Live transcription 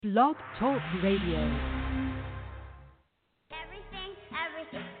Blog Talk Radio. Everything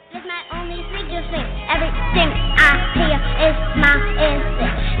is my only single thing. Everything I hear is my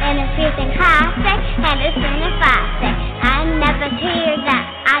instinct. And it's everything I say, and it's if I say. I never hear that,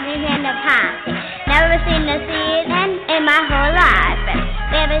 I didn't hear the party. Never seen a season in my whole life. And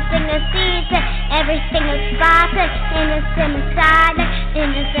everything is season, everything is spotted. Innocent inside,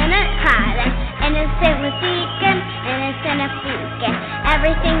 innocent and hiding. Innocent was seeking, innocent and freaking.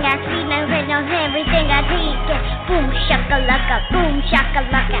 Everything I see, no hit, no everything I take it. Boom shakalaka, boom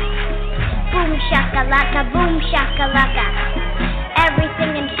shakalaka. Boom shakalaka, boom shakalaka.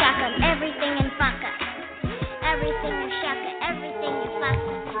 Everything in shaka, everything in fucker. Everything in shaka, everything in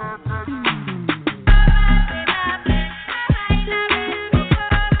fucker.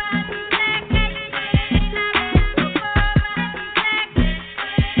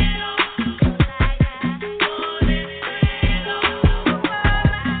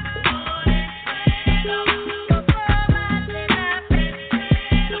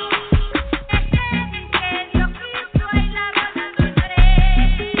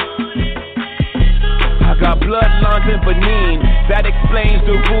 Bloodlines in Benin, that explains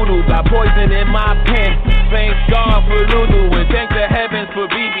the voodoo. Got poison in my pen, thank God for Lulu. And thank the heavens for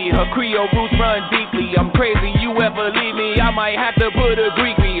Bibi, her Creole roots run deeply. I'm crazy, you ever leave me, I might have to put a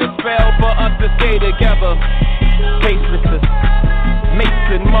Greek-y. A spell for us to stay together. Faceless,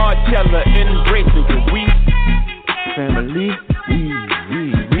 Mason, Marcella, embrace me, cause we family,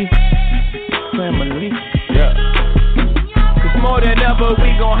 we family, yeah. Cause more than ever,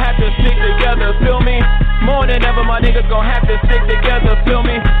 we gon' have to stick together, feel me? More than ever, my niggas gon' have to stick together, feel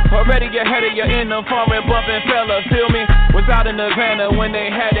me? Already ahead of you in the foreign bumpin' fella, feel me? Was out in Havana when they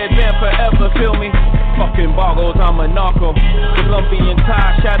had it then forever, feel me? Fucking boggles, I'm a narco. Colombian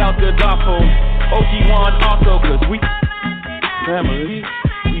tie, shout out to Darko. OG Juan also, cause we family,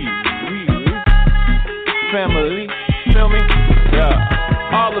 we family, feel me?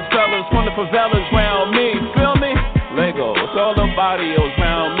 Yeah. All the fellas from the favelas round me, feel me? Legos, all the barrios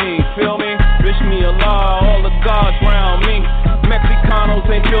round me, feel me? Wish me Allah, all the gods round me. Mexicanos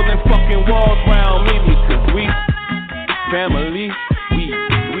ain't building fucking walls round me because we family, we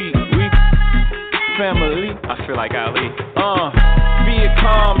family. I feel like Ali. Be it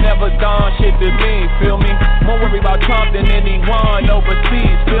calm, never dawn shit to me, feel me? More worried about Trump than anyone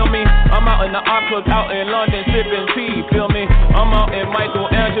overseas, feel me? I'm out in the art club, out in London sipping tea, feel me? I'm out in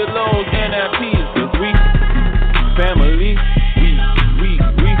Michelangelo's NFTs cause we family, we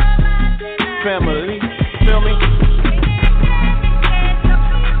family, feel me?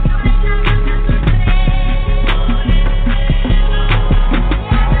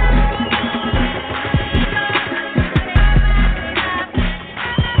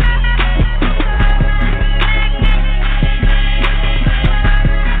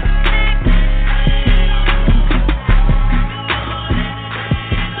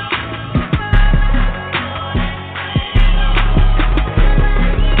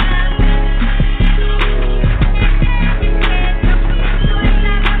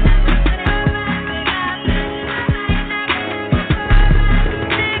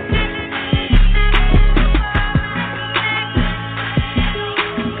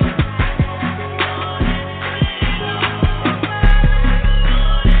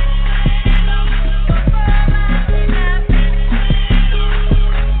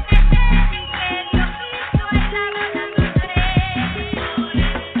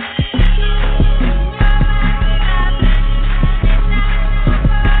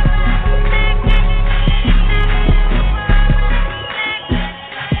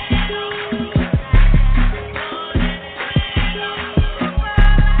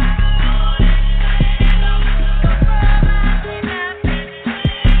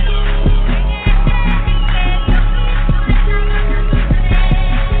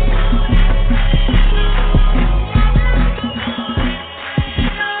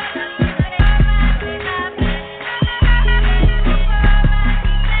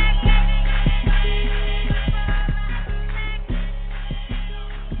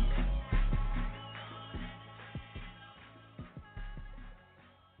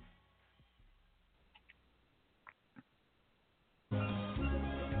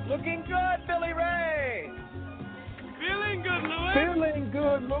 Looking good, Billy Ray. Feeling good, Louis. Feeling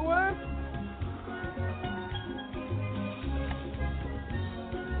good, Louis.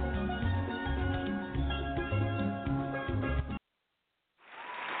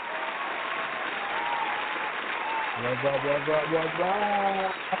 What's up?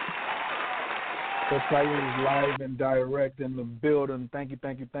 Coach K is live and direct in the building. Thank you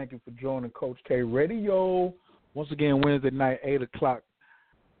for joining Coach K Radio. Once again, Wednesday night, 8 o'clock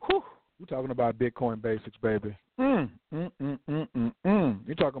Whew, we're talking about Bitcoin basics, baby. You're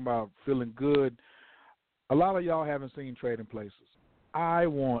talking about feeling good. A lot of y'all haven't seen Trading Places. I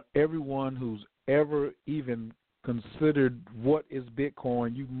want everyone who's ever even considered what is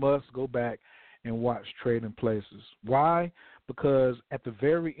Bitcoin, you must go back and watch Trading Places. Why? Because at the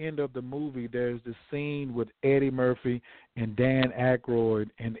very end of the movie, there's this scene with Eddie Murphy and Dan Aykroyd,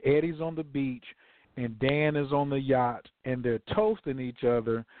 and Eddie's on the beach, and Dan is on the yacht, and they're toasting each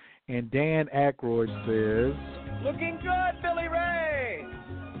other, and Dan Aykroyd says, Looking good, Billy Ray.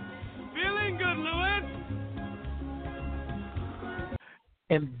 Feeling good, Lewis.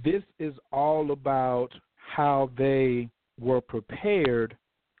 and this is all about how they were prepared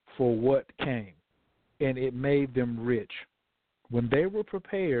for what came, and it made them rich. When they were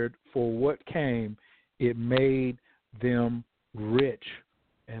prepared for what came, it made them rich.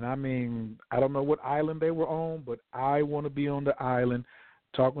 And I mean, I don't know what island they were on, but I want to be on the island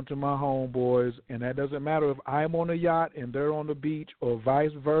talking to my homeboys, and that doesn't matter if I'm on a yacht and they're on the beach or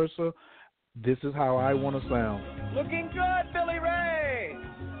vice versa. This is how I want to sound. Looking good, Billy Ray.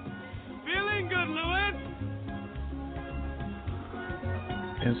 Feeling good, Lewis.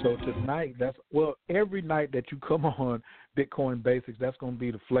 And so tonight, every night that you come on Bitcoin Basics, that's going to be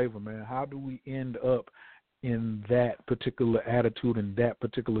the flavor, man. How do we end up in that particular attitude, in that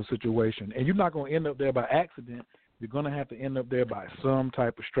particular situation? And you're not going to end up there by accident. You're going to have to end up there by some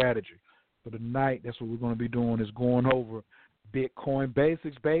type of strategy. So tonight, that's what we're going to be doing, is going over Bitcoin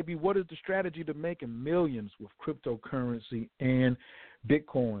Basics, baby. What is the strategy to making millions with cryptocurrency and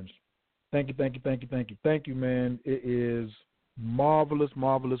Bitcoins? Thank you, man. It is marvelous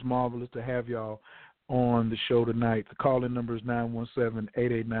to have y'all on the show tonight. The call-in number is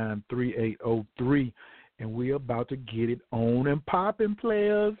 917-889-3803, and we're about to get it on and popping,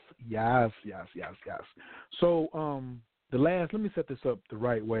 players. Yes. So let me set this up the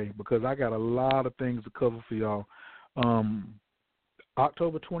right way, because I got a lot of things to cover for y'all.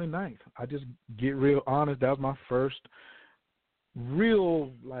 October 29th, I just get real honest, that was my first real,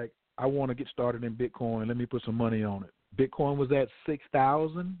 I want to get started in Bitcoin. Let me put some money on it. Bitcoin was at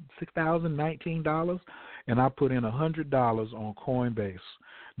 $6,019, and I put in $100 on Coinbase.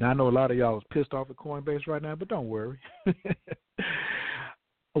 Now, I know a lot of y'all is pissed off at Coinbase right now, but don't worry.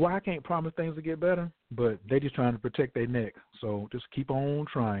 Well, I can't promise things to get better, but they're just trying to protect their neck. So just keep on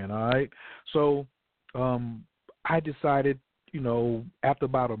trying, all right? So I decided, after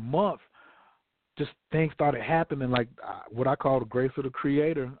about a month, just things started happening, like what I call the grace of the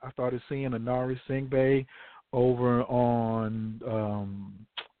creator. I started seeing Anari Singbay over on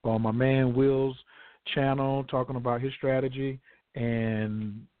my man Will's channel talking about his strategy,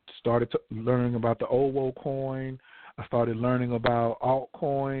 and started learning about the OWO coin. I started learning about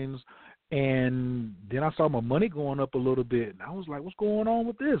altcoins, and then I saw my money going up a little bit, and I was like, what's going on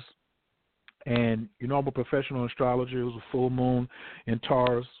with this? And, I'm a professional astrologer. It was a full moon in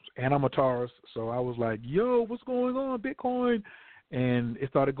Taurus, and I'm a Taurus, so I was like, yo, what's going on, Bitcoin? And it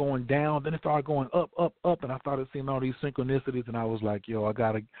started going down, then it started going up, and I started seeing all these synchronicities, and I was like, yo,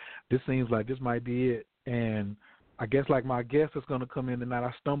 this seems like this might be it. And I guess like my guest is going to come in tonight,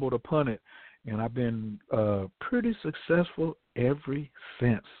 I stumbled upon it, and I've been pretty successful ever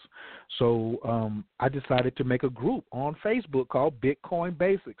since. So I decided to make a group on Facebook called Bitcoin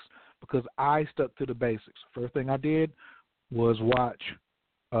Basics, because I stuck to the basics. First thing I did was watch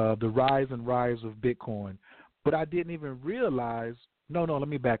the rise of Bitcoin. But I didn't even realize, no, let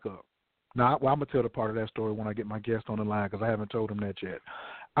me back up. Now, I'm going to tell the part of that story when I get my guest on the line, because I haven't told him that yet.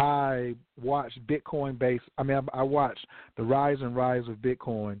 I watched I watched the rise of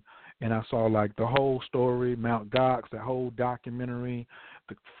Bitcoin, and I saw the whole story, Mt. Gox, that whole documentary,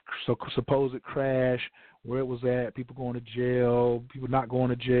 the supposed crash, where it was at, people going to jail, people not going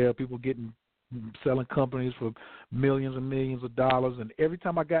to jail, people selling companies for millions and millions of dollars. And every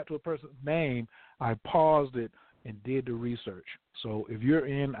time I got to a person's name, I paused it and did the research. So if you're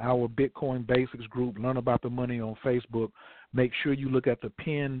in our Bitcoin Basics group, Learn About the Money on Facebook, make sure you look at the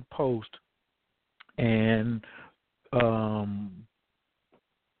pinned post and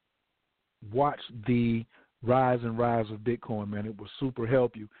watch the rise of Bitcoin, man. It will super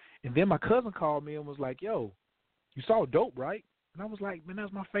help you. And then my cousin called me and was like, yo, you saw Dope, right? And I was like, man,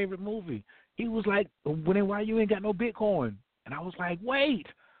 that's my favorite movie. He was like, well, why you ain't got no Bitcoin? And I was like, wait,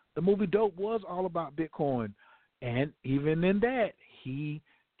 the movie Dope was all about Bitcoin. And even in that, he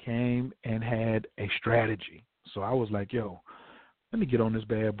came and had a strategy. So I was like, yo, let me get on this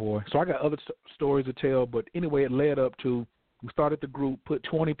bad boy. So I got other stories to tell, but anyway, it led up to, we started the group, put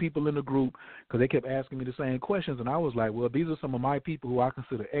 20 people in the group, because they kept asking me the same questions. And I was like, well, these are some of my people who I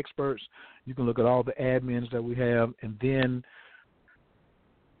consider experts. You can look at all the admins that we have. And then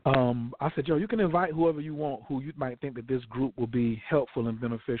I said, yo, you can invite whoever you want who you might think that this group will be helpful and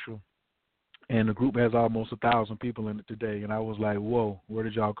beneficial. And the group has almost 1,000 people in it today. And I was like, whoa, where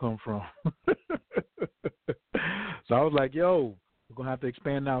did y'all come from? So I was like, yo, we're going to have to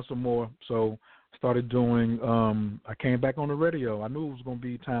expand now some more. So started doing, I came back on the radio. I knew it was going to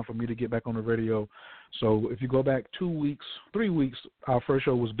be time for me to get back on the radio. So if you go back 3 weeks, our first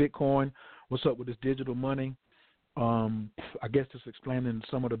show was Bitcoin. What's up with this digital money? I guess just explaining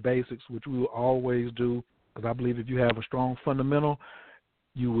some of the basics, which we will always do, because I believe if you have a strong fundamental,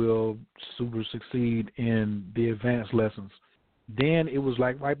 you will super succeed in the advanced lessons. Then it was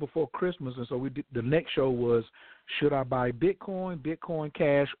like right before Christmas, and so we did, the next show was, should I buy Bitcoin, Bitcoin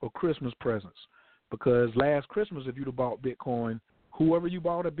Cash, or Christmas presents? Because last Christmas, if you'd have bought Bitcoin, whoever you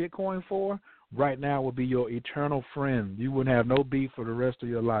bought a Bitcoin for, right now would be your eternal friend. You wouldn't have no beef for the rest of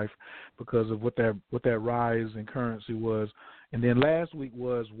your life because of what that rise in currency was. And then last week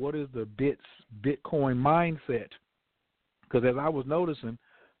was, what is the Bitcoin mindset? Because as I was noticing,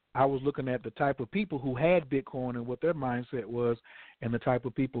 I was looking at the type of people who had Bitcoin and what their mindset was, and the type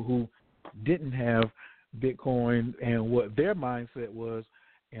of people who didn't have Bitcoin and what their mindset was.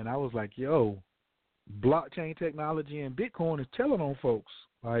 And I was like, yo, blockchain technology and Bitcoin is telling on folks.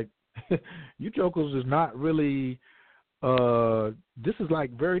 Like, you jokers is not really, this is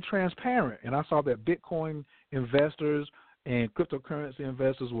like very transparent. And I saw that Bitcoin investors and cryptocurrency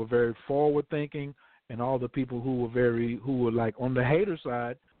investors were very forward thinking, and all the people who were like on the hater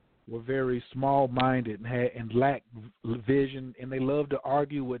side were very small minded and lacked vision, and they love to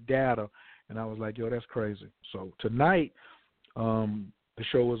argue with data. And I was like, yo, that's crazy. So tonight, the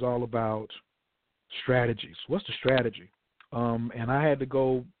show was all about strategies. What's the strategy? And I had to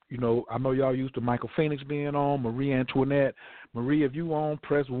go, I know y'all used to Michael Phoenix being on, Marie Antoinette. Marie, if you on,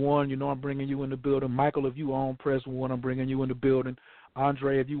 press 1. I'm bringing you in the building. Michael, if you on, press 1. I'm bringing you in the building.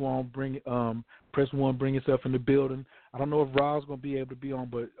 Andre, if you on, press 1, bring yourself in the building. I don't know if Rob's going to be able to be on,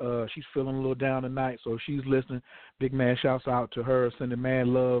 but she's feeling a little down tonight, so she's listening. Big man shouts out to her, sending mad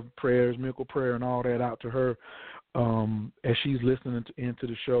love, prayers, miracle prayer, and all that out to her as she's listening into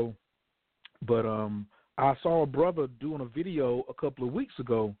the show. But I saw a brother doing a video a couple of weeks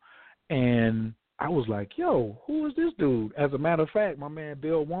ago, and I was like, yo, who is this dude? As a matter of fact, my man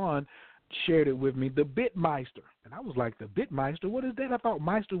Bill Wan shared it with me, the Bitmeister. And I was like, the Bitmeister? What is that? I thought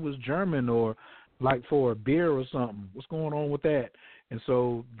Meister was German or like for a beer or something. What's going on with that? And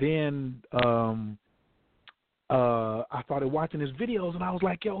so then I started watching his videos, and I was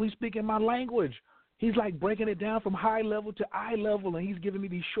like, yo, he's speaking my language. He's like breaking it down from high level to eye level, and he's giving me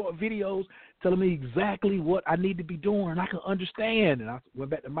these short videos telling me exactly what I need to be doing, and I can understand. And I went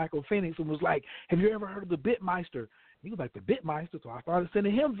back to Michael Phoenix and was like, have you ever heard of the Bitmeister? He was like, the Bitmeister. So I started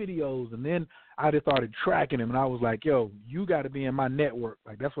sending him videos, and then I just started tracking him, and I was like, yo, you got to be in my network.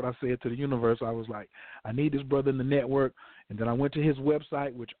 Like, that's what I said to the universe. I was like, I need this brother in the network. And then I went to his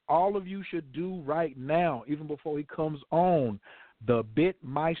website, which all of you should do right now, even before he comes on, the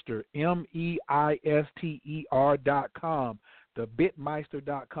Bitmeister, MEISTER.com, the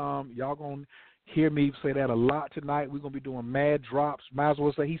Bitmeister.com. Y'all going to hear me say that a lot tonight. We're going to be doing mad drops. Might as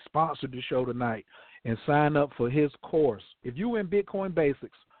well say he sponsored the show tonight. And sign up for his course. If you're in Bitcoin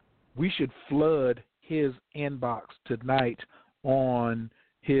Basics, we should flood his inbox tonight on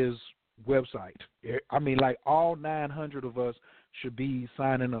his website. I mean, like all 900 of us should be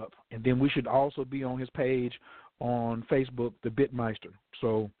signing up. And then we should also be on his page on Facebook, the Bitmeister.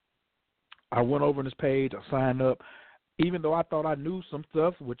 So I went over on his page. I signed up. Even though I thought I knew some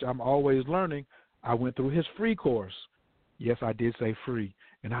stuff, which I'm always learning, I went through his free course. Yes, I did say free.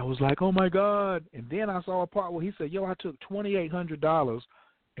 And I was like, oh, my God. And then I saw a part where he said, yo, I took $2,800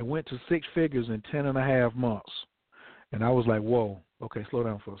 and went to 6 figures in 10.5 months. And I was like, whoa, okay, slow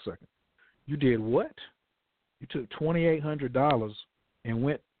down for a second. You did what? You took $2,800 and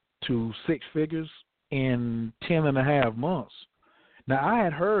went to 6 figures in 10.5 months. Now, I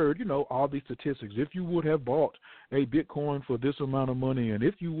had heard, all these statistics. If you would have bought a Bitcoin for this amount of money, and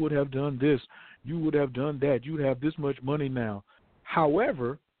if you would have done this, you would have done that, you'd have this much money now.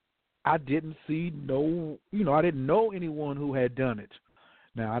 However, I didn't see I didn't know anyone who had done it.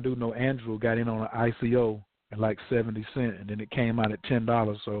 Now, I do know Andrew got in on an ICO at like 70 cents, and then it came out at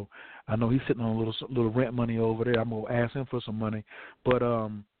 $10. So I know he's sitting on a little rent money over there. I'm going to ask him for some money. But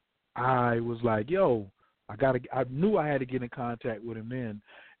I was like, yo, I knew I had to get in contact with him then.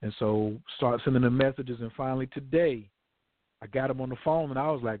 And so started sending him messages. And finally today, I got him on the phone, and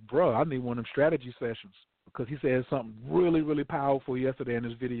I was like, bro, I need one of them strategy sessions. Because he said something really, really powerful yesterday in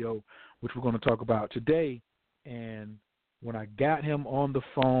this video, which we're going to talk about today. And when I got him on the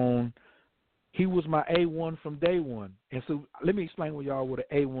phone, he was my A1 from day one. And so let me explain with y'all what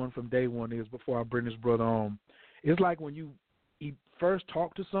an A1 from day one is before I bring this brother on. It's like when you first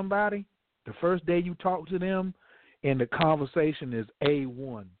talk to somebody, the first day you talk to them, and the conversation is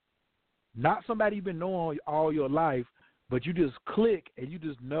A1. Not somebody you've been knowing all your life, but you just click and you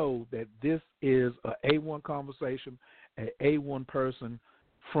just know that this is an A1 conversation, an A1 person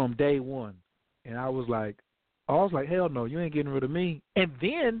from day one. And I was like, hell no, you ain't getting rid of me. And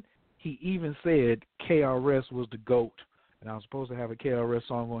then he even said KRS was the GOAT. And I was supposed to have a KRS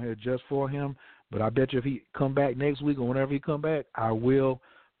song on here just for him. But I bet you if he come back next week or whenever he come back, I will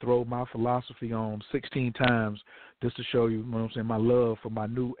throw my philosophy on 16 times just to show you, what I'm saying, my love for my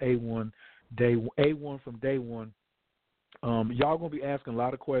new A1 from day one. Y'all going to be asking a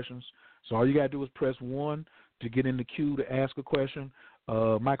lot of questions. So all you got to do is press 1 to get in the queue to ask a question.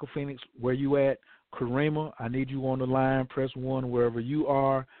 Michael Phoenix, where you at? Karima, I need you on the line. Press 1 wherever you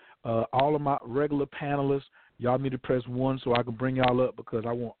are. All of my regular panelists, y'all need to press 1 so I can bring y'all up because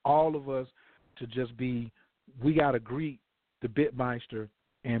I want all of us to just be, we got to greet the Bitmeister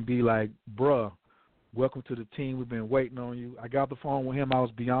and be like, bruh, welcome to the team. We've been waiting on you. I got the phone with him. I was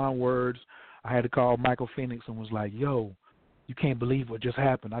beyond words. I had to call Michael Phoenix and was like, yo, you can't believe what just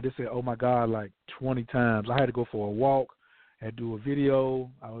happened. I just said, oh, my God, like 20 times. I had to go for a walk, had to do a video.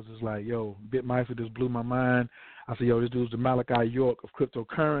 I was just like, yo, Bitmeister just blew my mind. I said, yo, this dude's the Malachi York of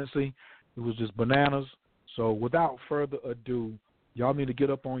cryptocurrency. It was just bananas. So without further ado, y'all need to get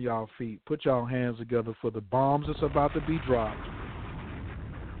up on y'all feet. Put y'all hands together for the bombs that's about to be dropped.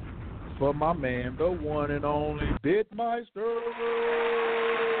 For my man, the one and only Bitmeister.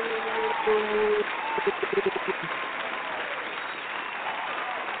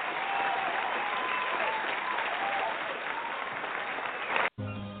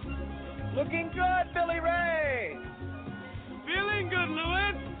 Looking good, Billy Ray. Feeling good,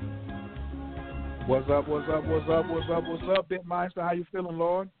 Lewis. What's up, Bitmeister? How you feeling,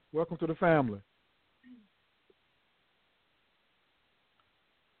 Lord? Welcome to the family.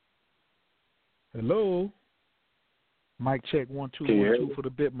 Hello. Mic check 1 2 1 2 for the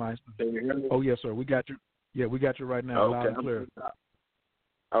Bitmeister. Can you hear me? Oh yes, sir. We got you. Yeah, we got you right now, Okay. loud and clear.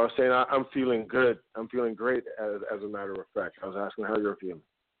 I was saying I'm feeling good. I'm feeling great, as a matter of fact. I was asking how you're feeling.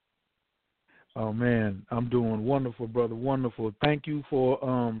 Oh man, I'm doing wonderful, brother. Wonderful. Thank you for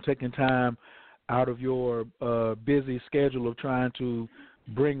taking time out of your busy schedule of trying to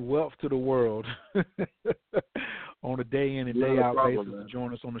bring wealth to the world on a day in and day out basis to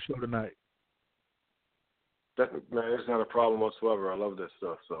join us on the show tonight. Man, it's not a problem whatsoever. I love this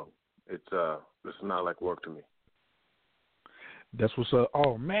stuff, so it's not like work to me. That's what's up.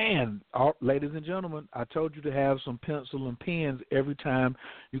 Oh, man. Ladies and gentlemen, I told you to have some pencil and pens every time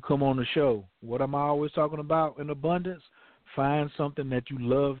you come on the show. What am I always talking about in abundance? Find something that you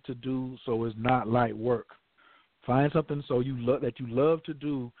love to do so it's not like work. Find something that you love to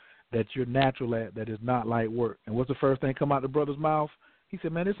do that you're natural at that is not like work. And what's the first thing come out the brother's mouth? He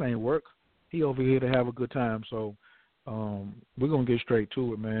said, man, this ain't work. He over here to have a good time. So we're going to get straight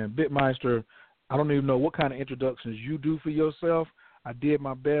to it, man. Bitmeister, I don't even know what kind of introductions you do for yourself. I did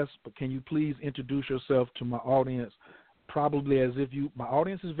my best, but can you please introduce yourself to my audience, probably as if my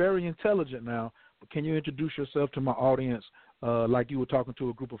audience is very intelligent now, but can you introduce yourself to my audience like you were talking to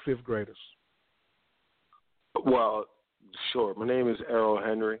a group of fifth graders? Well, sure. My name is Errol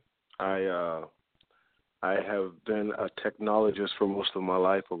Henry. I have been a technologist for most of my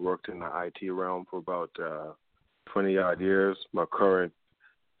life. I worked in the IT realm for about 20-odd years. My current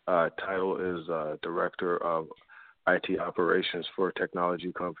title is Director of IT Operations for a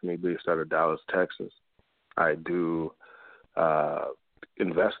technology company based out of Dallas, Texas. I do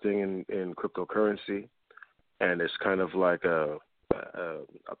investing in cryptocurrency, and it's kind of like a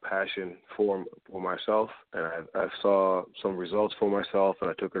passion for myself. And I saw some results for myself, and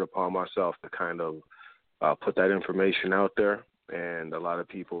I took it upon myself to kind of put that information out there. And a lot of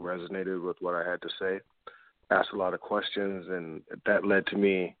people resonated with what I had to say, asked a lot of questions, and that led to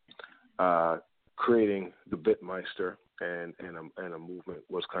me creating the Bitmeister, and a movement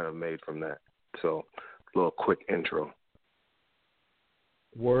was kind of made from that. So a little quick intro.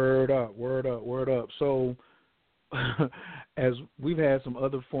 Word up. So as we've had some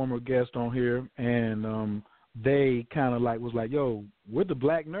other former guests on here, and they kind of was like, yo, we're the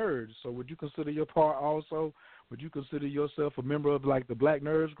Black Nerds. So would you consider your part also? Would you consider yourself a member of the Black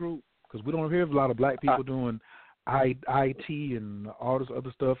Nerds group? Because we don't hear a lot of black people doing IT and all this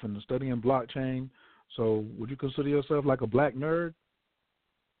other stuff and studying blockchain. So would you consider yourself like a black nerd?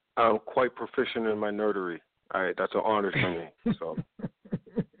 I'm quite proficient in my nerdery. That's an honor to me. So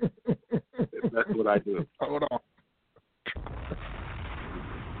that's what I do. Hold on.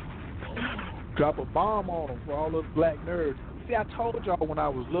 drop a bomb on them for all those black nerds. See, I told y'all when I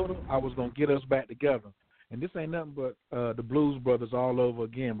was little I was going to get us back together. And this ain't nothing but the Blues Brothers all over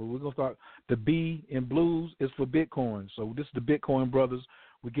again. But we're going to start. The B in Blues is for Bitcoin. So this is the Bitcoin Brothers.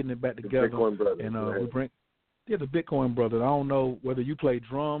 We're getting it back together. The Bitcoin Brothers. And we bring, the Bitcoin Brothers. I don't know whether you play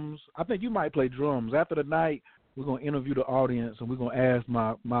drums. I think you might play drums. After the night, we're going to interview the audience, and we're going to ask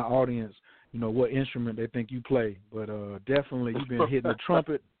my audience, what instrument they think you play. But definitely you've been hitting the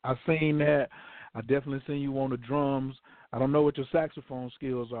trumpet. I've seen that. I definitely seen you on the drums. I don't know what your saxophone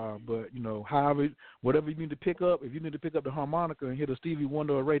skills are, but, whatever you need to pick up, if you need to pick up the harmonica and hit a Stevie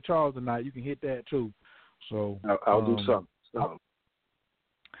Wonder or Ray Charles tonight, you can hit that too. So I'll do something.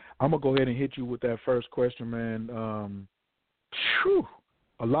 I'm going to go ahead and hit you with that first question, man.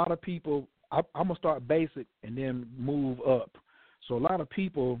 A lot of people, I'm going to start basic and then move up. So a lot of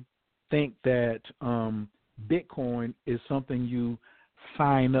people think that Bitcoin is something you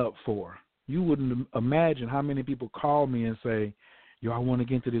sign up for. You wouldn't imagine how many people call me and say, I want to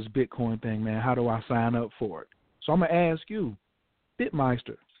get into this Bitcoin thing, man. How do I sign up for it? So I'm going to ask you,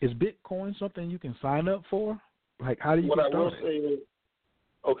 Bitmeister, is Bitcoin something you can sign up for? Like, how do you get started? What I will say is,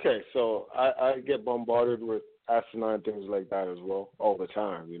 okay, so I get bombarded with asinine things like that as well all the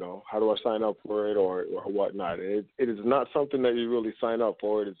time, How do I sign up for it or whatnot? It is not something that you really sign up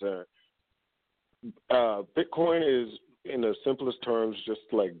for. It is Bitcoin is, in the simplest terms, just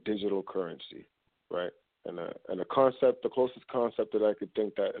like digital currency, right? And the concept, the closest concept that I could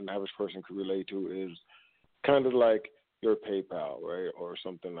think that an average person could relate to is kind of like your PayPal, right, or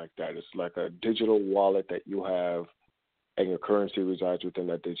something like that. It's like a digital wallet that you have, and your currency resides within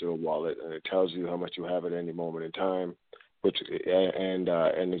that digital wallet, and it tells you how much you have at any moment in time,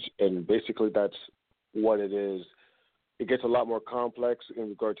 and basically that's what it is. It gets a lot more complex in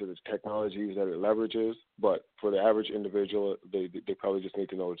regard to the technologies that it leverages, but for the average individual, they probably just need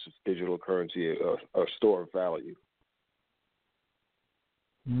to know it's just digital currency, a store of value.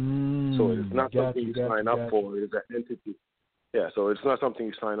 So it's not something you sign up for. It's an entity. Yeah, so it's not something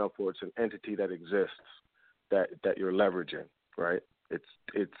you sign up for. It's an entity that exists that you're leveraging, right? It's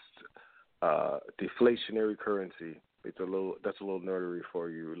deflationary currency. That's a little nerdery for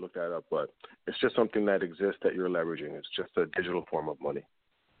you. Look that up, but it's just something that exists that you're leveraging. It's just a digital form of money.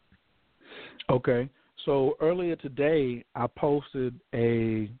 Okay. So earlier today, I posted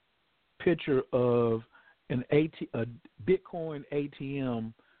a picture of a Bitcoin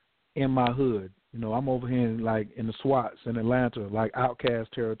ATM in my hood. I'm over here in the SWATs in Atlanta, like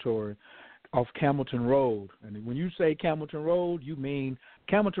Outcast territory, off Campbellton Road. And when you say Campbellton Road, you mean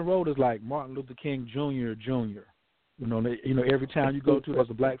Campbellton Road is like Martin Luther King Jr. Every town you go to, there's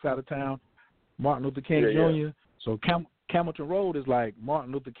a black side of town, Martin Luther King Jr. Yeah. So Campbellton Road is like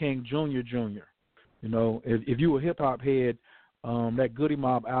Martin Luther King Jr. If you a hip hop head, that Goody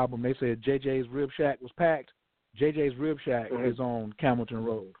Mob album, they said JJ's Rib Shack was packed. JJ's Rib Shack is on Campbellton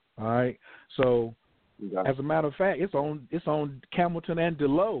Road. All right. So as a matter of fact, it's on Campbellton and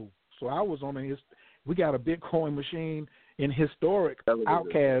DeLowe. So I was on we got a Bitcoin machine in historic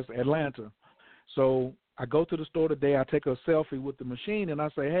Outcast Atlanta. So I go to the store today, I take a selfie with the machine, and I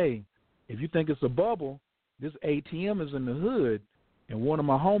say, hey, if you think it's a bubble, this ATM is in the hood. And one of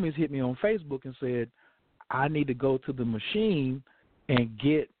my homies hit me on Facebook and said, I need to go to the machine and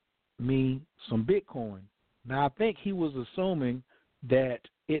get me some Bitcoin. Now, I think he was assuming that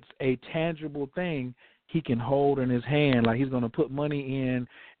it's a tangible thing he can hold in his hand, like he's going to put money in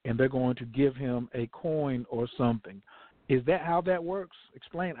and they're going to give him a coin or something. Is that how that works?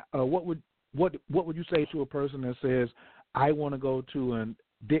 Explain. What would you say to a person that says, I want to go to a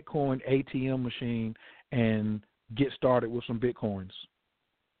Bitcoin ATM machine and get started with some Bitcoins?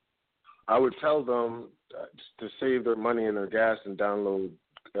 I would tell them to save their money and their gas and download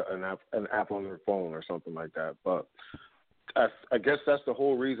an app on their phone or something like that. But I guess that's the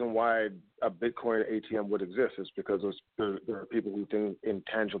whole reason why a Bitcoin ATM would exist, is because there are people who think in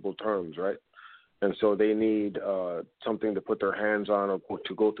tangible terms, right? And so they need something to put their hands on, or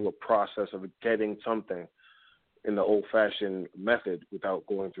to go through a process of getting something in the old-fashioned method without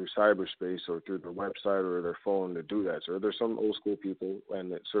going through cyberspace or through their website or their phone to do that. So there's some old-school people,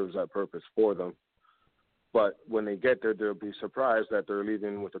 and it serves that purpose for them. But when they get there, they'll be surprised that they're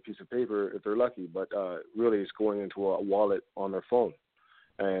leaving with a piece of paper if they're lucky. But really, it's going into a wallet on their phone,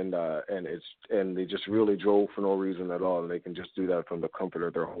 and they just really drove for no reason at all. And they can just do that from the comfort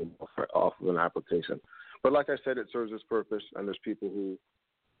of their home off of an application. But like I said, it serves its purpose, and there's people who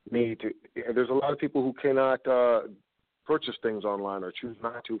need to. There's a lot of people who cannot purchase things online or choose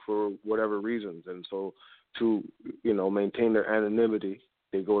not to for whatever reasons, and so to maintain their anonymity,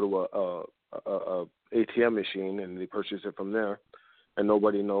 they go to a ATM machine and they purchase it from there. and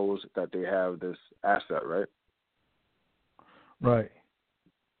nobody knows that they have this asset, right? Right.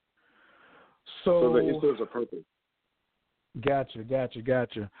 So it serves a purpose. Gotcha.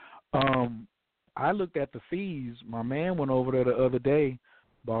 I looked at the fees. My man went over there the other day,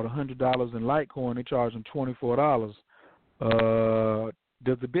 bought $100 in Litecoin. They charged him $24.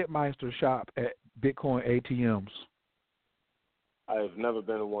 Does the Bitmeister shop at Bitcoin ATMs? I've never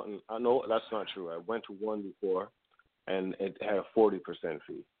been to one. I know that's not true. I went to one before, and it had a 40%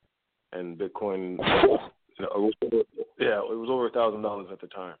 fee. And Bitcoin, it was over $1,000 at the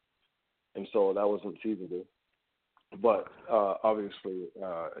time, and so that wasn't feasible. But obviously,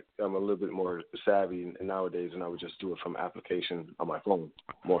 I'm a little bit more savvy nowadays, and I would just do it from application on my phone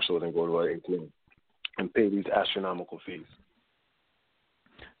more so than go to an ATM and pay these astronomical fees.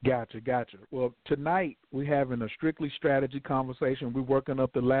 Gotcha. Well, tonight we're having a strictly strategy conversation. We're working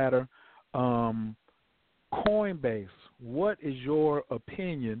up the ladder. Coinbase, what is your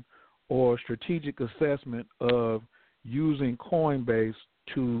opinion or strategic assessment of using Coinbase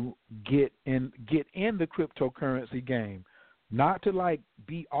to get in the cryptocurrency game? Not to like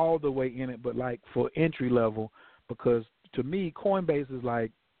be all the way in it, but like for entry level, because to me Coinbase is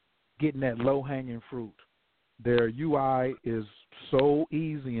like getting that low hanging fruit. Their UI is so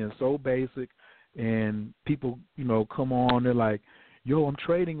easy and so basic, and people, come on, they're like, yo, I'm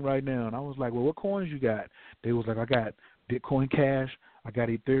trading right now. And I was like, well, what coins you got? They was like, I got Bitcoin Cash, I got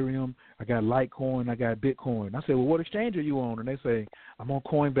Ethereum, I got Litecoin, I got Bitcoin. I said, well, what exchange are you on? And they say, I'm on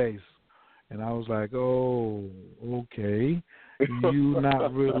Coinbase. And I was like, oh, okay. You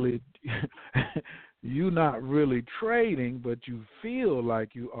not really trading, but you feel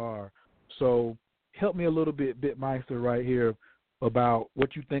like you are. So help me a little bit, Bitmeister, right here about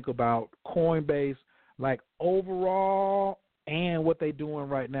what you think about Coinbase, like overall, and what they're doing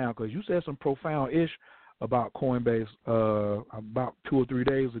right now. Because you said some profound-ish about Coinbase about 2 or 3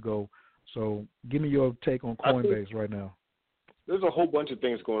 days ago. So give me your take on Coinbase right now. There's a whole bunch of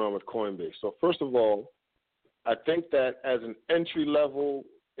things going on with Coinbase. So first of all, I think that as an entry-level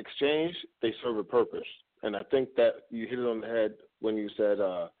exchange, they serve a purpose. And I think that you hit it on the head when you said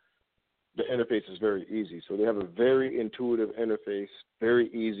the interface is very easy. So they have a very intuitive interface, very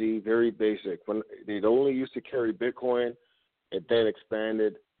easy, very basic. When they only used to carry Bitcoin, it then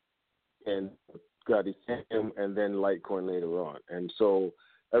expanded and got Ethereum and then Litecoin later on. And so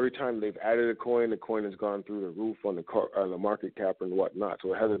every time they've added a coin, the coin has gone through the roof on the market cap and whatnot.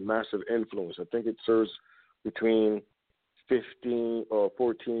 So it has a massive influence. I think it serves between 15 or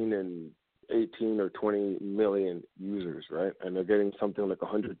 14 and 18 or 20 million users, right? And they're getting something like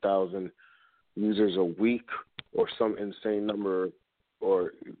 100,000 users a week or some insane number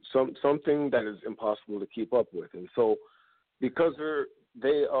or something that is impossible to keep up with. And so because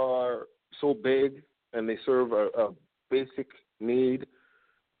they are so big and they serve a basic need,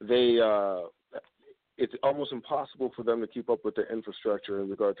 it's almost impossible for them to keep up with the infrastructure in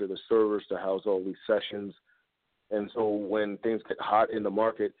regard to the servers to house all these sessions. And so when things get hot in the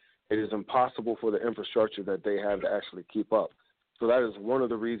market, it is impossible for the infrastructure that they have to actually keep up. So that is one of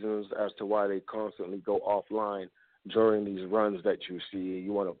the reasons as to why they constantly go offline during these runs that you see.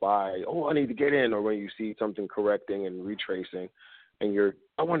 You want to buy, I need to get in, or when you see something correcting and retracing, and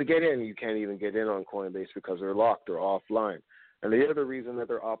I want to get in, you can't even get in on Coinbase because they're locked or offline. And the other reason that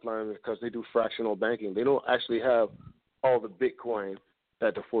they're offline is because they do fractional banking. They don't actually have all the Bitcoin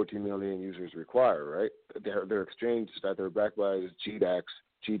that the 14 million users require, right? Their exchange that they're backed by is GDAX,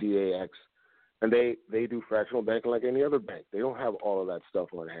 GDAX, and they do fractional banking like any other bank. They don't have all of that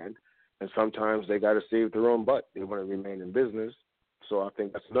stuff on hand, and sometimes they got to save their own butt. They want to remain in business, so I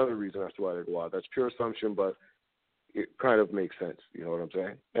think that's another reason as to why they go out. That's pure assumption, but it kind of makes sense. You know what I'm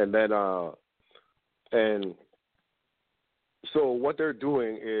saying? And then, and so what they're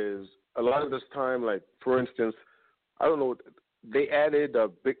doing is a lot of this time, like for instance, I don't know. They added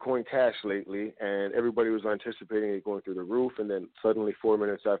Bitcoin Cash lately, and everybody was anticipating it going through the roof. And then suddenly, 4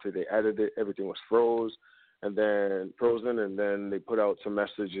 minutes after they added it, everything was frozen, and then they put out some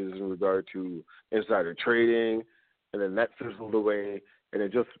messages in regard to insider trading, and then that fizzled away, and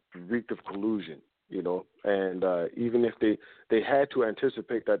it just reeked of collusion, And even if they had to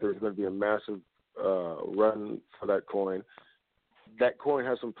anticipate that there was going to be a massive run for that coin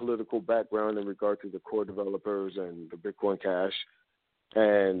has some political background in regard to the core developers and the Bitcoin Cash.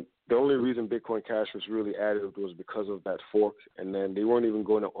 And the only reason Bitcoin Cash was really added was because of that fork. And then they weren't even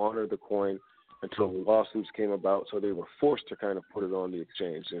going to honor the coin until lawsuits came about. So they were forced to kind of put it on the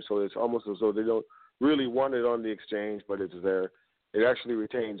exchange. And so it's almost as though they don't really want it on the exchange, but it's there. It actually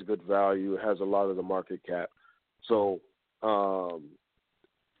retains good value. It has a lot of the market cap. So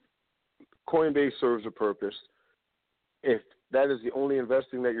Coinbase serves a purpose. If that is the only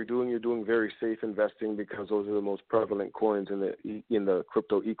investing that you're doing. You're doing very safe investing because those are the most prevalent coins in the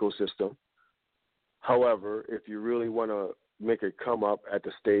crypto ecosystem. However, if you really want to make it come up at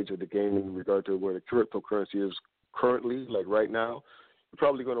the stage of the game in regard to where the cryptocurrency is currently, like right now, you're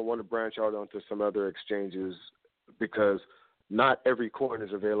probably going to want to branch out onto some other exchanges because not every coin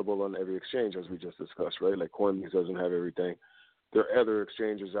is available on every exchange, as we just discussed, right? Like Coinbase doesn't have everything. There are other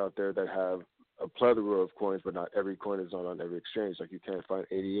exchanges out there that have a plethora of coins, but not every coin is not on every exchange. Like you can't find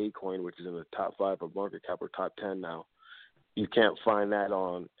 88 coin, which is in the top 5 of market cap or top 10 now. You can't find that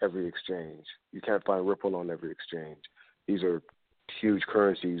on every exchange. You can't find Ripple on every exchange. These are huge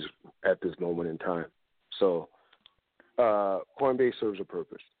currencies at this moment in time. So Coinbase serves a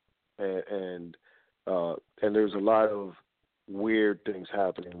purpose, and there's a lot of weird things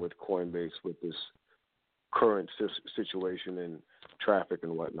happening with Coinbase with this current situation and traffic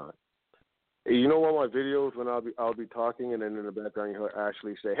and whatnot. You know, one of my videos when I'll be talking, and then in the background you hear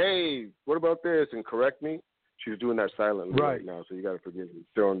Ashley say, "Hey, what about this?" and correct me. She's doing that silently right now, so you got to forgive me.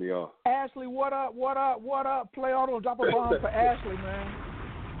 Throwing me off. Ashley, what up? What up? What up? Play auto, drop a bomb for Ashley, man.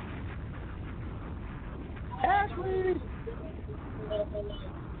 Ashley.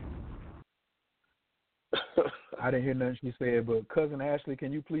 I didn't hear nothing she said, but cousin Ashley,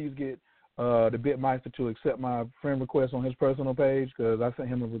 can you please get the Bitmeister to accept my friend request on his personal page? Because I sent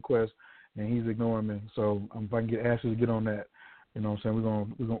him a request and he's ignoring me. So if I can get Ashley to get on that, you know what I'm saying,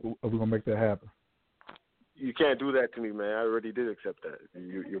 we're gonna make that happen. You can't do that to me, man. I already did accept that.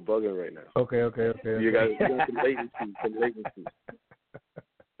 You're bugging right now. Okay. You got some latency.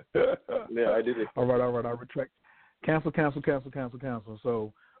 Yeah, I did it. All right. I retract. Cancel.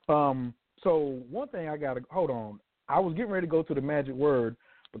 So, one thing I got to hold on. I was getting ready to go to the magic word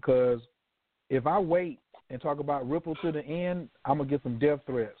because if I wait and talk about Ripple to the end, I'm gonna get some death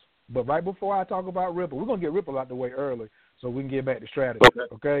threats. But right before I talk about Ripple, we're gonna get Ripple out the way early so we can get back to strategy.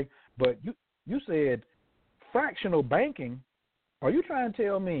 Okay? But you said fractional banking. Are you trying to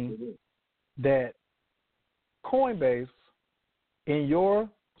tell me that Coinbase, in your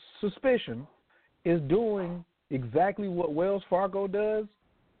suspicion, is doing exactly what Wells Fargo does,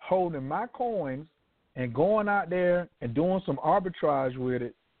 holding my coins and going out there and doing some arbitrage with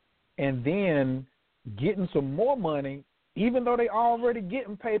it and then getting some more money, even though they already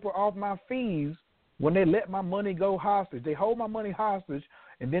getting paper off my fees when they let my money go hostage? They hold my money hostage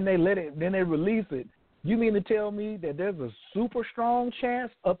and then they release it. You mean to tell me that there's a super strong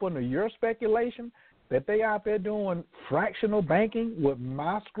chance up under your speculation that they out there doing fractional banking with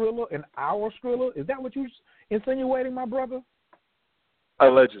my Skrilla and our Skrilla? Is that what you're insinuating, my brother?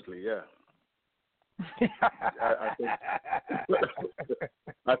 Allegedly, yeah.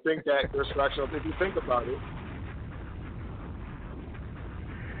 I think that there's fractional. If you think about it,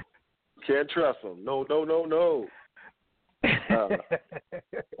 can't trust them. No.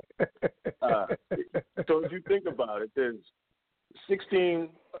 So if you think about it, there's 16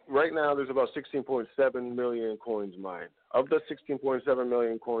 right now. There's about 16.7 million coins mined. Of the 16.7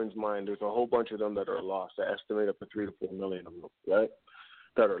 million coins mined, there's a whole bunch of them that are lost. I estimate up to 3 to 4 million of them, right?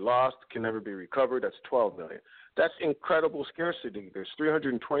 That are lost, can never be recovered. That's 12 million. That's incredible scarcity. There's 50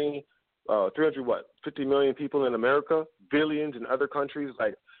 million people in America, billions in other countries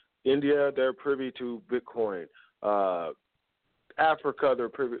like India. They're privy to Bitcoin. Africa, they're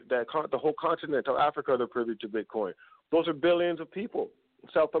privy. The whole continent of Africa, they're privy to Bitcoin. Those are billions of people.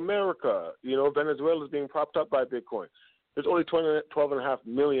 South America, Venezuela is being propped up by Bitcoin. There's only 12.5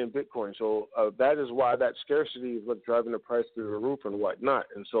 million Bitcoin. So that is why that scarcity is what's driving the price through the roof and whatnot.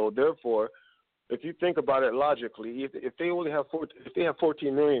 And so therefore, if you think about it logically, if they have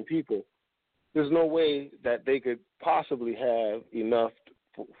 14 million people, there's no way that they could possibly have enough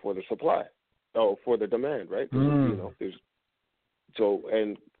for the supply, for the demand, right?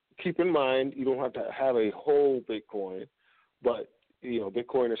 And keep in mind, you don't have to have a whole Bitcoin, but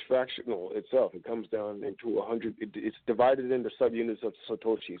Bitcoin is fractional itself. It comes down into 100. It's divided into subunits of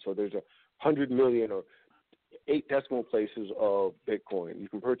Satoshi. So there's 100 million or 8 decimal places of Bitcoin. You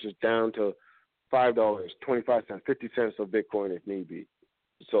can purchase down to $5, 25 cents, 50 cents of Bitcoin if need be.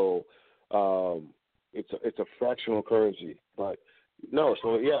 So it's a fractional currency. But no,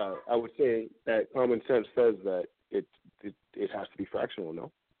 so yeah, I would say that common sense says that it has to be fractional.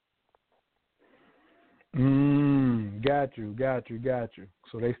 No. Got you.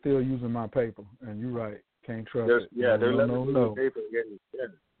 So they still using my paper, and you're right. Can't trust it. Yeah, they're no. Paper.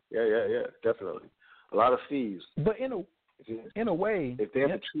 Yeah, definitely. A lot of fees. But in a way, if they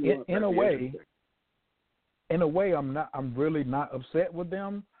have in a way, I'm really not upset with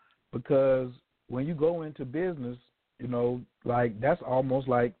them because when you go into business, like that's almost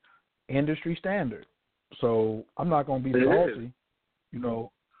like industry standard. So I'm not going to be salty, you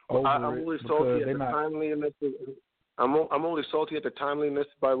know, over I'm it only because salty at they're the not. timeliness. I'm only salty at the timeliness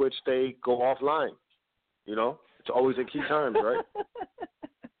by which they go offline. You know, it's always at key times, right?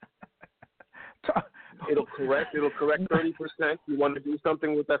 It'll correct 30%. You want to do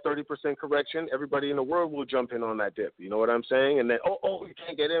something with that 30% correction, everybody in the world will jump in on that dip. You know what I'm saying? And then, oh, you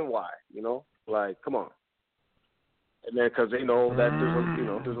can't get in. Why? You know, like, come on. And then because they know that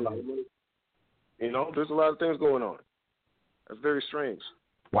there's a lot of money. You know, there's a lot of things going on. That's very strange.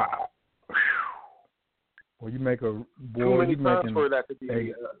 Wow. Well, you make a boy. Too many you times making for that to be.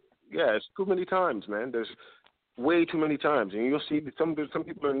 a, Yeah, it's too many times, man. There's way too many times, and you'll see some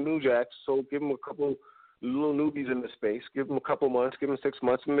people are new jacks. So give them a couple little newbies in the space. Give them a couple months. Give them 6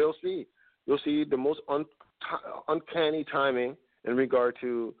 months, and they'll see. You'll see the most uncanny timing in regard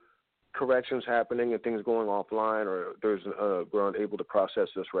to corrections happening and things going offline, or we're unable to process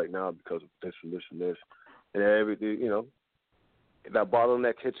this right now because of this and this and this, and everything. You know, that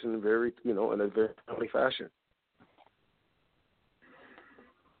bottleneck hits in a very timely fashion.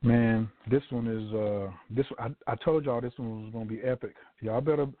 Man, this one is I told y'all this one was gonna be epic. Y'all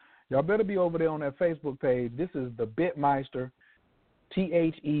better be over there on that Facebook page. This is the Bitmeister,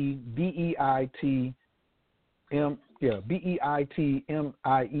 BEITMIESTER.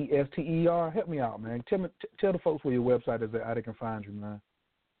 Help me out, man. Tell the folks where your website is at, how they can find you, man.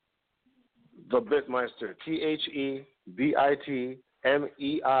 The Bitmeister, TheBitmeister,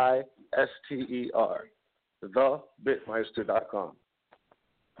 thebitmeister.com.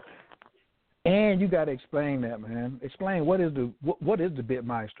 And you got to explain that, man. Explain what is the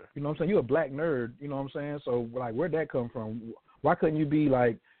Bitmeister? You know what I'm saying? You're a black nerd. You know what I'm saying? So, like, where'd that come from? Why couldn't you be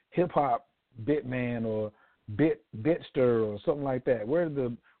like hip hop Bitman or Bitster or something like that? Where'd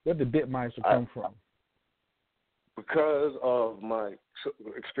the Bitmeister come from? Because of my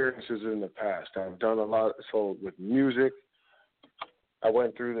experiences in the past, I've done a lot. So with music, I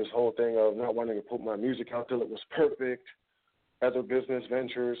went through this whole thing of not wanting to put my music out till it was perfect. Other business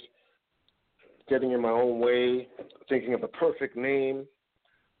ventures. Getting in my own way, thinking of the perfect name,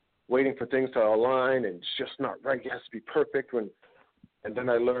 waiting for things to align, and it's just not right. It has to be perfect. And then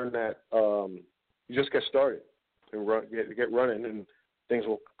I learned that you just get started and get running, and things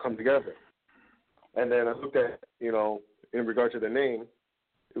will come together. And then I looked at, in regard to the name,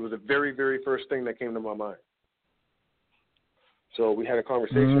 it was the very, very first thing that came to my mind. So we had a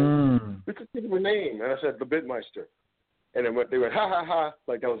conversation. We could think of a name, and I said, the Bitmeister. And then they went, ha, ha, ha,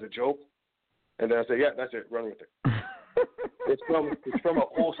 like that was a joke. And then I said, yeah, that's it. Run with it. It's from an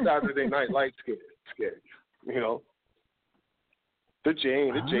old Saturday Night Light sketch, The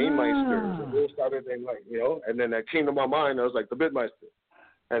Jane Meister, the old Saturday Night, And then that came to my mind. I was like, the Bitmeister.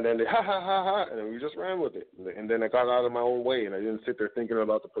 And then they ha ha ha ha, and then we just ran with it. And then I got out of my own way, and I didn't sit there thinking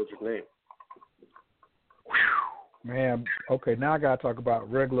about the perfect name. Man, okay, now I got to talk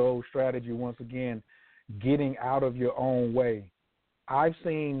about regular old strategy once again, getting out of your own way. I've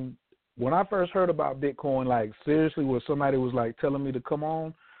seen. When I first heard about Bitcoin, like seriously, where somebody was like telling me to come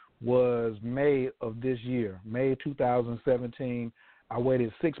on, was May of this year, May 2017. I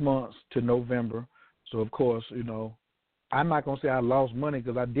waited 6 months to November. So, of course, I'm not going to say I lost money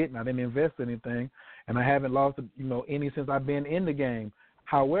because I didn't. I didn't invest anything, and I haven't lost, any since I've been in the game.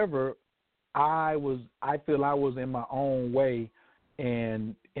 However, I feel I was in my own way,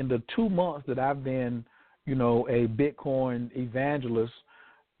 and in the 2 months that I've been, a Bitcoin evangelist,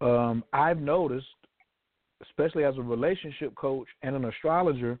 I've noticed, especially as a relationship coach and an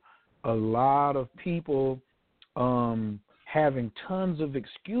astrologer, a lot of people having tons of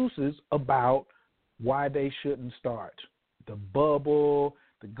excuses about why they shouldn't start. The bubble,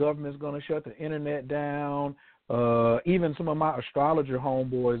 the government's going to shut the internet down. Even some of my astrologer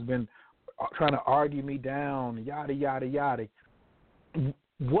homeboys been trying to argue me down, yada, yada, yada.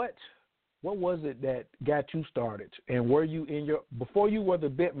 What was it that got you started? And were you before you were the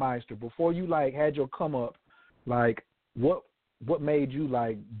Bitmeister, before you had your come up, what made you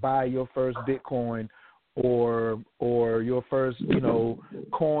buy your first Bitcoin or your first,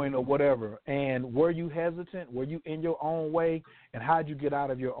 coin or whatever? And were you hesitant? Were you in your own way? And how'd you get out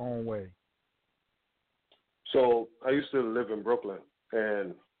of your own way? So I used to live in Brooklyn,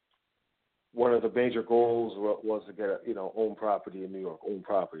 and one of the major goals was to get own property in New York, own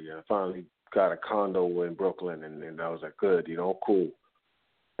property. And I finally got a condo in Brooklyn, and I was like, good, cool.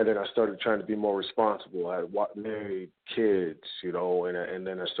 And then I started trying to be more responsible. I had married, kids, and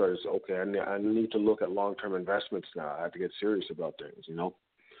then I started, okay, I need to look at long-term investments now. I have to get serious about things,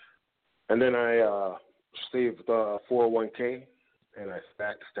 And then I saved 401k, and I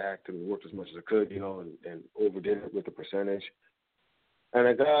stacked and worked as much as I could, and overdid it with the percentage. And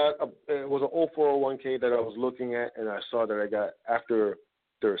I got it was an 0401k that I was looking at, and I saw that I got, after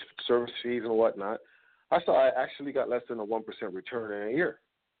their service fees and whatnot, I saw I actually got less than a 1% return in a year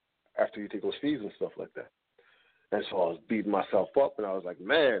after you take those fees and stuff like that. And so I was beating myself up, and I was like,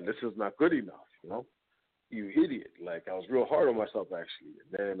 man, this is not good enough, you idiot. Like, I was real hard on myself, actually.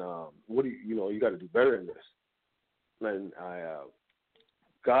 And then, you got to do better than this. And I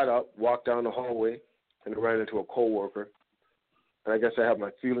got up, walked down the hallway, and ran into a coworker. And I guess I had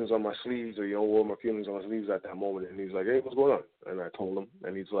my feelings on my sleeves, or wore my feelings on my sleeves at that moment. And he's like, hey, what's going on? And I told him,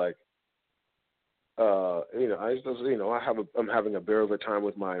 and he's like, I'm having a bear of a time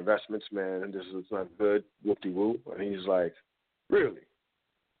with my investments, man, and this is not good, whoop-de-woo. And he's like, really?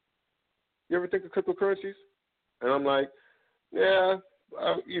 You ever think of cryptocurrencies? And I'm like, yeah,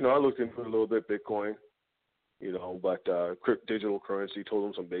 I looked into it a little bit, Bitcoin, but digital currency, told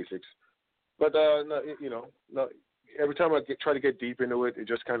him some basics. But, no, every time I try to get deep into it, it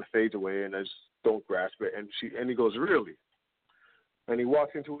just kind of fades away, and I just don't grasp it. And he goes, really? And he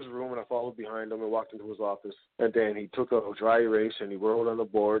walked into his room, and I followed behind him and walked into his office. And then he took a dry erase, and he wrote on the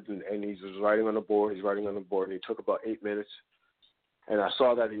board, and he was writing on the board. He's writing on the board, and he took about 8 minutes. And I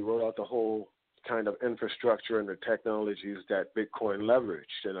saw that he wrote out the whole kind of infrastructure and the technologies that Bitcoin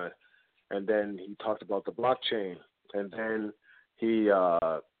leveraged. And then he talked about the blockchain. And then he,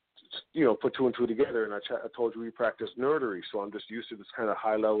 put two and two together. And I told you we practice nerdery, so I'm just used to this kind of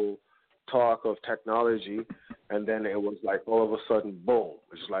high-level talk of technology. And then it was like all of a sudden, boom.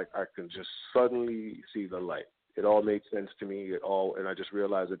 It's like I can just suddenly see the light. It all made sense to me. And I just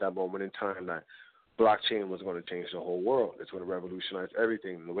realized at that moment in time that blockchain was going to change the whole world. It's going to revolutionize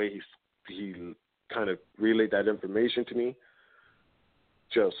everything. And the way he kind of relayed that information to me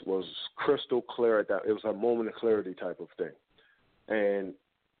just was crystal clear at that. It was a moment of clarity type of thing. And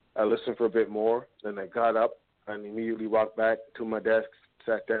I listened for a bit more, and I got up and immediately walked back to my desk,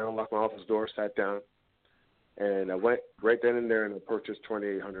 sat down, locked my office door, sat down, and I went right then and there and I purchased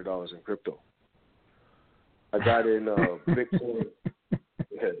 $2,800 in crypto. I got in Bitcoin.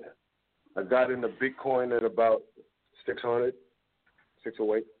 I got into Bitcoin at about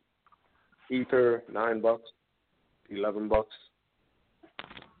 608. Ether, $9, $11.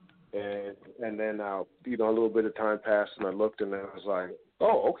 And then a little bit of time passed, and I looked, and I was like,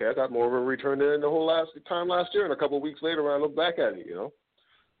 oh, okay, I got more of a return than the whole last year. And a couple of weeks later, when I looked back at it,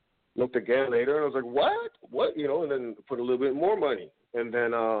 looked again later, and I was like, what, and then put a little bit more money, and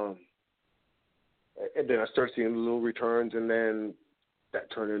then I started seeing little returns, and then that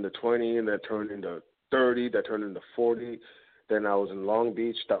turned into 20, and that turned into 30, that turned into 40. Then I was in Long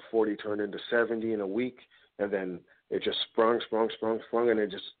Beach. That 40 turned into 70 in a week, and then it just sprung, and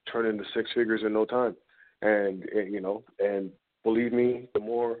it just turned into six figures in no time. And believe me, the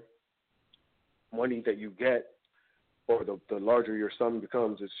more money that you get, or the larger your sum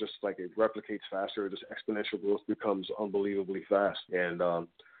becomes, it's just like it replicates faster. This exponential growth becomes unbelievably fast. And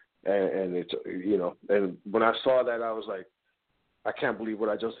it's and when I saw that, I was like, I can't believe what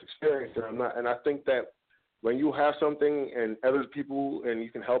I just experienced. And I think that when you have something and other people and you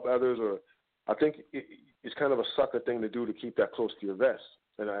can help others, or I think it's kind of a sucker thing to do to keep that close to your vest.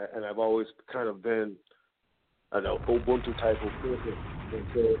 And I've always kind of been an Ubuntu type of person. And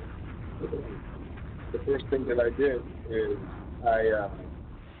so the first thing that I did is I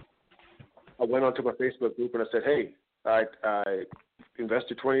went onto my Facebook group and I said, hey, I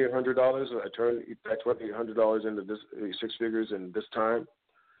invested $2,800. I turned that $2,800 into this six figures in this time.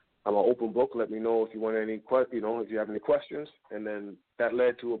 I'm an open book. Let me know if you want if you have any questions. And then that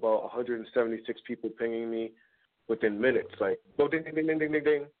led to about 176 people pinging me within minutes, like, go ding, ding, ding, ding, ding, ding,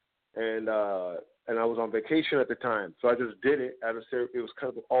 ding. And I was on vacation at the time, so I just did it. It was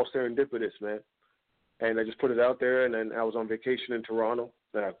kind of all serendipitous, man. And I just put it out there, and then I was on vacation in Toronto,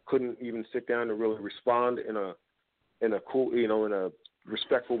 and I couldn't even sit down and really respond in a cool, in a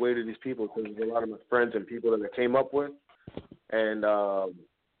respectful way to these people, because there's a lot of my friends and people that I came up with, and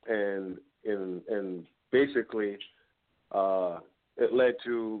basically it led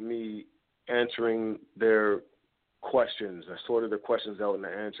to me answering their questions. I sorted their questions out and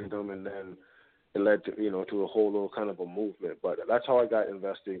I answered them, and then it led to to a whole little kind of a movement. But that's how I got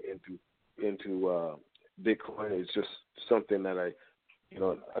investing into Bitcoin. It's just something that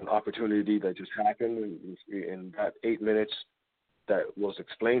an opportunity that just happened in that 8 minutes that was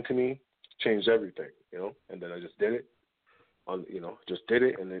explained to me, changed everything, and then I just did it. Just did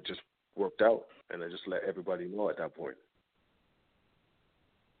it, and it just worked out, and I just let everybody know at that point.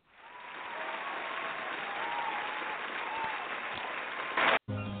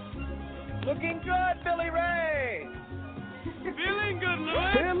 Looking good, Billy Ray. Feeling good,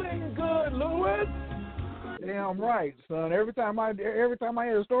 Louis. Feeling good, Louis. damn right, son. Every time I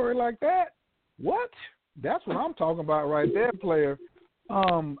hear a story like that, what? That's what I'm talking about right there, player.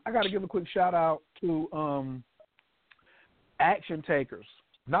 I got to give a quick shout out to Action Takers,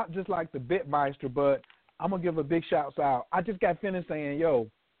 not just like the Bitmeister, but I'm gonna give a big shout out. I just got finished saying, yo,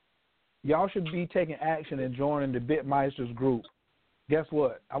 y'all should be taking action and joining the Bitmeisters group. Guess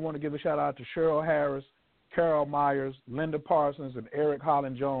what? I want to give a shout out to Cheryl Harris, Carol Myers, Linda Parsons, and Eric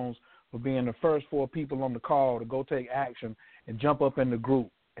Holland Jones for being the first 4 people on the call to go take action and jump up in the group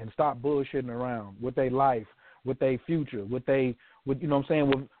and stop bullshitting around with their life, with their future, with you know what I'm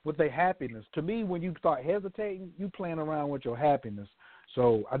saying, with their happiness. To me, when you start hesitating, you playing around with your happiness.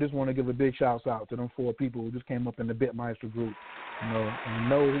 So I just want to give a big shout out to them 4 people who just came up in the Bitmeister group. You know, and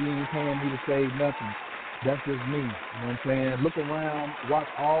no, he ain't paying me to say nothing. That's just me. You know what I'm saying? Look around, watch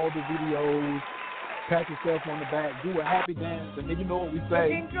all the videos, pat yourself on the back, do a happy dance, and then you know what we say.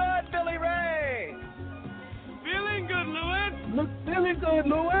 Looking good, Billy Ray. Feeling good, Lewis. Look, feeling good,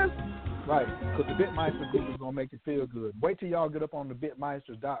 Lewis. Right, because the Bitmeister group is going to make you feel good. Wait till y'all get up on the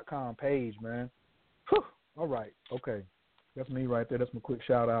bitmeisters.com page, man. Whew. All right, okay. That's me right there. That's my quick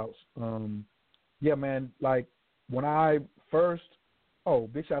shout-outs. Yeah, man, like when I first –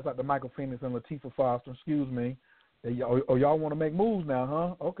 big shout-out to Michael Phoenix and Latifah Foster. Excuse me. Y'all want to make moves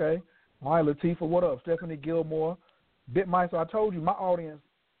now, huh? Okay. All right, Latifah, what up? Stephanie Gilmore. Bitmeister, I told you, my audience,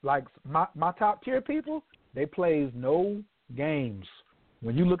 like my top-tier people, they plays no games.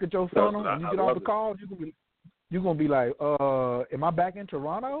 When you look at your funnel, when you get off the call, you're gonna be like, am I back in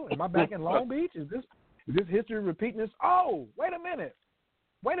Toronto? Am I back in Long Beach? Is this history repeating this? Oh, wait a minute.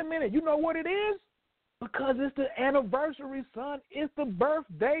 You know what it is? Because it's the anniversary, son. It's the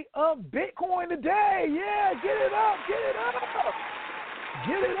birthday of Bitcoin today. Yeah, get it up. Get it up.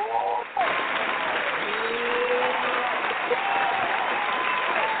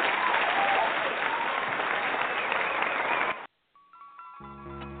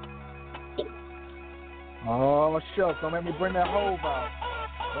 Oh, shucks. Don't make me bring that hove out.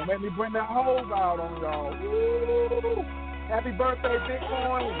 on y'all. Woo! Happy birthday,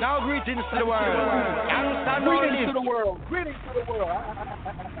 Bitcoin. Now greetings to the world. Greetings to the world.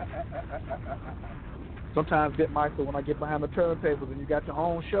 Sometimes, Bitmeister, when I get behind the turntables and you got your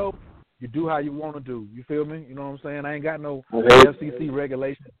own show, you do how you want to do. You feel me? You know what I'm saying? I ain't got no FCC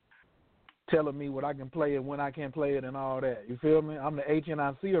regulation telling me what I can play and when I can play it and all that. You feel me? I'm the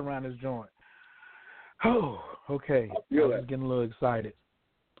HNIC around this joint. Oh, okay. I was getting a little excited.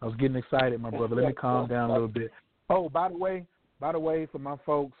 My brother. Let me calm down a little bit. Oh, by the way, for my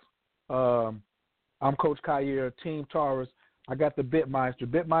folks, I'm Coach Khayr, Team Taurus. I got the Bitmeister.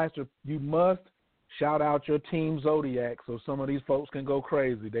 Bitmeister, you must shout out your Team Zodiac so some of these folks can go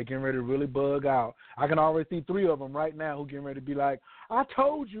crazy. They getting ready to really bug out. I can already see 3 of them right now who getting ready to be like, I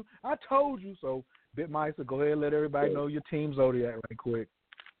told you. So, Bitmeister, go ahead and let everybody know your Team Zodiac right quick.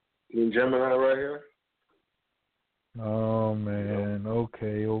 Team Gemini right here. Oh, man.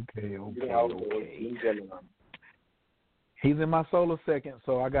 Okay. He's in my solar second,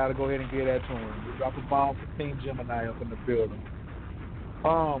 so I got to go ahead and get that to him. We drop a bomb for Team Gemini up in the building.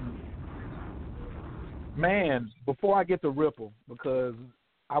 Man, before I get to Ripple, because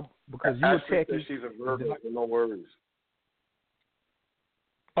you were techie. She's a Virgo, so no worries.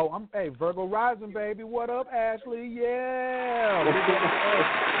 Oh, I'm Virgo rising, baby. What up, Ashley? Yeah.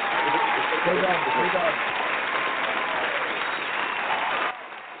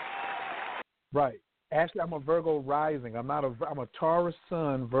 Right. Ashley, I'm a Virgo rising. I'm a Taurus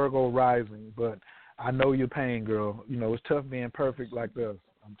sun, Virgo rising, but I know your pain, girl. You know, it's tough being perfect like this.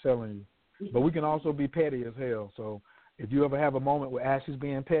 I'm telling you. But we can also be petty as hell. So if you ever have a moment where Ashley's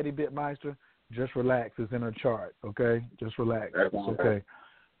being petty, Bitmeister, just relax. It's in her chart, okay? Just relax. It's okay.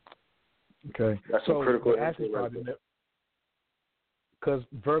 Okay. That's so critical. Ashley probably because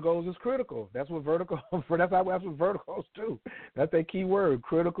Virgos is critical. That's what that's what Virgos do. That's their key word.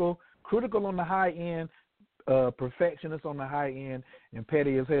 Critical on the high end, perfectionist on the high end, and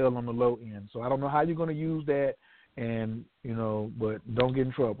petty as hell on the low end. So I don't know how you're going to use that, and but don't get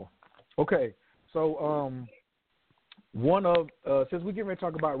in trouble. Okay, so since we're getting ready to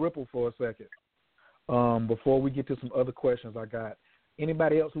talk about Ripple for a second, before we get to some other questions I got,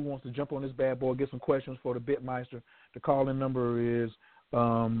 anybody else who wants to jump on this bad boy, get some questions for the Bitmeister, the call-in number is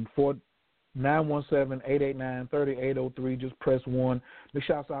 917-889-3803. Just press 1. Big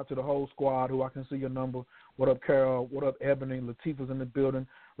shouts out to the whole squad who I can see your number. What up, Carol? What up, Ebony? Latifah's in the building.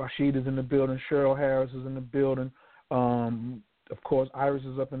 Rashid is in the building. Cheryl Harris is in the building. Of course, Iris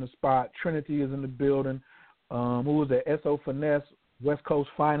is up in the spot. Trinity is in the building. Who was that? S.O. Finesse, West Coast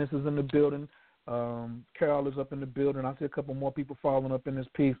Finest is in the building. Carol is up in the building. I see a couple more people following up in this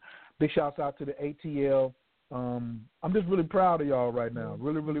piece. Big shouts out to the ATL I'm just really proud of y'all right now.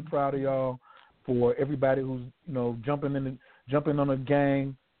 Really, really proud of y'all for everybody who's jumping on the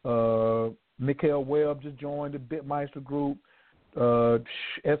gang. Mikael Webb just joined the Bitmeister group.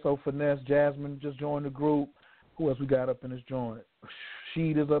 S.O. Finesse, Jasmine just joined the group. Who else we got up in this joint?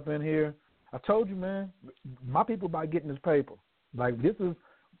 Sheed is up in here. I told you, man, my people about getting this paper. Like, this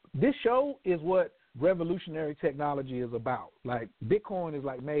show is what revolutionary technology is about. Like, Bitcoin is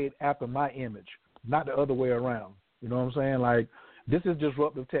like made after my image, not the other way around. You know what I'm saying? Like, this is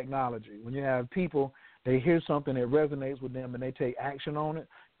disruptive technology. When you have people, they hear something that resonates with them and they take action on it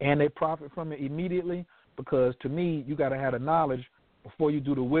and they profit from it immediately, because to me, you got to have the knowledge before you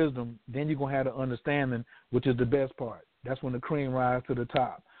do the wisdom. Then you're going to have the understanding, which is the best part. That's when the cream rises to the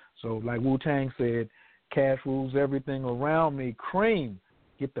top. So like Wu-Tang said, cash rules everything around me. Cream,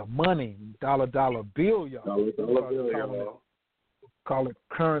 get the money, dollar bill, y'all. Dollar bill, y'all. Call it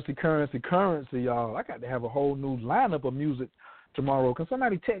currency, y'all. I got to have a whole new lineup of music tomorrow. Can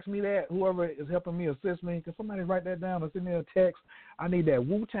somebody text me that? Whoever is helping me assist me, can somebody write that down and send me a text? I need that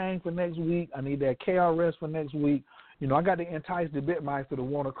Wu-Tang for next week. I need that KRS for next week. I got to entice the Bitmeister to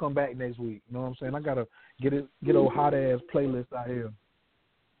want to come back next week. You know what I'm saying? I got to get old hot-ass playlist out here.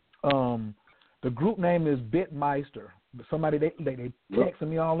 The group name is Bitmeister. Somebody, they texting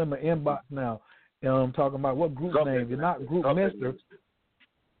me all in my inbox now. Talking about what group name. You're not Group Mister.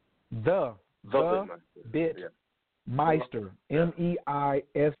 The Bitmeister. MEISTER.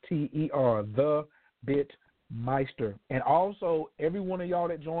 The Bitmeister. And also, every one of y'all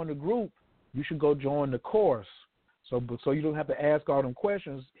that joined the group, you should go join the course. So you don't have to ask all them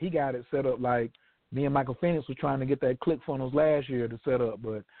questions. He got it set up like me and Michael Phoenix was trying to get that ClickFunnels last year to set up.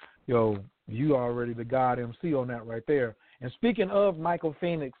 But, you already the God MC on that right there. And speaking of Michael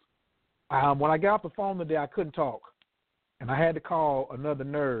Phoenix, when I got off the phone today, I couldn't talk. And I had to call another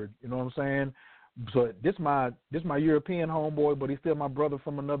nerd, you know what I'm saying? So this my European homeboy, but he's still my brother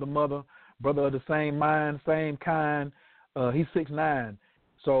from another mother, brother of the same mind, same kind. He's 6'9".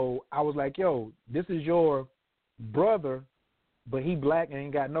 So I was like, yo, this is your brother, but he black and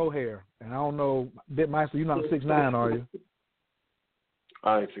ain't got no hair. And I don't know, Bitmeister, you're not 6'9", are you?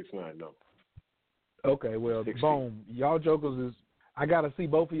 I ain't 6'9", no. Okay, well, 60. Boom. Y'all jokers I got to see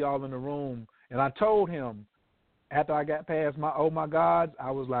both of y'all in the room. And I told him, after I got past my oh my gods,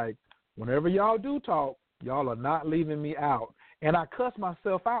 I was like, whenever y'all do talk, y'all are not leaving me out. And I cuss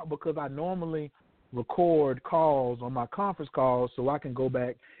myself out because I normally record calls on my conference calls so I can go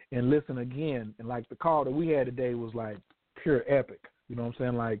back and listen again. And like the call that we had today was like pure epic. You know what I'm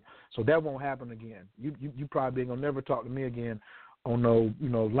saying? Like, so that won't happen again. You probably ain't gonna never talk to me again on no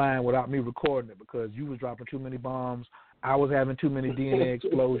line without me recording it, because you was dropping too many bombs. I was having too many DNA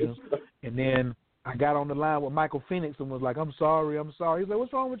explosions. And then I got on the line with Michael Phoenix and was like, I'm sorry. He's like,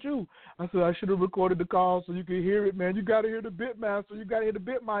 what's wrong with you? I said, I should have recorded the call so you could hear it, man. You got to hear the Bitmaster. You got to hear the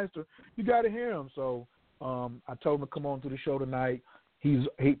Bitmeister. You got to hear him. So I told him to come on to the show tonight. He's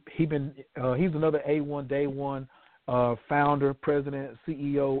another A1 Day One founder, president,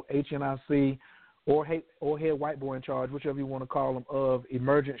 CEO, HNIC, or head white boy in charge, whichever you want to call him, of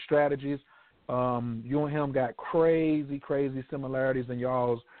Emergent Strategies. You and him got crazy similarities in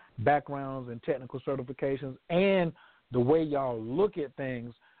y'all's backgrounds and technical certifications and the way y'all look at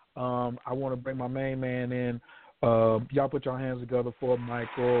things. I want to bring my main man in. Y'all put your hands together for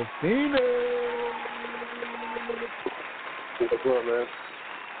Michael Phoenix. What's up, man?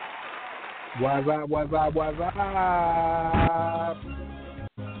 What's up?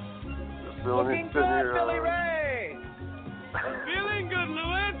 Looking good, Billy Ray. Feeling good,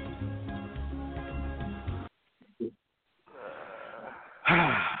 Lewis.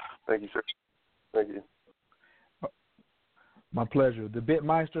 Thank you, sir. Thank you. My pleasure. The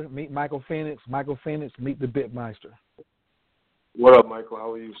Bitmeister, meet Michael Phoenix. Michael Phoenix, meet the Bitmeister. What up, Michael?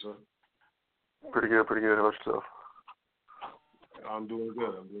 How are you, sir? Pretty good. How about yourself? I'm doing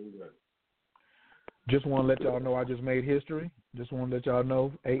good. Just want to let y'all know I just made history. Just want to let y'all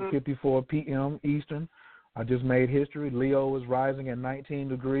know, 8:54 p.m. Eastern. I just made history. Leo is rising at 19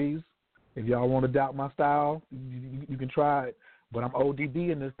 degrees. If y'all want to doubt my style, you can try it. But I'm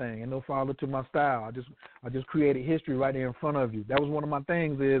ODB in this thing. Ain't no follow to my style. I just created history right there in front of you. That was one of my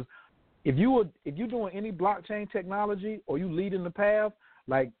things is, if you're doing any blockchain technology or you leading the path,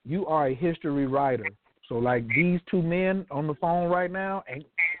 like, you are a history writer. So like these two men on the phone right now, and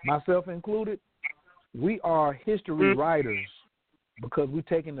myself included, we are history writers because we're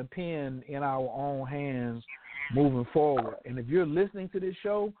taking the pen in our own hands moving forward. And if you're listening to this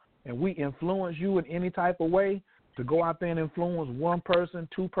show and we influence you in any type of way to go out there and influence one person,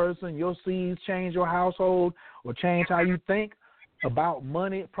 two person, your seeds, change your household or change how you think about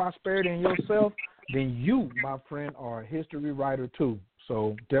money, prosperity, and yourself, then you, my friend, are a history writer too.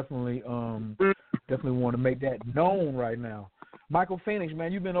 So definitely want to make that known right now. Michael Phoenix,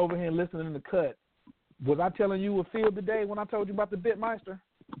 man, you've been over here listening in the cut. Was I telling you a field today when I told you about the Bitmeister?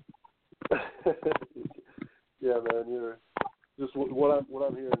 Yeah, man. You're just what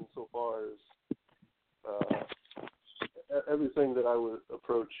I'm hearing so far is everything that I would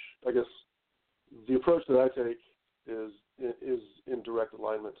approach. I guess the approach that I take is in direct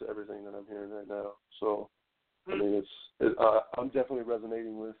alignment to everything that I'm hearing right now. So, I mean, I'm definitely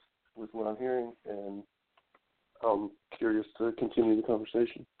resonating with what I'm hearing, and I'm curious to continue the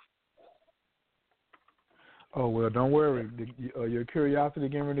conversation. Oh, well, don't worry. Your curiosity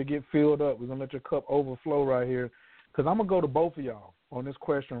getting ready to get filled up. We're going to let your cup overflow right here, because I'm going to go to both of y'all on this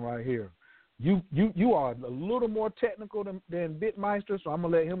question right here. You are a little more technical than Bitmeister, so I'm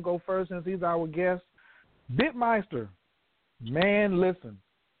going to let him go first since he's our guest. Bitmeister, man, listen.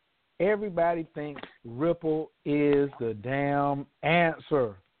 Everybody thinks Ripple is the damn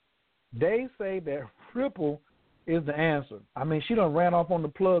answer. They say that Ripple is the answer. I mean, she done ran off on the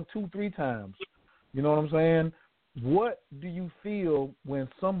plug 2-3 times. You know what I'm saying? What do you feel when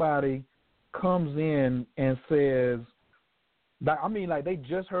somebody comes in and says, like they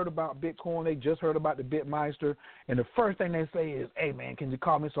just heard about Bitcoin, they just heard about the Bitmeister, and the first thing they say is, "Hey man, can you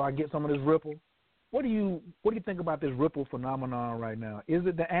call me so I get some of this Ripple?" What do you think about this Ripple phenomenon right now? Is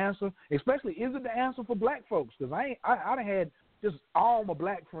it the answer? Especially, is it the answer for black folks? Because I done had just all my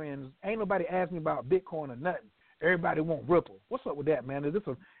black friends. Ain't nobody asked me about Bitcoin or nothing. Everybody want Ripple. What's up with that, man? Is this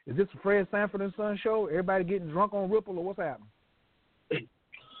a Fred Sanford and Son show? Everybody getting drunk on Ripple, or what's happening?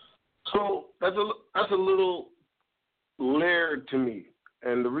 So that's a little layered to me,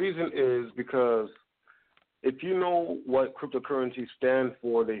 and the reason is because if you know what cryptocurrencies stand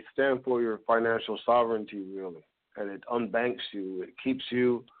for, they stand for your financial sovereignty, really, and it unbanks you. It keeps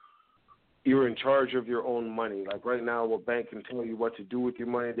you're in charge of your own money. Like right now, a bank can tell you what to do with your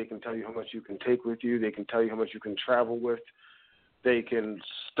money. They can tell you how much you can take with you. They can tell you how much you can travel with. They can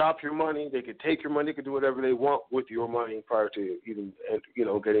stop your money. They can take your money. They can do whatever they want with your money prior to even,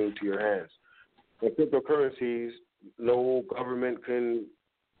 getting into your hands. In cryptocurrencies, no government can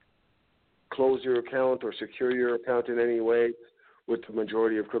close your account or secure your account in any way with the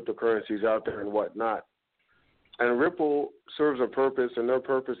majority of cryptocurrencies out there and whatnot. And Ripple serves a purpose, and their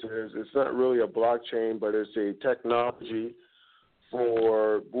purpose is it's not really a blockchain, but it's a technology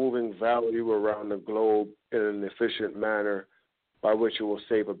for moving value around the globe in an efficient manner by which it will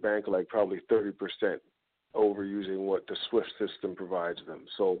save a bank like probably 30% over using what the SWIFT system provides them.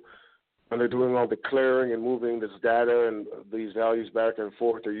 So when they're doing all the clearing and moving this data and these values back and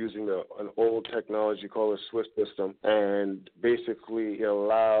forth, they're using an old technology called a SWIFT system, and basically it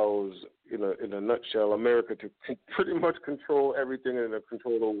allows, in a nutshell, America to pretty much control everything and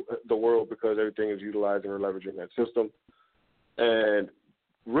control the world because everything is utilizing or leveraging that system. And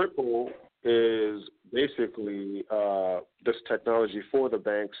Ripple is basically this technology for the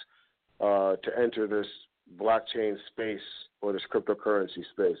banks to enter this blockchain space or this cryptocurrency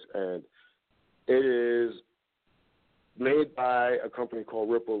space. And it is made by a company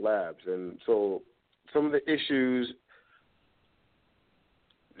called Ripple Labs. And so some of the issues,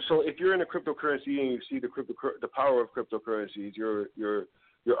 so if you're in a cryptocurrency and you see the power of cryptocurrencies, you're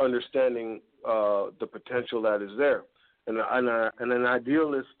understanding the potential that is there. And an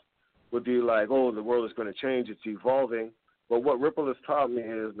idealist would be like, oh, the world is going to change, it's evolving. But what Ripple has taught me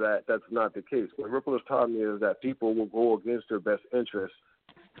is that that's not the case. What Ripple has taught me is that people will go against their best interests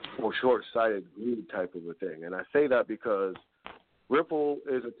for short-sighted greed type of a thing. And I say that because Ripple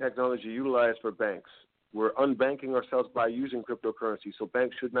is a technology utilized for banks. We're unbanking ourselves by using cryptocurrency, so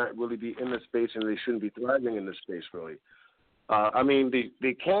banks should not really be in this space, and they shouldn't be thriving in this space, really.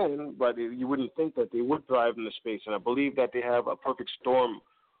 They can, but you wouldn't think that they would thrive in this space. And I believe that they have a perfect storm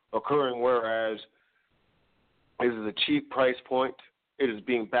occurring, whereas it is a cheap price point. It is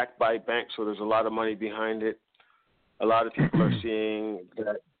being backed by banks, so there's a lot of money behind it. A lot of people are seeing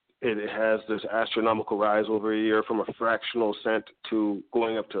that it has this astronomical rise over a year from a fractional cent to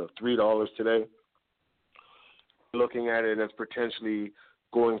going up to $3 today. Looking at it as potentially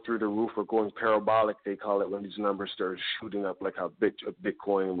going through the roof or going parabolic, they call it, when these numbers start shooting up, like how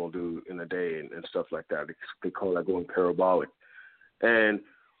Bitcoin will do in a day and stuff like that. They call that going parabolic. And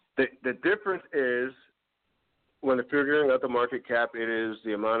the difference is, when they're figuring out the market cap, it is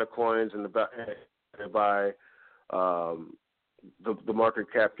the amount of coins and the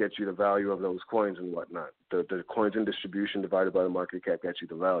market cap gets you the value of those coins and whatnot. The coins in distribution divided by the market cap gets you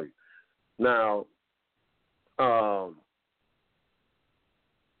the value. Now,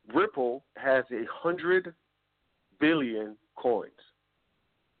 Ripple has 100 billion coins.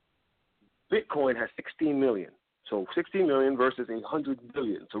 Bitcoin has 16 million. So 16 million versus 100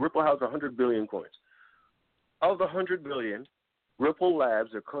 billion. So Ripple has 100 billion coins. Of the 100 billion, Ripple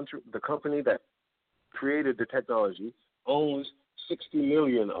Labs, the company that created the technology, owns 60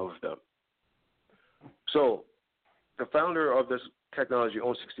 million of them. So the founder of this technology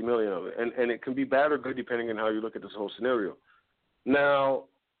owns 60 million of it. And it can be bad or good depending on how you look at this whole scenario. Now,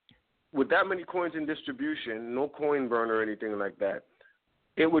 with that many coins in distribution, no coin burn or anything like that,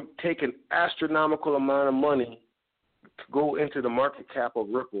 it would take an astronomical amount of money to go into the market cap of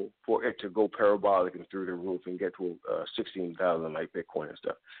Ripple for it to go parabolic and through the roof and get to 16,000 like Bitcoin and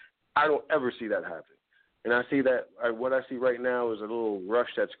stuff. I don't ever see that happen. And I see that what I see right now is a little rush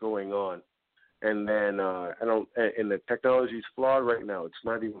that's going on. And then and the technology is flawed right now. It's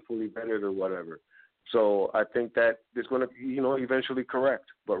not even fully vetted or whatever. So I think that it's going to, eventually correct.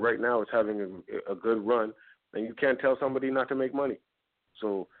 But right now it's having a good run, and you can't tell somebody not to make money.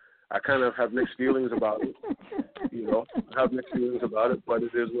 So I kind of have mixed feelings about it. I have mixed feelings about it, but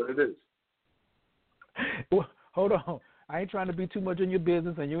it is what it is. Well, hold on. I ain't trying to be too much in your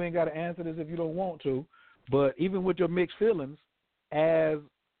business, and you ain't got to answer this if you don't want to. But even with your mixed feelings, as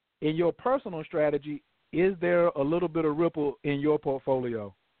in your personal strategy, is there a little bit of Ripple in your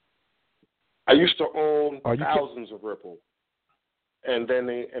portfolio? I used to own thousands of Ripple, and then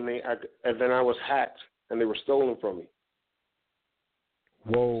I was hacked, and they were stolen from me.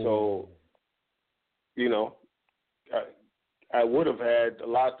 Whoa! So, I would have had a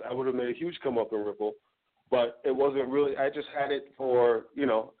lot. I would have made a huge come up in Ripple, but it wasn't really. I just had it for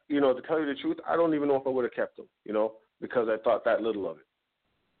to tell you the truth, I don't even know if I would have kept them, because I thought that little of it.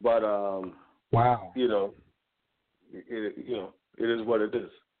 But wow, it is what it is.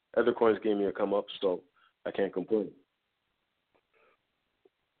 Other coins gave me a come up, so I can't complain.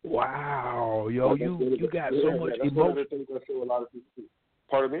 Wow, yo, you got so much emotion.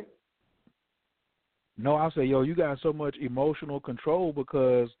 Pardon me? No, I'll say, yo, you got so much emotional control,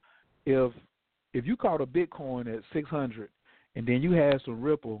 because if you caught a Bitcoin at 600 and then you had some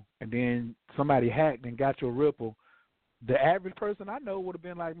Ripple and then somebody hacked and got your Ripple, the average person I know would have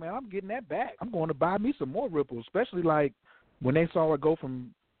been like, man, I'm getting that back. I'm going to buy me some more Ripple, especially like when they saw it go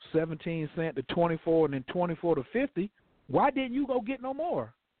from 17 cents to 24 and then 24 to 50. Why didn't you go get no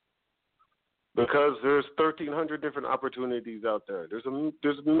more? Because there's 1,300 different opportunities out there. There's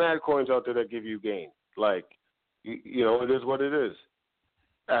mad coins out there that give you gain. Like, it is what it is.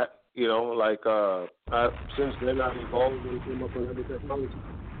 Since then I've evolved and came up with other technology.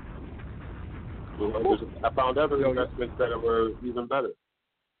 I found other investments that were even better.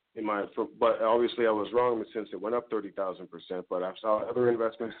 But obviously I was wrong since it went up 30,000%. But I saw other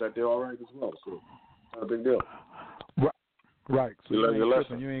investments that did all right as well. So not a big deal. Right. So you learn your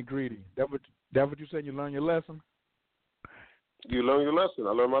lesson. You ain't greedy. That what you said? You learn your lesson. You learn your lesson. I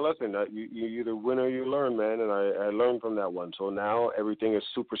learned my lesson. You either win or you learn, man. And I learned from that one. So now everything is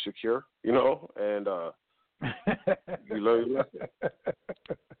super secure, and you learn your lesson.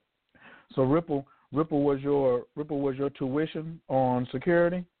 So Ripple was your tuition on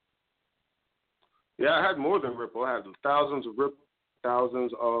security? Yeah, I had more than Ripple. I had thousands of Ripple,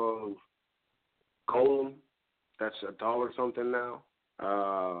 thousands of Golem. That's $1 something now.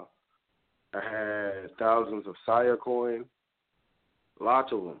 I had thousands of Saya coin.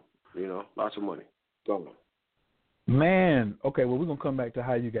 Lots of them, lots of money. Man, okay. Well, we're gonna come back to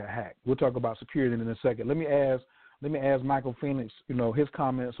how you got hacked. We'll talk about security in a second. Let me ask Michael Phoenix, his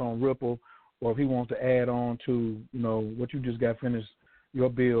comments on Ripple, or if he wants to add on to, what you just got finished, your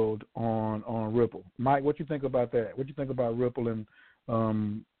build on Ripple. Mike, what you think about that? What you think about Ripple and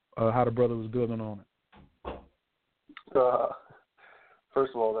how the brother was building on it?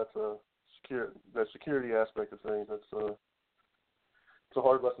 First of all, that's that security aspect of things. It's a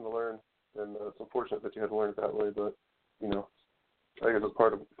hard lesson to learn, and it's unfortunate that you had to learn it that way. But I guess it's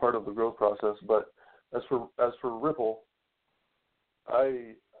part of the growth process. But as for Ripple,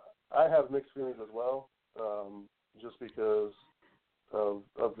 I have mixed feelings as well, just because of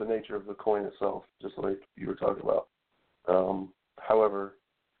the nature of the coin itself, just like you were talking about. However,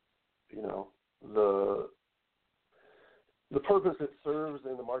 the purpose it serves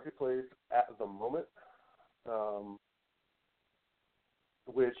in the marketplace at the moment,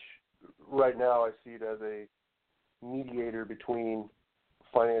 which right now I see it as a mediator between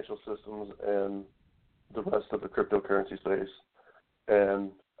financial systems and the rest of the cryptocurrency space.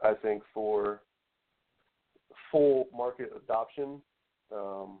 And I think for full market adoption,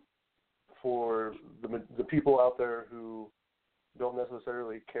 for the people out there who don't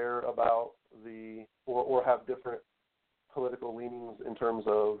necessarily care about or have different political leanings in terms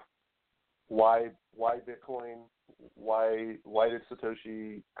of why Bitcoin why did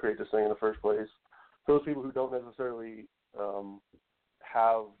Satoshi create this thing in the first place? Those people who don't necessarily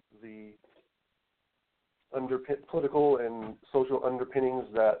have the political and social underpinnings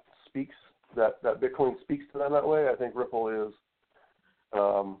that Bitcoin speaks to them that way, I think Ripple is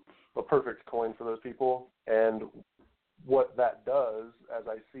a perfect coin for those people. And what that does, as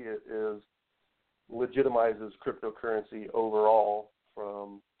I see it, is legitimizes cryptocurrency overall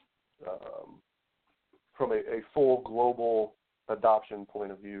from a full global adoption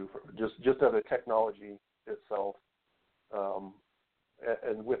point of view, just as a technology itself.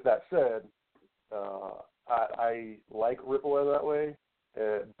 And with that said, I like Ripple in that way,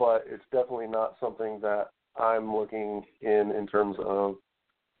 but it's definitely not something that I'm looking in terms of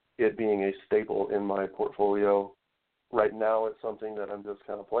it being a staple in my portfolio. Right now, it's something that I'm just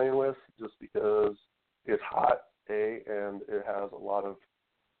kind of playing with just because it's hot, and it has a lot of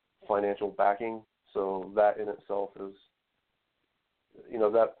financial backing. So that in itself is,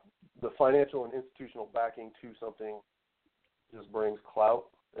 that the financial and institutional backing to something just brings clout,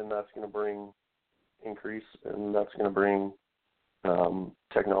 and that's going to bring increase, and that's going to bring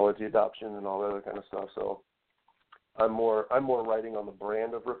technology adoption and all that other kind of stuff. So I'm more writing on the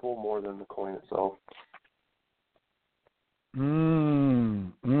brand of Ripple more than the coin itself.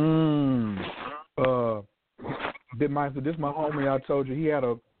 Bitmeister, this is my homie. I told you he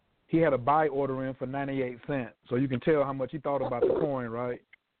had a buy order in for 98 cents, so you can tell how much he thought about the coin, right?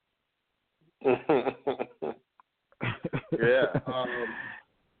 Yeah.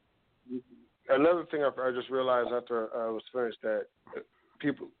 Another thing I just realized after I was finished that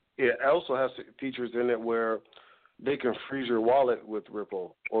it also has features in it where they can freeze your wallet with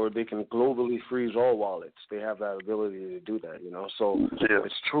Ripple, or they can globally freeze all wallets. They have that ability to do that, So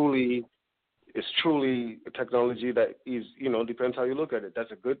it's truly a technology that is, depends how you look at it.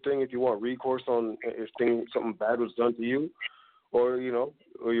 That's a good thing if you want recourse on if something bad was done to you, or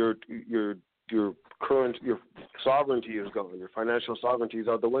or your sovereignty is gone. Your financial sovereignty is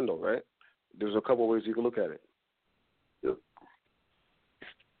out the window, right? There's a couple ways you can look at it. Yep.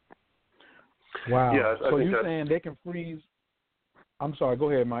 Wow. Yeah, so you're saying they can freeze? I'm sorry. Go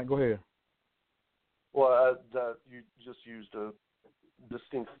ahead, Mike. Go ahead. Well, you just used a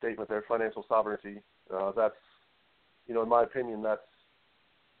distinct statement there, financial sovereignty. That's, in my opinion, that's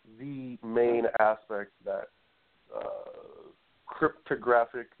the main aspect that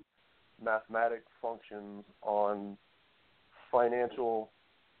cryptographic mathematic functions on financial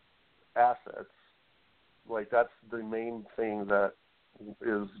assets. Like, that's the main thing that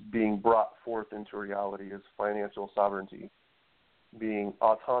is being brought forth into reality is financial sovereignty, being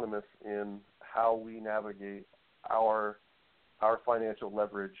autonomous in how we navigate our financial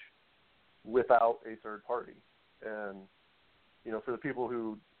leverage without a third party. And, for the people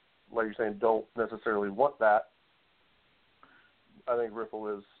who, like you're saying, don't necessarily want that, I think Ripple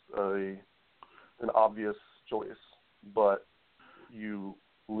is an obvious choice, but you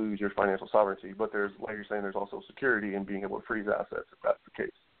lose your financial sovereignty. But there's, like you're saying, there's also security in being able to freeze assets if that's the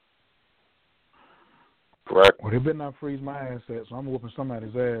case. Correct. Well, they better not freeze my assets, so I'm whooping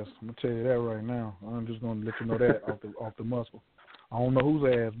somebody's ass. I'm going to tell you that right now. I'm just going to let you know that off the muscle. I don't know whose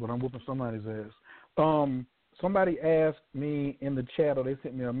ass, but I'm whooping somebody's ass. Somebody asked me in the chat, or they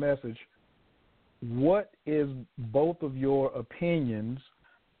sent me a message, what is both of your opinions?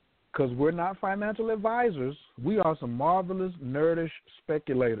 Because we're not financial advisors. We are some marvelous, nerdish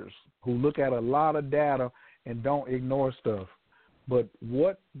speculators who look at a lot of data and don't ignore stuff. But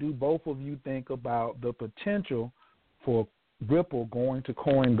what do both of you think about the potential for Ripple going to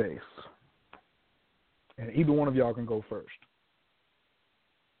Coinbase? And either one of y'all can go first.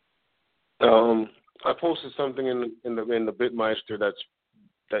 I posted something in the Bitmeister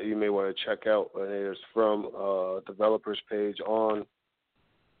that you may want to check out, and it is from a developer's page on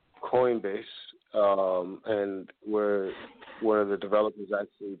Coinbase, and where one of the developers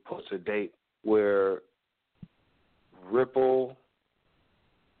actually puts a date where Ripple,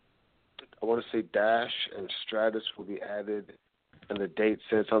 I want to say Dash and Stratus will be added, and the date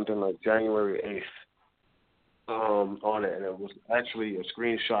said something like January 8th on it, and it was actually a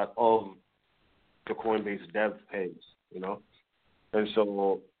screenshot of the Coinbase dev page, And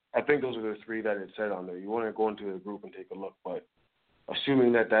so I think those are the three that it said on there. You want to go into the group and take a look, but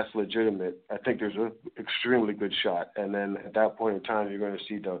assuming that that's legitimate, I think there's an extremely good shot. And then at that point in time, you're going to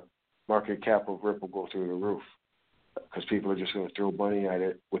see the market cap of Ripple go through the roof because people are just going to throw money at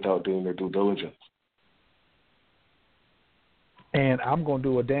it without doing their due diligence. And I'm going to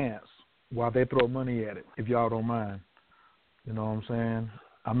do a dance while they throw money at it, if y'all don't mind. You know what I'm saying?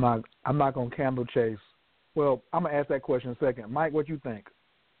 I'm not going to candle chase. Well, I'm going to ask that question in a second. Mike, what you think?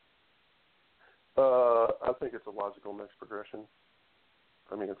 I think it's a logical next progression.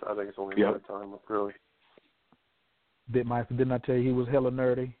 I mean, I think it's only a matter of time, really. Bitmeister, didn't I tell you he was hella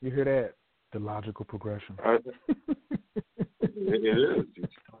nerdy? You hear that? The logical progression. It is.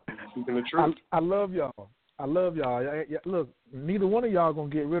 Speaking the truth. I love y'all. Look, neither one of y'all gonna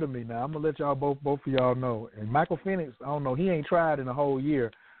get rid of me now. I'm gonna let y'all both of y'all know. And Michael Phoenix, I don't know, he ain't tried in a whole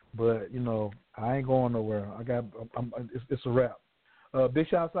year, but I ain't going nowhere. It's a wrap. Big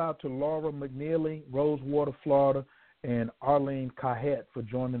shouts out to Laura McNeely, Rosewater, Florida, and Arlene Cahet for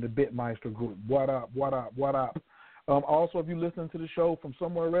joining the Bitmeister group. What up? Also, if you're listening to the show from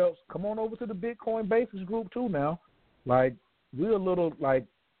somewhere else, come on over to the Bitcoin Basics group too now. Like, we're a little, like,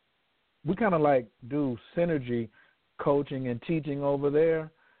 we kind of, like, do synergy coaching and teaching over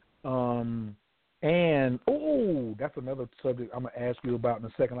there. And, that's another subject I'm going to ask you about in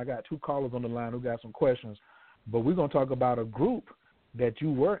a second. I got 2 callers on the line who got some questions. But we're going to talk about a group that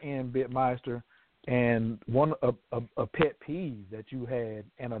you were in, Bitmeister, and a pet peeve that you had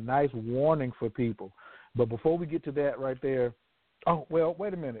and a nice warning for people. But before we get to that right there,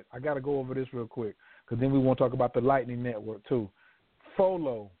 wait a minute. I got to go over this real quick because then we want to talk about the Lightning Network too.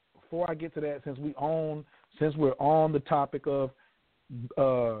 FOLO. Before I get to that, since we're on the topic of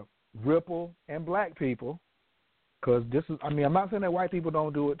Ripple and black people, because I'm not saying that white people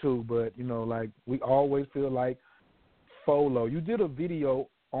don't do it too, but, like, we always feel like FOLO. You did a video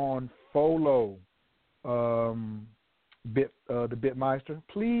on FOLO, the Bitmeister.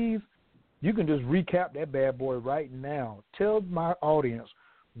 Please, you can just recap that bad boy right now. Tell my audience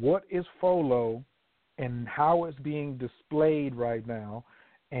what is FOLO and how it's being displayed right now,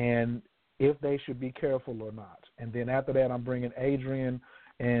 and if they should be careful or not. And then after that, I'm bringing Adrian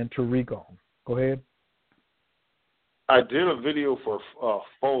and Tariq on. Go ahead. I did a video for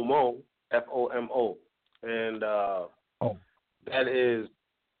FOMO, FOMO, and that is,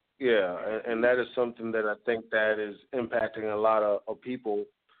 and that is something that I think that is impacting a lot of people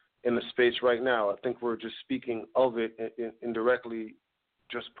in the space right now. I think we're just speaking of it indirectly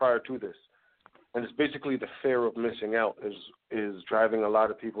just prior to this. And it's basically the fear of missing out is driving a lot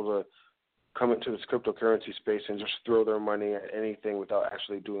of people to come into this cryptocurrency space and just throw their money at anything without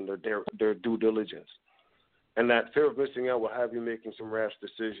actually doing their due diligence. And that fear of missing out will have you making some rash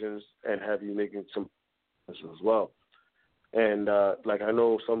decisions and have you making some as well. And, I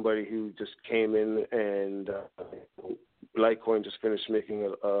know somebody who just came in and Litecoin just finished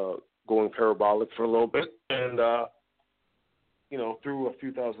making going parabolic for a little bit and, threw a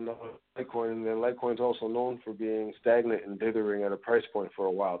few $1,000 Litecoin. And then Litecoin's also known for being stagnant and dithering at a price point for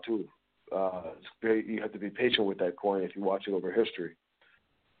a while, too. You have to be patient with that coin if you watch it over history.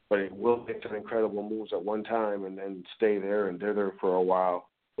 But it will make some incredible moves at one time and then stay there and dither for a while,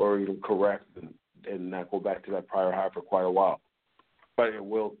 or even correct and not go back to that prior high for quite a while. But it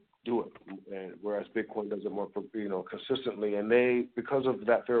will do it, and whereas Bitcoin does it more, consistently. And they, because of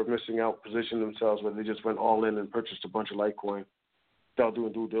that fear of missing out, positioned themselves where they just went all in and purchased a bunch of Litecoin without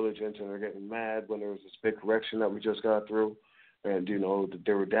doing due diligence, and they're getting mad when there was this big correction that we just got through. And,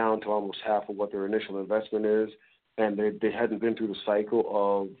 they were down to almost half of what their initial investment is, and they hadn't been through the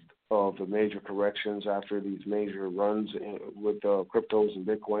cycle of the major corrections after these major runs with cryptos and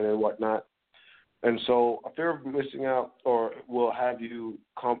Bitcoin and whatnot. And so a fear of missing out or will have you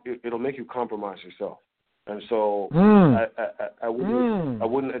it'll make you compromise yourself. And so I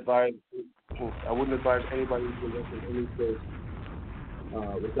wouldn't advise anybody to invest in any space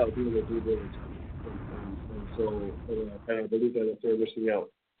without doing their due diligence. And so I believe that a fear of missing out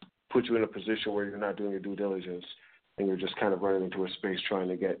puts you in a position where you're not doing your due diligence and you're just kind of running into a space trying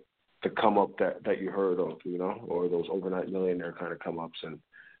to get the come up that you heard of, or those overnight millionaire kind of come ups and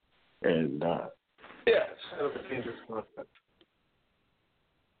it's kind of a dangerous concept.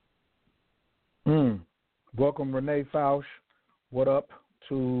 Welcome, Renee Fausch. What up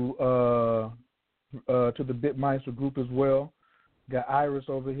to the Bitmeister group as well. Got Iris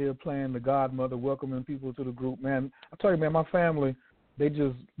over here playing the godmother, welcoming people to the group. Man, I tell you, man, my family, we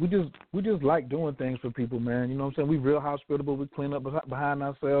just like doing things for people, man. You know what I'm saying? We real hospitable. We clean up behind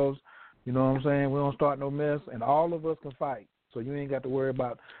ourselves. You know what I'm saying? We don't start no mess, and all of us can fight. So you ain't got to worry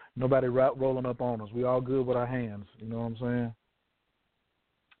about nobody rolling up on us. We all good with our hands. You know what I'm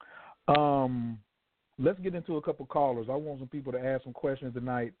saying? Let's get into a couple callers. I want some people to ask some questions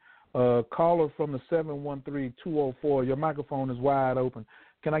tonight. Caller from the 713-204. Your microphone is wide open.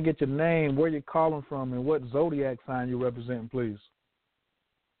 Can I get your name, where you're calling from, and what zodiac sign you're representing, please?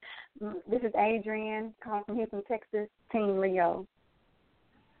 This is Adrian, calling from Houston, Texas, Team Leo.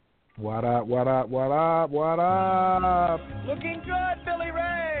 What up, what up, what up, what up? Looking good, Billy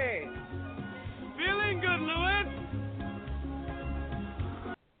Ray. Feeling good, Lewis.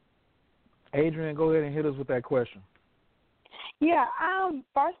 Adrian, go ahead and hit us with that question. Yeah.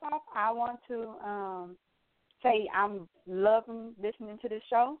 First off, I want to say I'm loving listening to this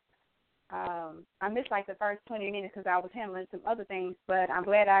show. I missed like the first 20 minutes because I was handling some other things, but I'm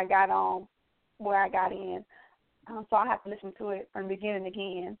glad I got on where I got in. So I have to listen to it from the beginning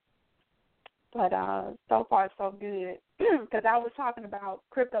again. But so far, so good. Because I was talking about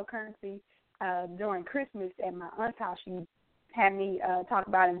cryptocurrency during Christmas at my aunt's house. She had me talk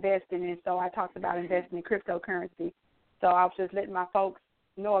about investing, and so I talked about investing in cryptocurrency. So I was just letting my folks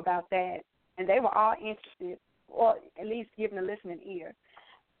know about that, and they were all interested, or at least giving a listening ear.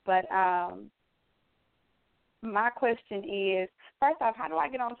 But my question is, first off, how do I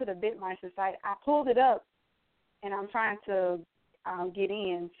get onto the Bitmeister site? I pulled it up, and I'm trying to get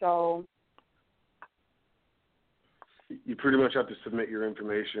in. So you pretty much have to submit your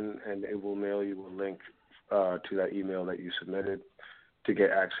information, and it will mail you a link to that email that you submitted to get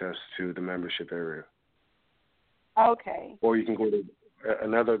access to the membership area. Okay. Or you can go to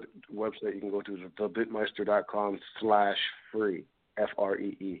another website. You can go to thebitmeister.com/free.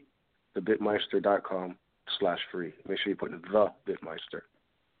 FREE. Thebitmeister.com/free. Make sure you put the Bitmeister.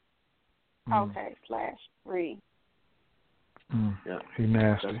 Okay, /free. Yeah. He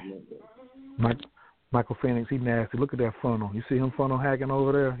nasty. Michael Phoenix, he nasty. Look at that funnel. You see him funnel hacking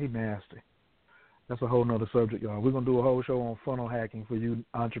over there? He nasty. That's a whole nother subject, y'all. We're going to do a whole show on funnel hacking for you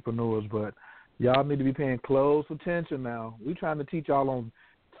entrepreneurs, but y'all need to be paying close attention now. We're trying to teach y'all on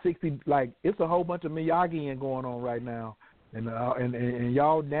 60, like, it's a whole bunch of Miyagi going on right now. And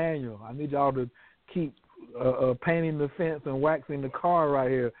y'all, Daniel, I need y'all to keep painting the fence and waxing the car right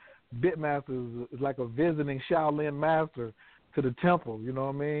here. Bitmaster is like a visiting Shaolin master to the temple. You know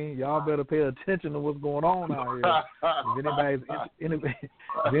what I mean? Y'all better pay attention to what's going on out here.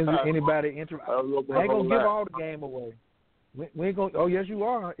 If anybody interested, I ain't gonna give all the game away. We ain't gonna. Oh yes, you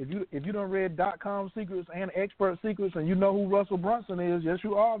are. If you done read .com secrets and expert secrets, and you know who Russell Brunson is, yes,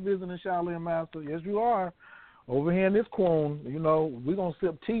 you are visiting Shaolin master. Yes, you are. Over here in this quorum, you know, we're going to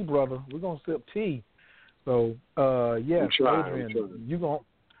sip tea, brother. We're going to sip tea. So, yes, Adrian,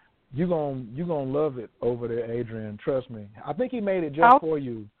 you're gonna love it over there, Adrian. Trust me. I think he made it just for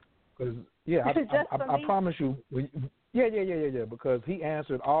you. Cause, yeah, I promise you. Yeah, because he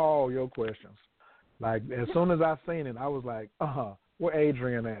answered all your questions. Like, as soon as I seen it, I was like, where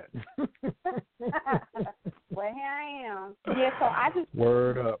Adrian at? Well, here I am. Yeah, so I just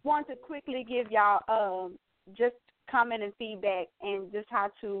want to quickly give y'all just comment and feedback and just how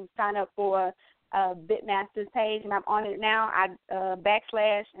to sign up for Bitmaster's page. And I'm on it now. I /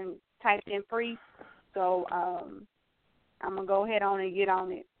 and typed in free. So I'm going to go ahead on and get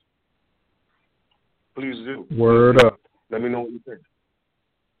on it. Please do. Word up. Let me know what you think.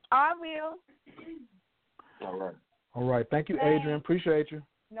 I will. All right. Thank you, Adrian. Appreciate you.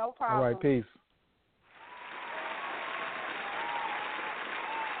 No problem. All right, peace.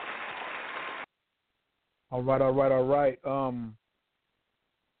 All right.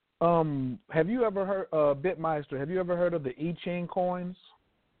 Have you ever heard Bitmeister? Have you ever heard of the I Ching coins?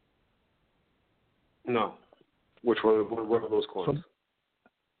 No. Which one? What are those coins? So,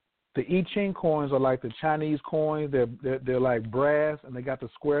 the I Ching coins are like the Chinese coins. They're like brass, and they got the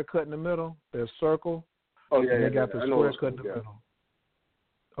square cut in the middle. They're circle. Oh yeah, and they got the square cut in the middle.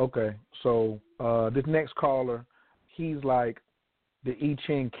 Okay, so this next caller, he's like the I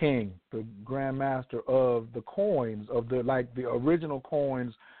Ching King, the grandmaster of the coins, of the original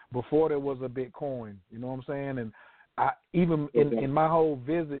coins before there was a Bitcoin. You know what I'm saying? And I even in my whole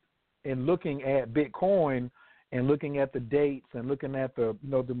visit and looking at Bitcoin and looking at the dates and looking at the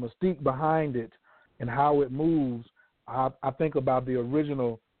the mystique behind it and how it moves, I think about the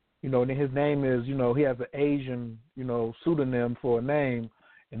original. And his name is he has an Asian pseudonym for a name,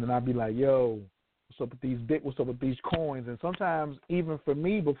 and then I'd be like, yo, what's up with these coins? And sometimes even for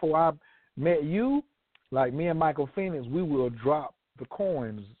me, before I met you, like me and Michael Phoenix, we will drop the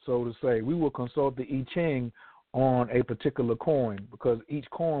coins, so to say. We will consult the I Ching on a particular coin because each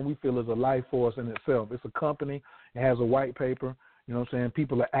coin we feel is a life force in itself. It's a company. It has a white paper. You know what I'm saying?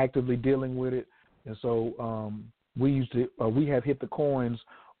 People are actively dealing with it. And so we have hit the coins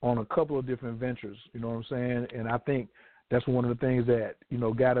on a couple of different ventures. You know what I'm saying? And I think that's one of the things that,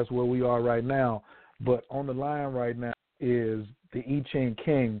 got us where we are right now. But on the line right now is the I Ching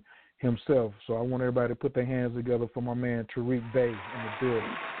King himself. So I want everybody to put their hands together for my man Tariq Bey in the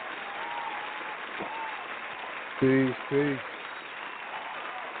building. Peace.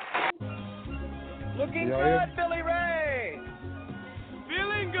 Looking good, Billy Ray.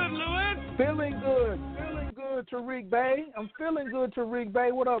 Feeling good, Lewis. Feeling good, Tariq Bey. I'm feeling good, Tariq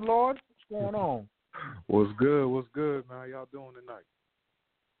Bey. What up, Lord? What's going on? What's good, man? How y'all doing tonight?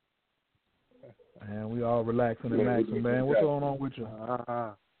 Man, we all relaxing and maxing, man. What's going on with you?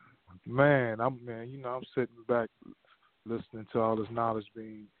 Man, I'm sitting back listening to all this knowledge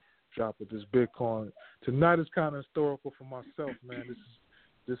being dropped with this Bitcoin. Tonight is kind of historical for myself, man.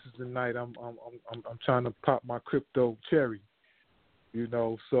 This is the night I'm trying to pop my crypto cherry. You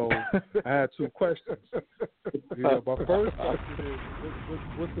know, so I had two questions. You know, my first question is,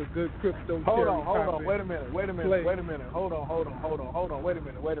 what's a good crypto cherry? Hold on, wait a minute. Hold on, wait a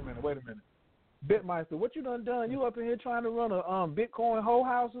minute. Bitmeister, what you done? You up in here trying to run a Bitcoin whole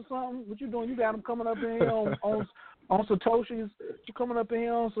house or something? What you doing? You got them coming up in here on Satoshis. You coming up in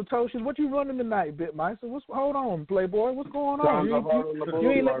here on Satoshis? What you running tonight, Bitmeister? Hold on, Playboy. What's going on? We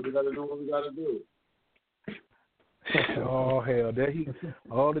gotta do what we gotta do. Oh hell! There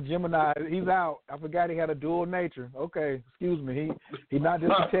the Gemini. He's out. I forgot he had a dual nature. Okay, excuse me. He not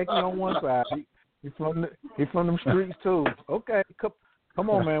just protecting on one side. He from them streets too. Okay, come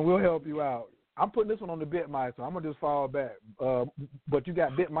on, man. We'll help you out. I'm putting this one on the Bitmeister. I'm gonna just fall back. But you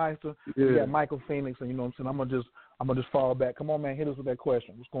got Bitmeister. Yeah. You got Michael Phoenix, and you know what I'm saying. I'm gonna just fall back. Come on, man. Hit us with that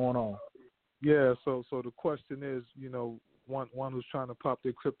question. What's going on? Yeah. So the question is, you know, one who's trying to pop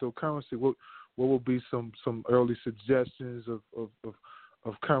their cryptocurrency. What will be some early suggestions of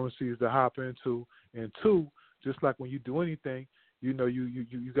currencies to hop into? And two, just like when you do anything, you know,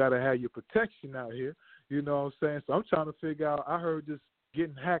 you got to have your protection out here. You know what I'm saying? So I'm trying to figure out, I heard this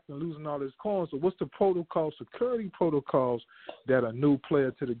getting hacked and losing all his coins. So what's the security protocols that a new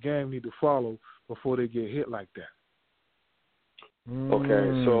player to the game need to follow before they get hit like that?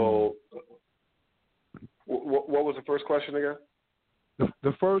 Okay, so what was the first question again?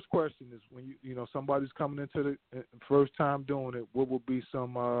 The first question is, when you know somebody's coming into the first time doing it, what would be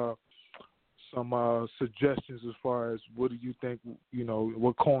some suggestions as far as what do you think, you know,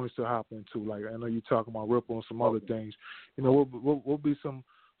 what coins to hop into? Like, I know you're talking about Ripple and some other things. You know, what will be some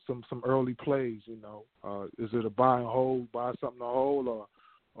early plays? You know, is it a buy and hold, buy something to hold,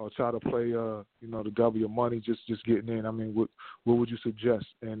 or try to play you know, to double your money, just getting in? I mean, what would you suggest?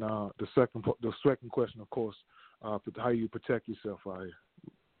 And the second question, of course. How you protect yourself out here?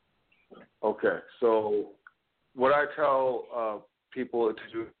 Okay, so what I tell people to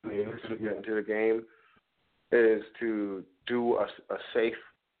do to get into the game is to do a safe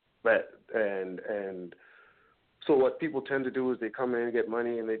bet, and so what people tend to do is they come in and get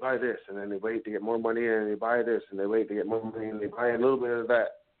money and they buy this, and then they wait to get more money and they buy this, and they wait to get more money and they buy a little bit of that.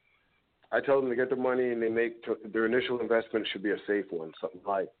 I tell them to get the money and they make their initial investment should be a safe one, something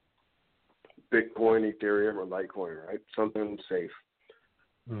like Bitcoin, Ethereum, or Litecoin, right? Something safe.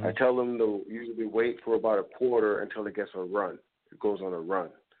 Mm-hmm. I tell them to usually wait for about a quarter until it gets a run. It goes on a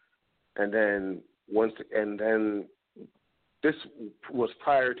run, and then this was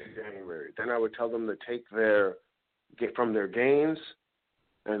prior to January. Then I would tell them to get from their gains,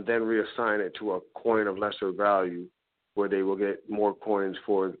 and then reassign it to a coin of lesser value, where they will get more coins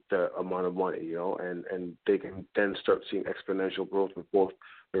for the amount of money, you know, and they can then start seeing exponential growth with both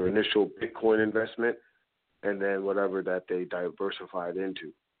their initial Bitcoin investment and then whatever that they diversified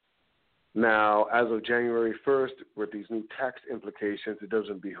into. Now, as of January 1st, with these new tax implications, it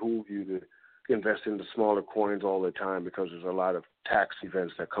doesn't behoove you to invest in the smaller coins all the time because there's a lot of tax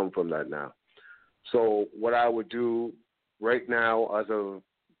events that come from that now. So what I would do right now,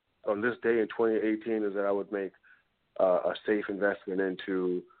 on this day in 2018, is that I would make a safe investment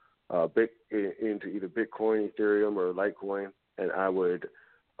into either Bitcoin, Ethereum, or Litecoin, and I would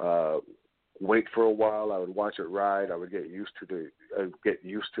wait for a while. I would watch it ride. I would get used to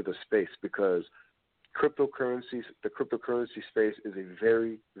the space, because the cryptocurrency space is a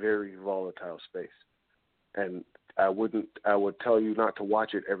very, very volatile space, and I would tell you not to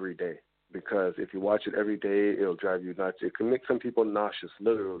watch it every day, because if you watch it every day, it'll drive you nuts. It can make some people nauseous,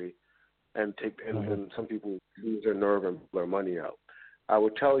 literally, and some people lose their nerve and blow their money out. I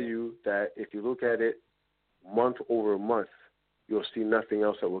would tell you that if you look at it month over month, you'll see nothing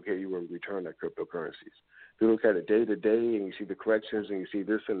else that will get you a return like cryptocurrencies. If you look at it day to day and you see the corrections and you see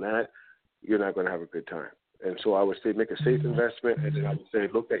this and that, you're not going to have a good time. And so I would say make a safe investment, and then I would say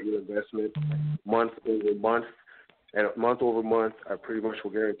look at your investment month over month. And month over month, I pretty much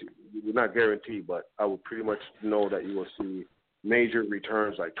will guarantee, not guarantee, but I would pretty much know that you will see major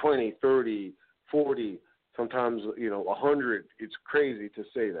returns like 20, 30, 40, sometimes, 100. It's crazy to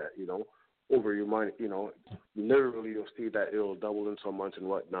say that, over your money, literally you'll see that it'll double in some months and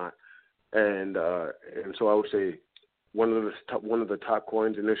whatnot. And so I would say one of the top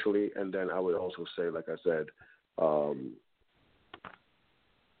coins initially, and then I would also say, like I said,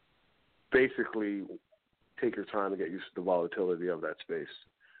 basically take your time to get used to the volatility of that space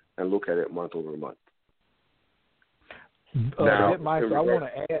and look at it month over month. Now, I want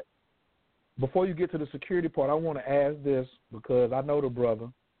to add. before you get to the security part, I want to ask this because I know the brother,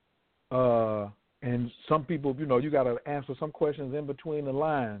 and some people, you got to answer some questions in between the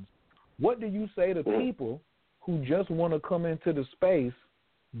lines. What do you say to people who just want to come into the space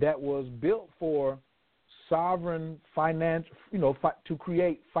that was built for sovereign finance, to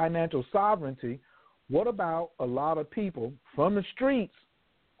create financial sovereignty? What about a lot of people from the streets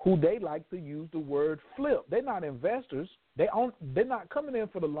who they like to use the word flip? They're not investors. They're not coming in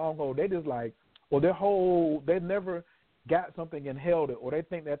for the long haul. They just like, they've never got something and held it, or they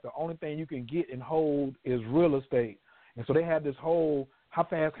think that the only thing you can get and hold is real estate. And so they have this whole, how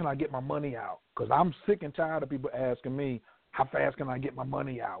fast can I get my money out? Because I'm sick and tired of people asking me, how fast can I get my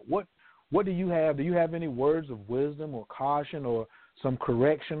money out? What do you have? Do you have any words of wisdom or caution or some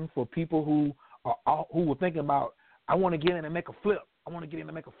correction for people who were thinking about, I want to get in and make a flip.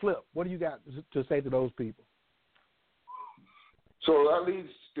 What do you got to say to those people? So that leads,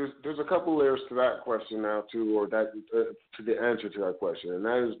 there's a couple layers to that question now too, or that to the answer to that question, and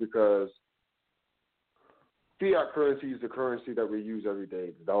that is because fiat currency is the currency that we use every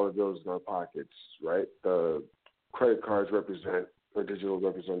day. The dollar bills in our pockets, right? The credit cards represent or digital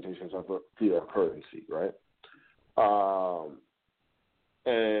representations of a fiat currency, right?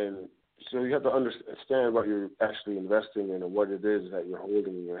 And so you have to understand what you're actually investing in and what it is that you're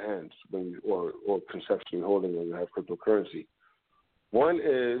holding in your hands or conceptually holding when you have cryptocurrency. One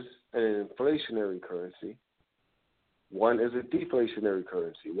is an inflationary currency. One is a deflationary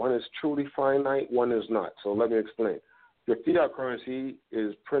currency. One is truly finite. One is not. So let me explain. Your fiat currency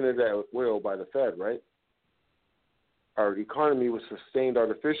is printed at will by the Fed, right? Our economy was sustained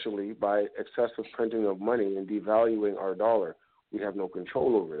artificially by excessive printing of money and devaluing our dollar. We have no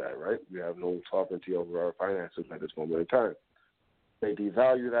control over that, right? We have no sovereignty over our finances at this moment in time. They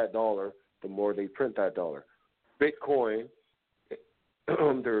devalue that dollar the more they print that dollar. Bitcoin,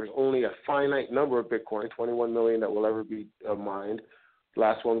 there's only a finite number of Bitcoin, 21 million that will ever be mined.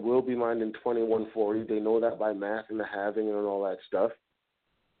 Last one will be mined in 2140. They know that by math and the halving and all that stuff.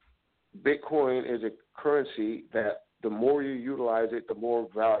 Bitcoin is a currency that the more you utilize it, the more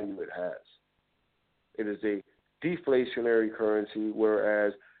value it has. It is a deflationary currency,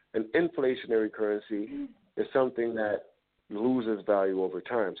 whereas an inflationary currency is something that loses value over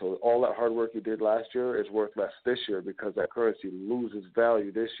time. So all that hard work you did last year is worth less this year because that currency loses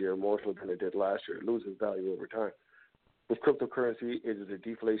value this year more so than it did last year. It loses value over time. With cryptocurrency, it is a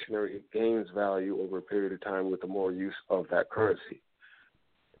deflationary. It gains value over a period of time with the more use of that currency.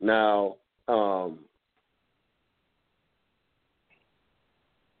 Now,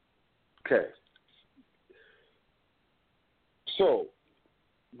 okay. So,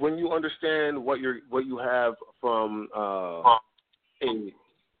 when you understand what you have from a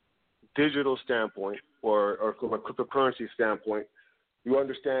digital standpoint or from a cryptocurrency standpoint, you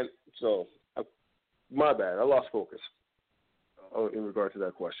understand. So, my bad, I lost focus in regard to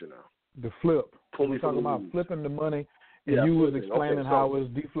that question now. The flip. We're talking about flipping the money, and you was explaining how it's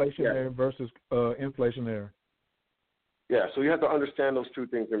deflationary versus inflationary. Yeah, so you have to understand those two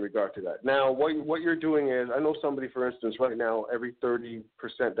things in regard to that. Now, what you're doing is, I know somebody, for instance, right now, every 30%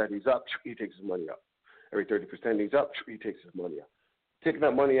 that he's up, he takes his money out. Every 30% he's up, he takes his money out. Taking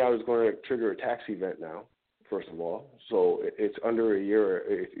that money out is going to trigger a tax event now, first of all. So it's under a year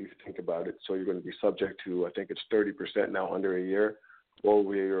if you think about it. So you're going to be subject to, I think it's 30% now under a year.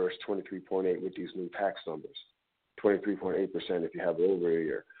 Over a year is 23.8 with these new tax numbers. 23.8% if you have it over a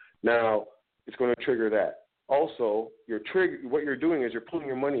year. Now, it's going to trigger that. Also, what you're doing is you're pulling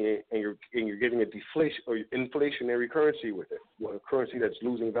your money in and you're getting a deflation or inflationary currency with it, a currency that's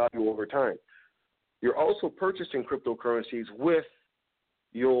losing value over time. You're also purchasing cryptocurrencies with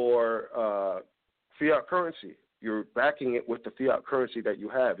your fiat currency. You're backing it with the fiat currency that you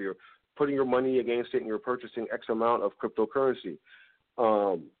have. You're putting your money against it and you're purchasing X amount of cryptocurrency.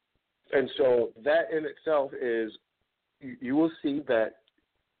 And so that in itself is, you will see that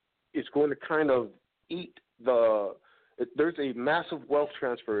it's going to kind of eat there's a massive wealth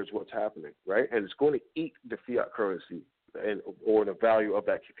transfer is what's happening, right? And it's going to eat the fiat currency or the value of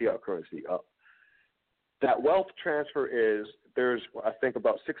that fiat currency up. That wealth transfer there's, I think,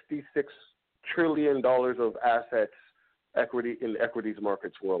 about $66 trillion of assets equity in the equities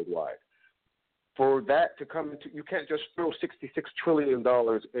markets worldwide. For that to come into, you can't just throw $66 trillion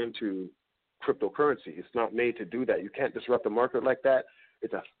into cryptocurrency. It's not made to do that. You can't disrupt the market like that.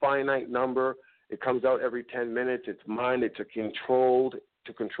 It's a finite number. It comes out every 10 minutes. It's mined. It's to control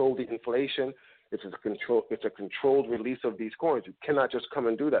the inflation. It's a controlled release of these coins. You cannot just come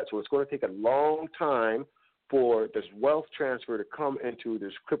and do that. So it's going to take a long time for this wealth transfer to come into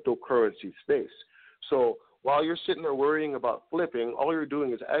this cryptocurrency space. So while you're sitting there worrying about flipping, all you're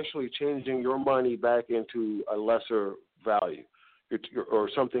doing is actually changing your money back into a lesser value, or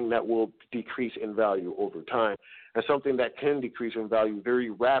something that will decrease in value over time, and something that can decrease in value very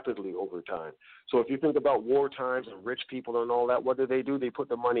rapidly over time. So if you think about war times and rich people and all that, what do? They put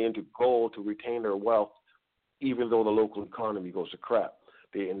the money into gold to retain their wealth, even though the local economy goes to crap.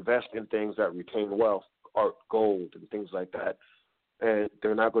 They invest in things that retain wealth, art, gold, and things like that. And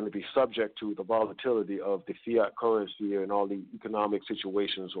they're not going to be subject to the volatility of the fiat currency and all the economic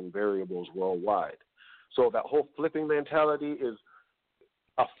situations and variables worldwide. So that whole flipping mentality is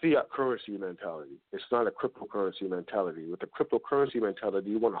a fiat currency mentality. It's not a cryptocurrency mentality. With the cryptocurrency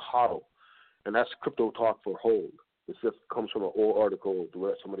mentality, you want to hodl, and that's crypto talk for hold. It just comes from an old article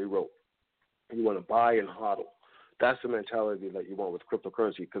that somebody wrote. You want to buy and hodl. That's the mentality that you want with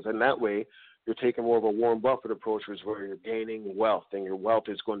cryptocurrency, because in that way, you're taking more of a Warren Buffett approach, where you're gaining wealth, and your wealth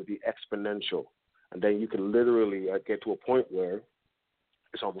is going to be exponential. And then you can literally get to a point where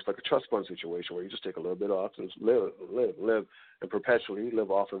it's almost like a trust fund situation, where you just take a little bit off and live, and perpetually live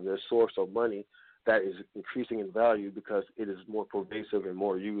off of this source of money that is increasing in value because it is more pervasive and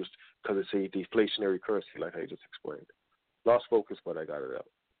more used, because it's a deflationary currency, like I just explained. Lost focus, but I got it out.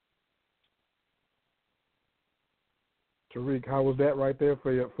 Tariq, how was that right there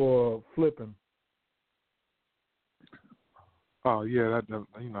for flipping? Oh yeah,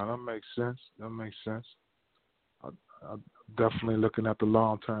 that makes sense. That makes sense. I'm definitely looking at the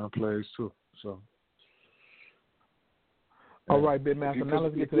long-term plays too. So. All right, Bitmaster. Now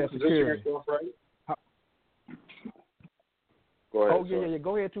let's get to that security. Go ahead, yeah.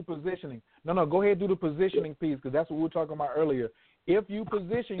 Go ahead to positioning. No, go ahead and do the positioning piece, because that's what we were talking about earlier. If you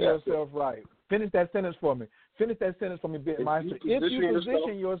position yourself right, finish that sentence for me. Bitmeister. If you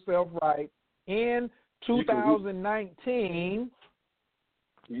position yourself right in 2019,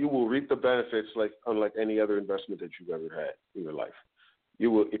 you will reap the benefits unlike any other investment that you've ever had in your life.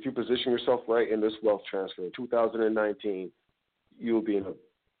 You will, if you position yourself right in this wealth transfer in 2019, you will be in a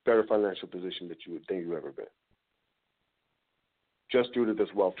better financial position than you've ever been. Just due to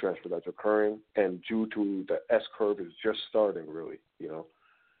this wealth transfer that's occurring, and due to the S curve is just starting, really,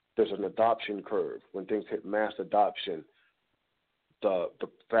 There's an adoption curve. When things hit mass adoption, the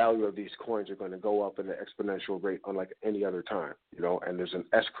value of these coins are going to go up in an exponential rate unlike any other time, and there's an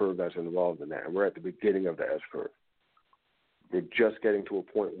S curve that's involved in that, and we're at the beginning of the S curve. We're just getting to a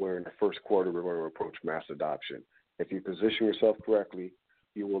point where in the first quarter we're going to approach mass adoption. If you position yourself correctly,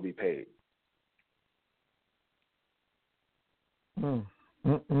 you will be paid.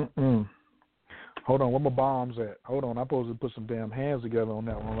 Hold on, where my bombs at? Hold on, I'm supposed to put some damn hands together on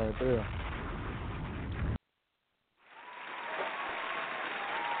that one right there.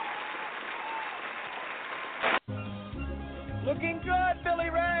 Looking good, Billy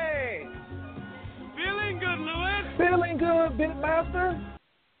Ray. Feeling good, Lewis. Feeling good, Bitmaster.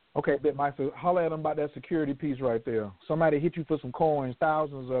 Okay, Bitmaster, holler at them about that security piece right there. Somebody hit you for some coins,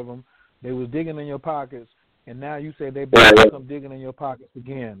 thousands of them. They was digging in your pockets, and now you say they come digging in your pockets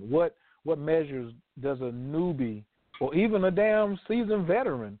again. What measures does a newbie or even a damn seasoned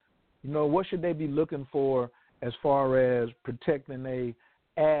veteran, what should they be looking for as far as protecting their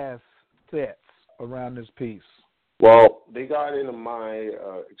assets around this piece? Well, they got into my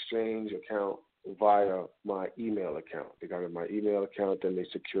exchange account via my email account. They got in my email account, then they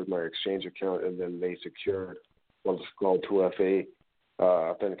secured my exchange account, and then they secured what's called 2FA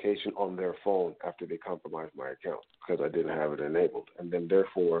authentication on their phone after they compromised my account, because I didn't have it enabled. And then,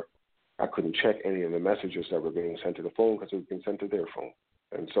 therefore, I couldn't check any of the messages that were being sent to the phone because it was being sent to their phone.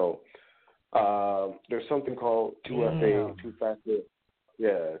 And so there's something called 2FA,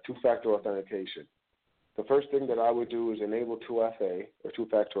 two-factor authentication. The first thing that I would do is enable 2FA, or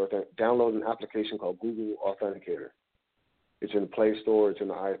two-factor authentication. Download an application called Google Authenticator. It's in the Play Store. It's in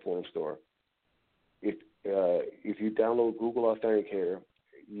the iPhone store. If you download Google Authenticator,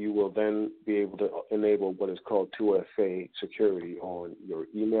 you will then be able to enable what is called 2FA security on your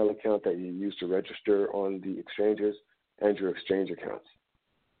email account that you use to register on the exchanges and your exchange accounts.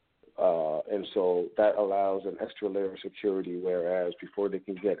 And so that allows an extra layer of security, whereas before they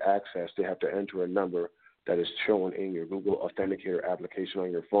can get access, they have to enter a number that is shown in your Google Authenticator application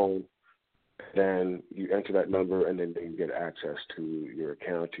on your phone. Then you enter that number, and then they can get access to your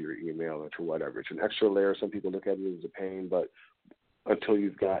account, to your email, or to whatever. It's an extra layer. Some people look at it as a pain, but until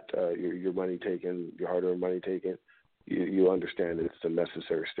you've got your money taken, your hard-earned money taken, you understand that it's a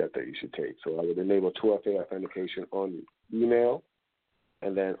necessary step that you should take. So I would enable 2FA authentication on email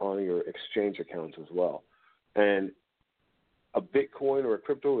and then on your exchange accounts as well. And a Bitcoin or a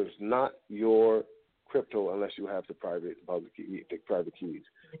crypto is not your crypto unless you have the private keys.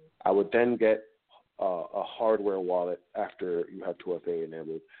 I would then get a hardware wallet after you have 2FA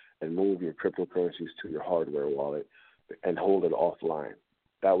enabled, and move your cryptocurrencies to your hardware wallet and hold it offline.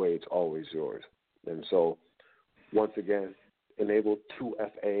 That way it's always yours. And so, once again, enable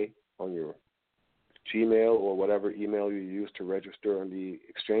 2FA on your Gmail or whatever email you use to register on the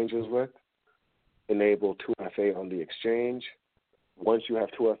exchanges with. Enable 2FA on the exchange. Once you have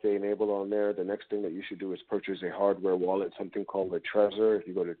 2FA enabled on there, the next thing that you should do is purchase a hardware wallet, something called a Trezor. If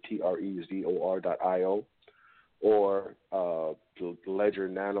you go to trezor.io, or the Ledger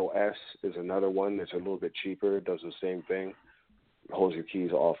Nano S is another one that's a little bit cheaper. It does the same thing. It holds your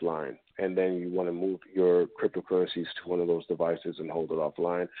keys offline. And then you want to move your cryptocurrencies to one of those devices and hold it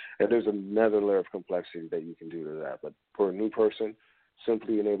offline. And there's another layer of complexity that you can do to that. But for a new person,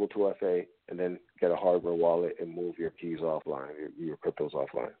 simply enable 2FA and then get a hardware wallet and move your keys offline, your cryptos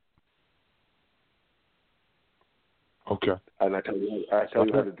offline. Okay. And I tell you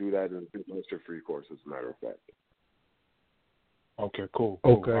how to do that in a master free course, as a matter of fact. Okay, cool.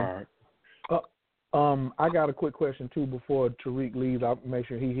 Okay. All right. I got a quick question too before Tariq leaves. I'll make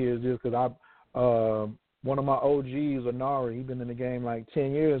sure he hears this because one of my OGs, Anari, he's been in the game like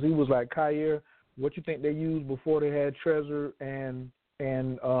 10 years. He was like, Khayr, what you think they used before they had Trezor and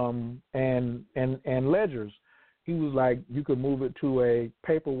ledgers? He was like, you could move it to a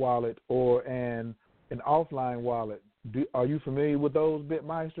paper wallet or an offline wallet. Are you familiar with those,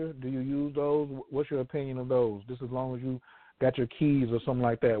 Bitmeister? Do you use those? What's your opinion of those? Just as long as you got your keys or something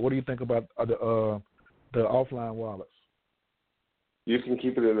like that. What do you think about the offline wallets? You can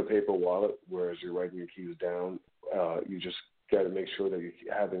keep it in a paper wallet, whereas you're writing your keys down. You just got to make sure that you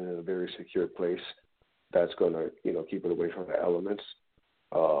have it in a very secure place that's going to, keep it away from the elements,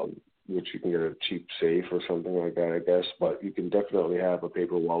 which you can get a cheap safe or something like that, I guess. But you can definitely have a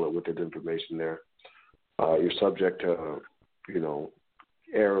paper wallet with the information there. You're subject to,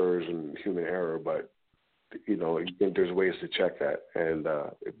 errors and human error, but there's ways to check that, and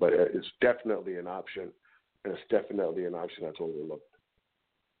but it's definitely an option, and it's definitely an option that's overlooked.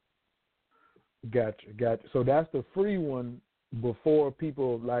 Gotcha. So that's the free one before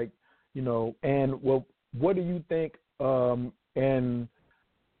people and what do you think? And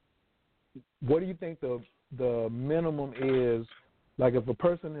what do you think the minimum is? Like if a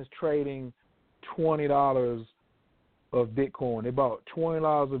person is trading $20 of Bitcoin, they bought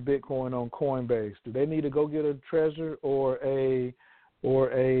 $20 of Bitcoin on Coinbase. Do they need to go get a Trezor or a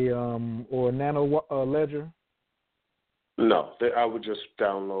Nano Ledger? No, I would just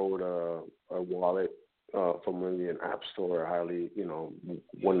download a wallet from maybe an app store, highly,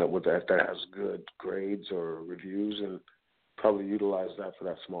 one that has good grades or reviews, and probably utilize that for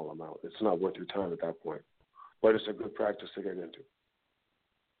that small amount. It's not worth your time at that point, but it's a good practice to get into.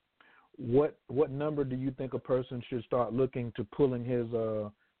 What number do you think a person should start looking to pulling his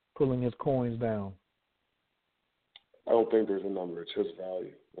coins down? I don't think there's a number. It's his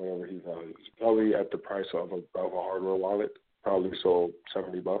value, whatever he values. Probably at the price of a hardware wallet, probably sold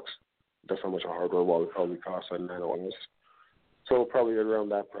 $70. That's how much a hardware wallet probably costs at Nano S. So probably around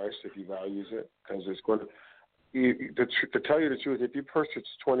that price if he values it, because it's going to tell you the truth, if you purchase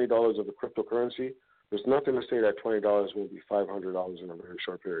 $20 of a cryptocurrency, there's nothing to say that $20 will be $500 in a very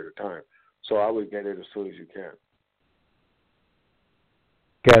short period of time. So I would get it as soon as you can.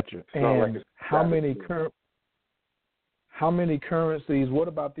 Gotcha. And how many currencies? What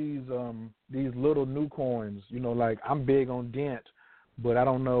about these little new coins? Like I'm big on Dent, but I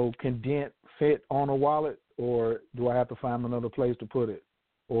don't know. Can Dent fit on a wallet, or do I have to find another place to put it?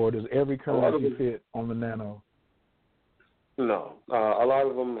 Or does every currency fit on the Nano? No, a lot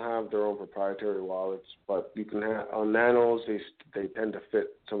of them have their own proprietary wallets, but you can have on Nanos. They tend to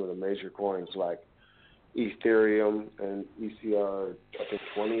fit some of the major coins like Ethereum and ECR. I think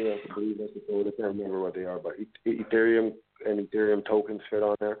 20. I believe that's the code. I can't remember what they are, but Ethereum and Ethereum tokens fit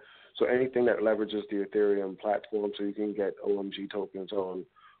on there. So anything that leverages the Ethereum platform, so you can get OMG tokens on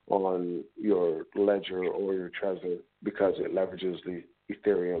your Ledger or your Trezor because it leverages the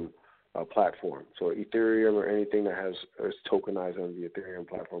Ethereum platform. So Ethereum or anything that is tokenized on the Ethereum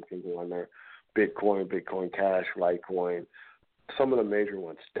platform can go on there. Bitcoin, Bitcoin Cash, Litecoin, some of the major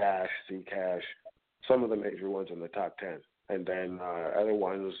ones, Dash, Zcash, some of the major ones in the top 10. And then other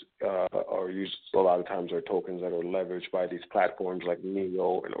ones are used a lot of times are tokens that are leveraged by these platforms like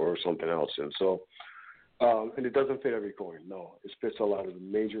Neo or something else. And so, and it doesn't fit every coin. No, it fits a lot of the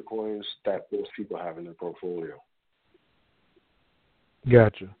major coins that most people have in their portfolio.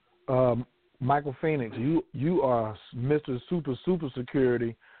 Gotcha. Michael Phoenix, you are Mr. Super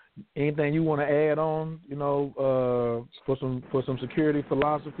Security. Anything you want to add on, for some security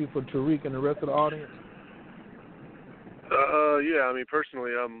philosophy for Tariq and the rest of the audience? Yeah. I mean,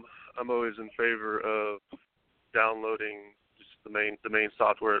 personally, I'm always in favor of downloading just the main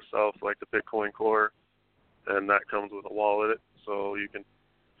software itself, like the Bitcoin Core, and that comes with a wallet. So you can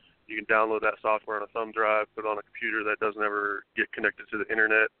download that software on a thumb drive, put it on a computer that doesn't ever get connected to the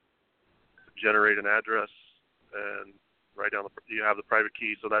internet, generate an address, and write down you have the private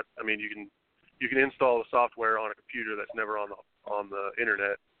key. So that, I mean, you can install the software on a computer that's never on the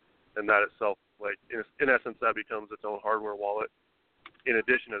internet, and that itself, like in essence, that becomes its own hardware wallet. In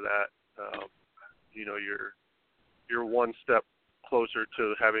addition to that, you're one step closer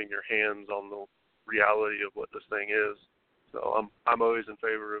to having your hands on the reality of what this thing is. So I'm always in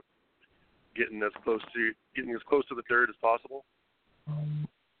favor of getting as close to the dirt as possible.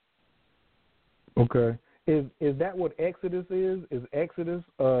 Okay. Is that what Exodus is? Is Exodus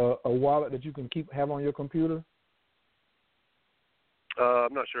a wallet that you can have on your computer?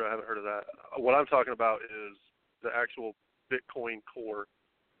 I'm not sure. I haven't heard of that. What I'm talking about is the actual Bitcoin Core.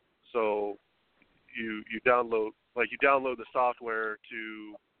 So you download the software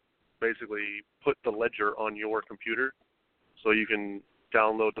to basically put the ledger on your computer. So you can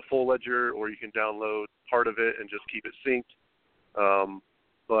download the full ledger, or you can download part of it and just keep it synced.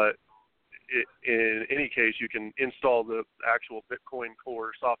 But in any case, you can install the actual Bitcoin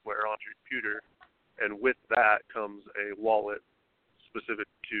Core software onto your computer, and with that comes a wallet specific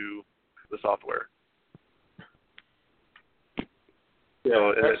to the software.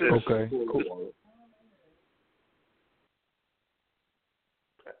 Yeah, so okay. Cool.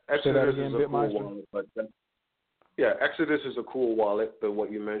 Say that Exodus again, is a cool Bitmeister. wallet, but Exodus is a cool wallet. But what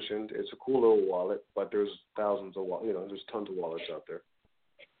you mentioned, it's a cool little wallet, but there's thousands of there's tons of wallets out there.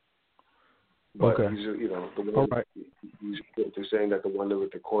 But okay. Usually, the one, all right. they're saying that the one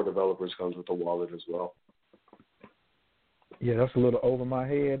with the core developers comes with a wallet as well. Yeah, that's a little over my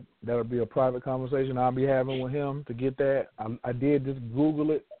head. That'll be a private conversation I'll be having with him to get that. I did just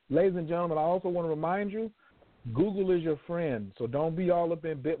Google it. Ladies and gentlemen, I also want to remind you, Google is your friend. So don't be all up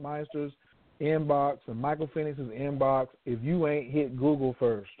in Bitmeister's inbox and Michael Phoenix's inbox if you ain't hit Google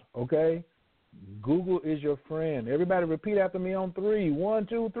first, okay? Google is your friend. Everybody repeat after me on 3. 1,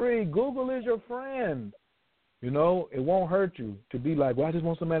 2, 3. Google is your friend. It won't hurt you to be like, well, I just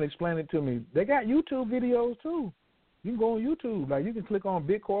want somebody to explain it to me. They got YouTube videos too. You can go on YouTube. Like, you can click on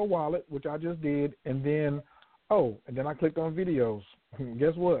Bitcoin Wallet, which I just did, and then I clicked on videos.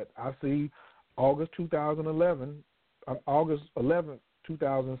 Guess what? I see August 2011, August 11th,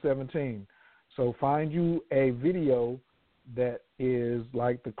 2017. So find you a video that is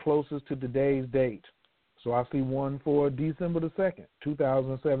like the closest to today's date. So I see one for December the 2nd,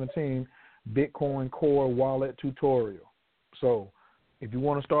 2017, Bitcoin Core Wallet Tutorial. So if you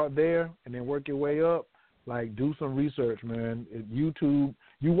want to start there and then work your way up, like, do some research, man. YouTube,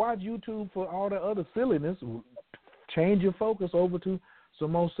 you watch YouTube for all the other silliness. Change your focus over to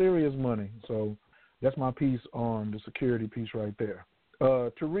some more serious money. So that's my piece on the security piece right there.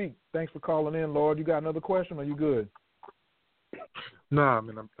 Tariq, thanks for calling in, Lord. You got another question, or you good? Nah, I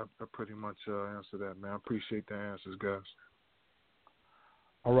mean, I pretty much answered that, man. I appreciate the answers, guys.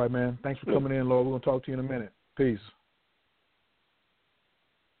 All right, man. Thanks for coming in, Lord. We're going to talk to you in a minute. Peace.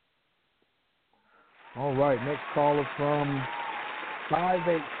 All right, next caller from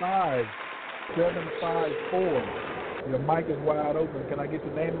 585-754. Your mic is wide open. Can I get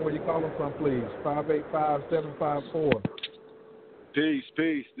your name and where you're calling from, please? 585-754. Peace.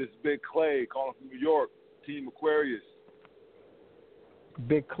 This is Big Clay calling from New York, Team Aquarius.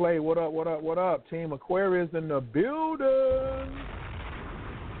 Big Clay, what up? Team Aquarius in the building.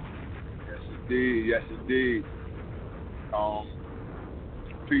 Yes, indeed.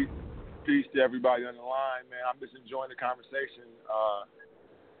 Peace to everybody on the line, man. I'm just enjoying the conversation.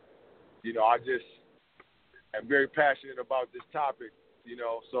 I just am very passionate about this topic,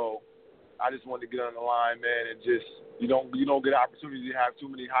 so I just wanted to get on the line, man, and just you don't get an opportunity to have too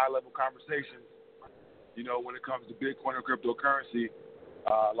many high-level conversations, when it comes to Bitcoin or cryptocurrency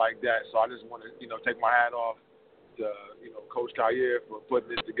like that. So I just want to, take my hat off to, Coach Khayr for putting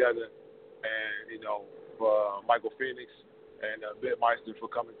this together, and, for Michael Phoenix and Bitmeister for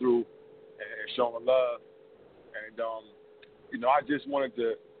coming through and showing love. And, I just wanted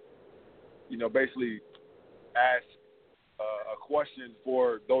to, basically ask a question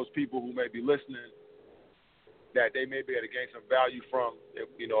for those people who may be listening that they may be able to gain some value from, if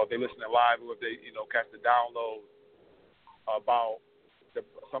they listen live or if they, catch the download about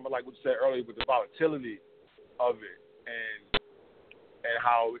something like what you said earlier with the volatility of it and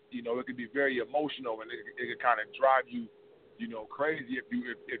how, it can be very emotional and it can kind of drive you, crazy if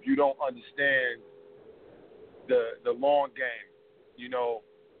you don't understand the long game,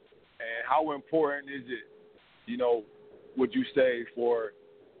 and how important is it, would you say for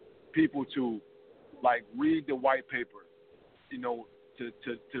people to like read the white paper, you know,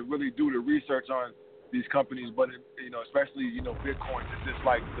 to really do the research on these companies, but you know, especially, you know, Bitcoin is just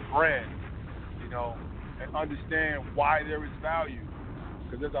like the brand, you know, and understand why there is value,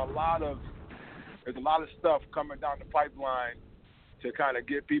 because there's a lot of stuff coming down the pipeline to kind of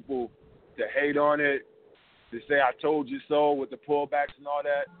get people to hate on it, to say I told you so with the pullbacks and all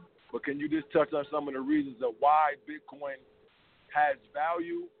that. But can you just touch on some of the reasons of why Bitcoin has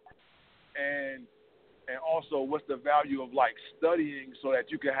value, and also what's the value of like studying so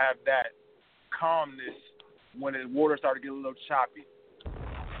that you can have that calmness when the water started getting a little choppy?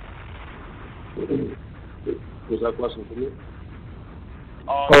 Was that question for me?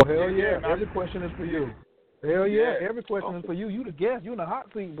 Oh, hell yeah. Every question is for you. Hell yeah. Every question is for you. You the guest. You in the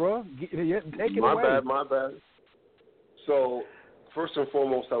hot seat, bro. Take it away. My bad. So, first and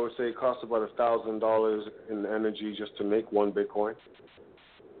foremost, I would say it costs about $1,000 in energy just to make one Bitcoin.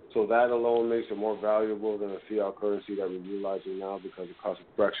 So that alone makes it more valuable than a fiat currency that we're utilizing now, because it costs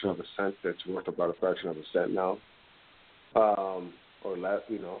a fraction of a cent. That's worth about a fraction of a cent now, or less,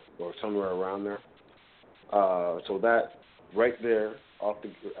 you know, or somewhere around there. So that right there, out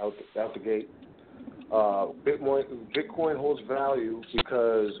the gate, Bitcoin holds value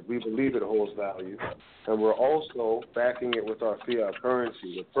because we believe it holds value, and we're also backing it with our fiat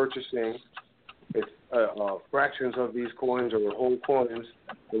currency. We're purchasing fractions of these coins or whole coins,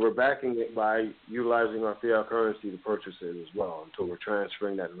 and we're backing it by utilizing our fiat currency to purchase it as well, until we're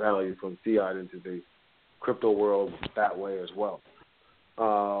transferring that value from fiat into the crypto world that way as well.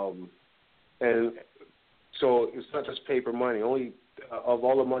 And so it's not just paper money. Only of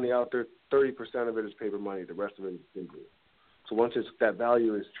all the money out there, 30% of it is paper money. The rest of it is digital. So once that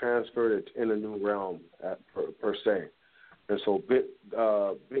value is transferred, it's in a new realm per se. And so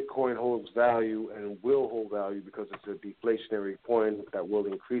Bitcoin holds value and will hold value because it's a deflationary coin that will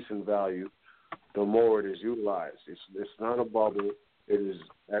increase in value the more it is utilized. It's not a bubble. It is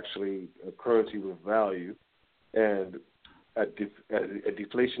actually a currency with value, and a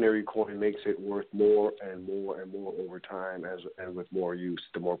deflationary coin makes it worth more and more and more over time, and with more use,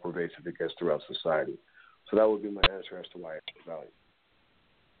 the more pervasive it gets throughout society. So that would be my answer as to why it has value.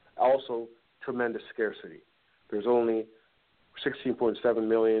 Also, tremendous scarcity. There's only 16.7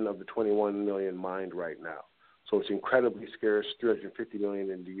 million of the 21 million mined right now. So it's incredibly scarce, 350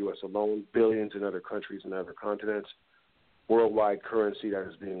 million in the U.S. alone, billions in other countries and other continents, worldwide currency that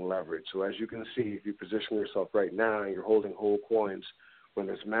is being leveraged. So as you can see, if you position yourself right now and you're holding whole coins, when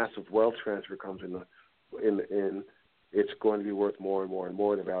this massive wealth transfer comes in, it's going to be worth more and more and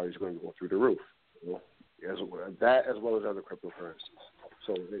more. The value is going to go through the roof. You know? As well as other cryptocurrencies.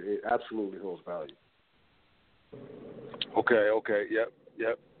 So it absolutely holds value. Okay,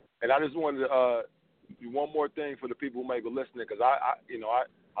 yep. And I just wanted to do one more thing for the people who may be listening, because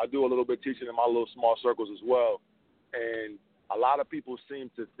I do a little bit teaching in my little small circles as well, and a lot of people seem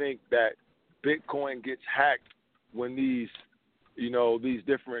to think that Bitcoin gets hacked when these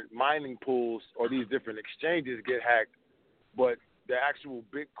different mining pools or these different exchanges get hacked, but the actual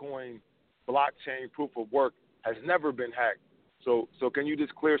Bitcoin blockchain proof of work has never been hacked. So can you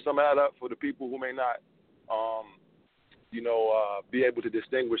just clear some of that up for the people who may not be able to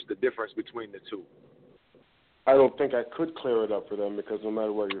distinguish the difference between the two? I don't think I could clear it up for them, because no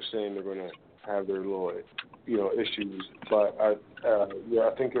matter what you're saying, they're going to have their little, issues. But I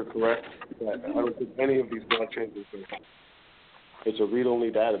think you're correct. I don't think any of these blockchains is going to happen. It's a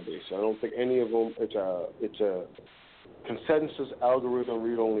read-only database. I don't think any of them. It's a consensus algorithm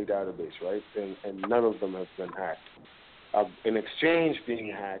read-only database, right? And none of them have been hacked. An exchange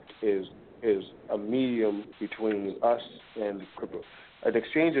being hacked is a medium between us and crypto. An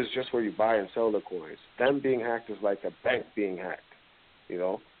exchange is just where you buy and sell the coins. Them being hacked is like a bank being hacked,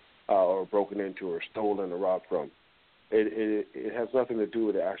 or broken into or stolen or robbed from. It has nothing to do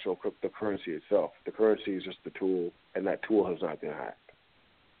with the actual cryptocurrency itself. The currency is just the tool, and that tool has not been hacked.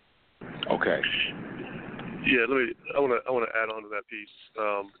 Okay. Yeah, I want to add on to that piece.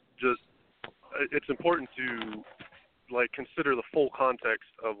 It's important to consider the full context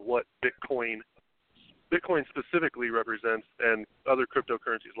of what Bitcoin specifically represents, and other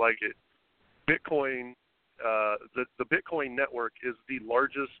cryptocurrencies like it. Bitcoin, the Bitcoin network is the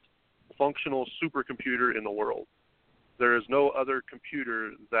largest functional supercomputer in the world. There is no other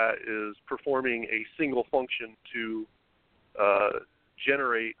computer that is performing a single function to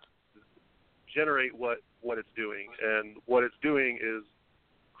generate what it's doing. And what it's doing is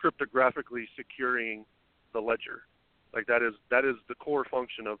cryptographically securing the ledger. That is the core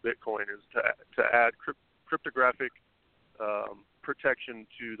function of Bitcoin, is to add cryptographic protection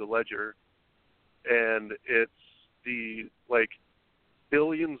to the ledger. And it's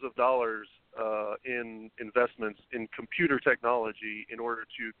billions of dollars in investments in computer technology in order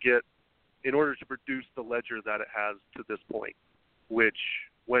to produce the ledger that it has to this point. Which,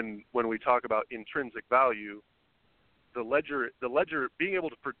 when we talk about intrinsic value, the ledger, being able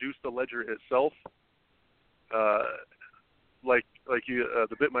to produce the ledger itself, like you,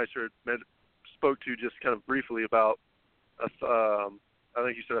 the Bitmeister spoke to just kind of briefly about, I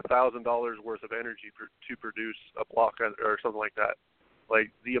think you said $1,000 worth of energy to produce a block or something like that.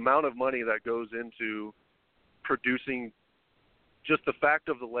 Like the amount of money that goes into producing just the fact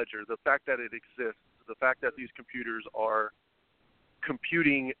of the ledger, the fact that it exists, the fact that these computers are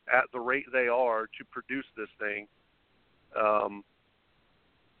computing at the rate they are to produce this thing,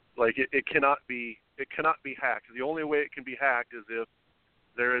 like it cannot be hacked. The only way it can be hacked is if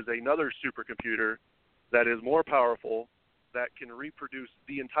there is another supercomputer that is more powerful that can reproduce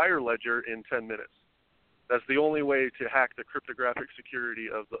the entire ledger in 10 minutes. That's the only way to hack the cryptographic security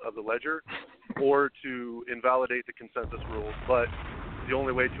of the ledger, or to invalidate the consensus rules. But the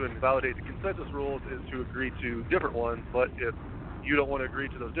only way to invalidate the consensus rules is to agree to different ones. But if you don't want to agree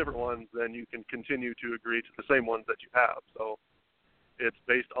to those different ones, then you can continue to agree to the same ones that you have. So it's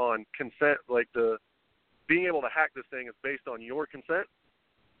based on consent. Like being able to hack this thing is based on your consent,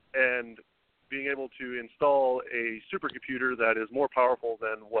 and being able to install a supercomputer that is more powerful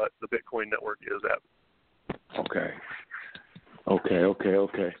than what the Bitcoin network is at. Okay.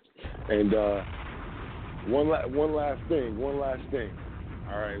 And one last thing.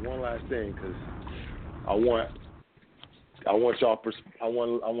 All right, one last thing, because I want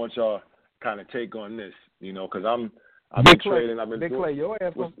y'all kind of take on this, you know, because I've been trading. Big Clay, your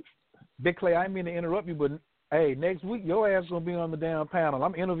ass. Big Clay, I didn't mean to interrupt you, but hey, next week your ass gonna be on the damn panel.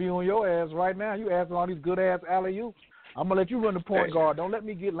 I'm interviewing your ass right now. You asking all these good ass alley-oops. I'm gonna let you run the point guard. Don't let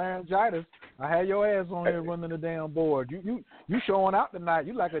me get laryngitis. I had your ass on here running the damn board. You showing out tonight.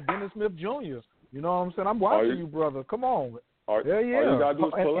 You like a Dennis Smith Jr. You know what I'm saying? I'm watching you, brother. Come on. All you gotta do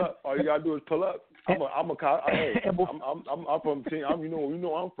is pull up. All you gotta do is pull up. I'm from team. You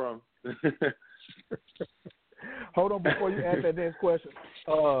know I'm from. Hold on before you ask that next question.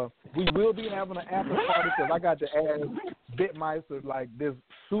 We will be having an after party because I got to ask Bitmeister like this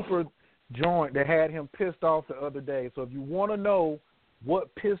super joint that had him pissed off the other day. So if you want to know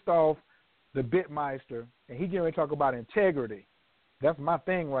what pissed off the Bitmeister, and he going to talk about integrity. That's my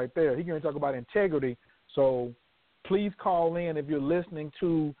thing right there. He going to talk about integrity. So please call in if you're listening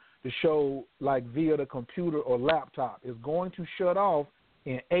to the show like via the computer or laptop. It's going to shut off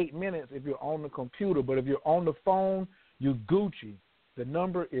in 8 minutes if you're on the computer, but if you're on the phone, you're Gucci. The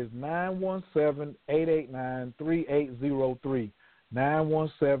number is 917-889-3803.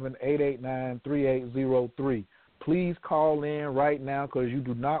 917-889-3803. Please call in right now because you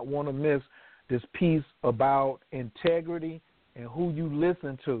do not want to miss this piece about integrity and who you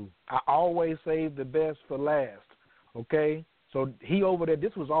listen to. I always save the best for last, okay? So he over there,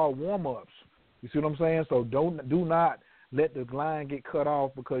 this was all warm-ups. You see what I'm saying? So do not let the line get cut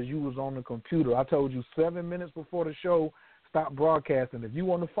off because you was on the computer. I told you 7 minutes before the show, stop broadcasting. If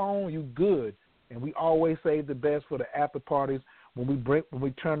you on the phone, you good. And we always save the best for the after parties when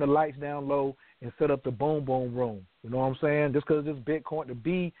we turn the lights down low and set up the boom boom room. You know what I'm saying? Just because it's Bitcoin, the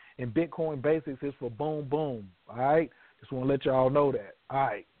B in Bitcoin Basics is for boom boom. All right? Just want to let y'all know that. All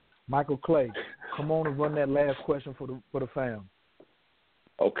right. Michael Clay, come on and run that last question for the fam.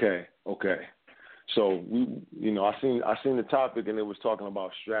 Okay. So I seen the topic and it was talking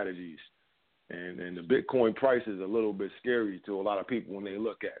about strategies, and the Bitcoin price is a little bit scary to a lot of people when they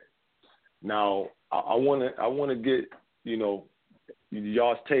look at it. Now I want to get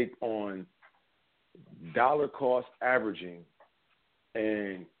y'all's take on dollar cost averaging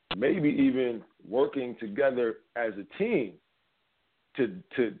and maybe even working together as a team to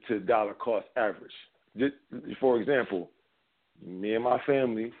dollar cost average. Just, for example, me and my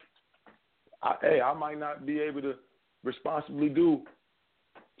family, I might not be able to responsibly do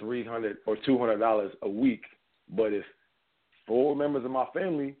 $300 or $200 a week, but if 4 members of my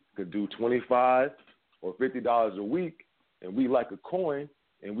family could do $25 or $50 a week, and we like a coin,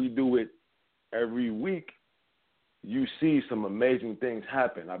 and we do it every week, you see some amazing things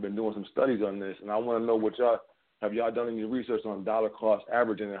happen. I've been doing some studies on this, and I want to know have y'all done any research on dollar cost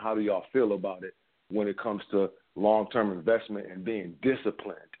averaging, and how do y'all feel about it when it comes to long-term investment and being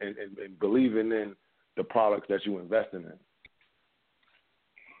disciplined and believing in the products that you're investing in?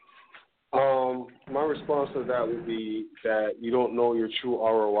 My response to that would be that you don't know your true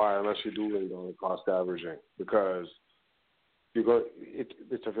ROI unless you're doing dollar cost averaging, because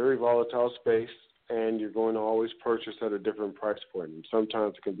it's a very volatile space, and you're going to always purchase at a different price point. And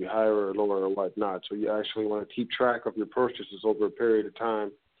sometimes it can be higher or lower or whatnot. So you actually want to keep track of your purchases over a period of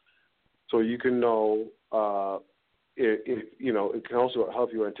time, so you can know if you know, it can also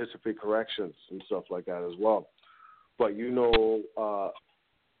help you anticipate corrections and stuff like that as well. But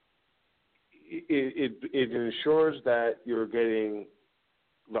it ensures that you're getting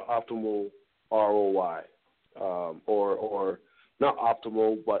the optimal ROI, or not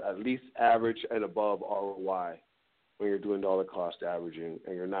optimal, but at least average and above ROI when you're doing dollar cost averaging,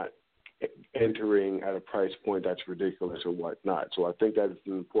 and you're not entering at a price point that's ridiculous or whatnot. So I think that's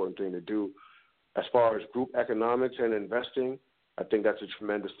an important thing to do. As far as group economics and investing, I think that's a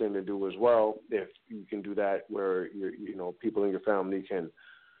tremendous thing to do as well. If you can do that, where people in your family can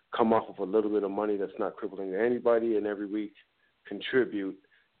come off of a little bit of money that's not crippling to anybody, and every week contribute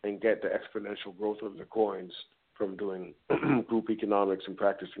and get the exponential growth of the coins from doing group economics and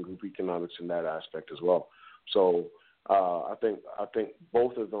practicing group economics in that aspect as well. So I think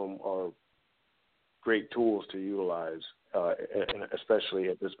both of them are great tools to utilize, and especially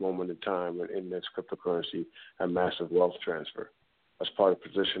at this moment in time in this cryptocurrency and massive wealth transfer as part of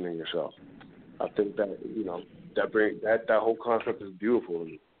positioning yourself. I think that that whole concept is beautiful.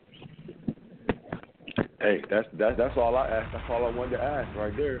 Hey, that's all I asked. That's all I wanted to ask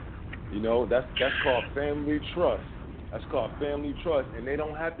right there. That's called family trust. That's called family trust, and they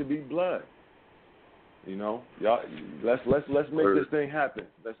don't have to be blood. Y'all, let's make this thing happen.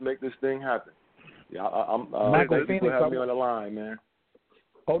 Let's make this thing happen. Yeah, Michael Phoenix have me on the line, man.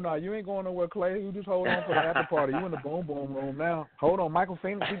 Oh no, you ain't going nowhere, Clay. You just hold on for the after party. You in the boom boom room now. Hold on, Michael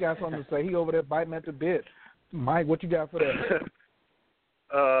Phoenix. He got something to say. He over there biting at the bit. Mike, what you got for that?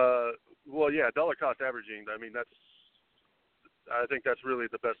 Well, yeah, dollar cost averaging. I mean, I think that's really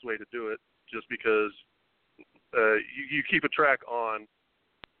the best way to do it, just because you keep a track on,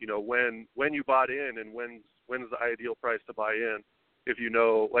 when you bought in and when's the ideal price to buy in. If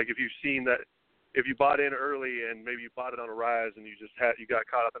you've seen that, if you bought in early and maybe you bought it on a rise and you got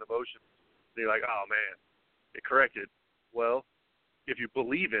caught up in emotion, and you're like, oh man, it corrected. Well, if you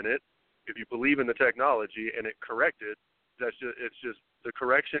believe in it, if you believe in the technology and it corrected, it's just the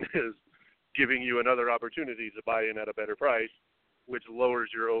correction is giving you another opportunity to buy in at a better price, which lowers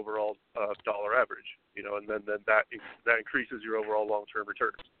your overall dollar average, and then that increases your overall long-term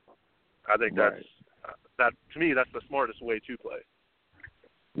returns. I think that to me, that's the smartest way to play.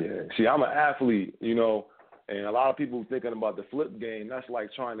 Yeah. See, I'm an athlete, and a lot of people thinking about the flip game. That's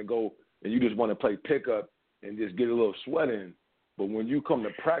like trying to go and you just want to play pickup and just get a little sweat in. But when you come to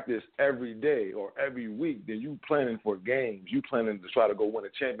practice every day or every week, then you planning for games. You planning to try to go win a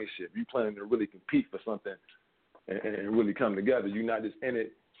championship. You planning to really compete for something and really come together. You're not just in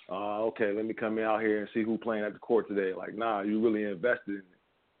it, okay, let me come out here and see who playing at the court today. Like, nah, you really invested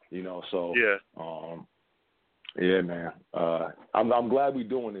in it, so. Yeah. Yeah, man. I'm glad we're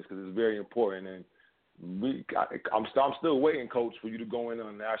doing this because it's very important. And I'm still waiting, Coach, for you to go in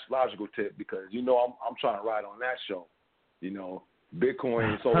on the astrological tip because, I'm trying to ride on that show.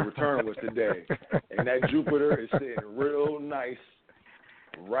 Bitcoin solar return was today. And that Jupiter is sitting real nice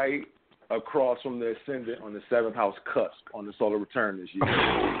right across from the ascendant on the 7th house cusp on the solar return this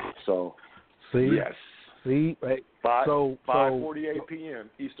year. So, yes. See, 5:48 p.m.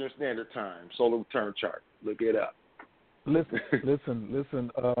 Eastern Standard Time, solar return chart. Look it up. Listen.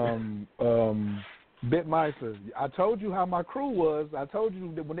 Bitmeister, I told you how my crew was. I told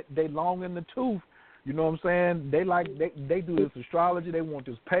you that when they long in the tooth. You know what I'm saying? They do this astrology. They want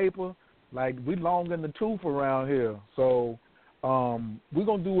this paper. Like, we long in the tooth around here. So we're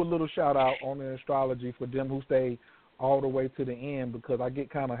going to do a little shout-out on the astrology for them who stay all the way to the end because I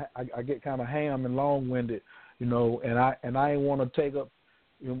get kind of ham and long-winded, and I ain't want to take up,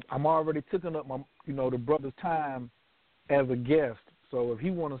 I'm already taking up my, the brother's time as a guest. So if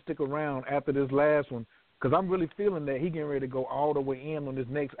he want to stick around after this last one, because I'm really feeling that he getting ready to go all the way in on this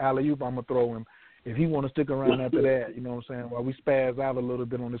next alley-oop I'm going to throw him. If he want to stick around after that, you know what I'm saying, while we spaz out a little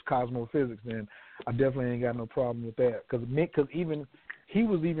bit on this cosmophysics, then I definitely ain't got no problem with that. Because even he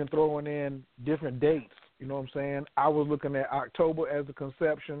was even throwing in different dates, you know what I'm saying. I was looking at October as the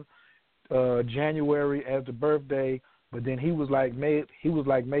conception, January as the birthday, but then he was like May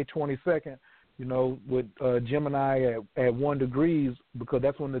 22nd, with Gemini at 1 degrees because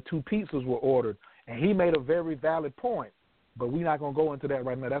that's when the 2 pizzas were ordered. And he made a very valid point. But we're not going to go into that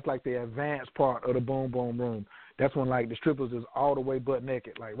right now. That's like the advanced part of the boom, boom, room. That's when, like, the strippers is all the way butt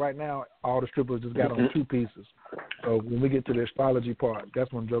naked. Like, right now, all the strippers just got on 2 pieces. So when we get to the astrology part,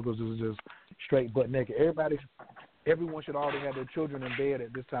 that's when jokers is just straight butt naked. Everyone should already have their children in bed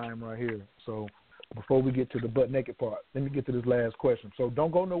at this time right here. So before we get to the butt naked part, let me get to this last question. So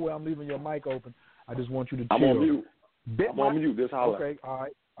don't go nowhere. I'm leaving your mic open. I just want you to I'm chill. on mute. I'm on mute. This holler. Okay, all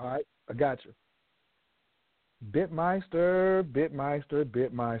right. I got you. Bitmeister.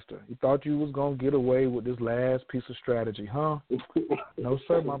 You thought you was going to get away with this last piece of strategy, huh? No,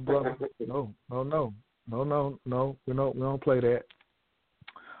 sir, my brother. No. We don't play that.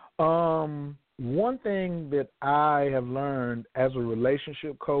 One thing that I have learned as a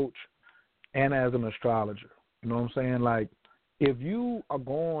relationship coach and as an astrologer, you know what I'm saying? Like, if you are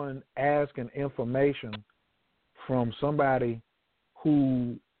going asking information from somebody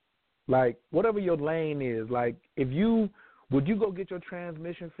who, like, whatever your lane is, like, would you go get your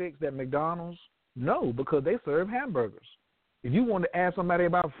transmission fixed at McDonald's? No, because they serve hamburgers. If you wanted to ask somebody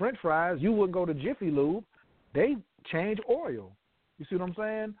about French fries, you wouldn't go to Jiffy Lube. They change oil. You see what I'm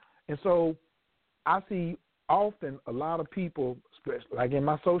saying? And so I see often a lot of people, especially like in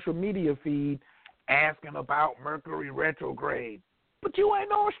my social media feed, asking about Mercury retrograde. But you ain't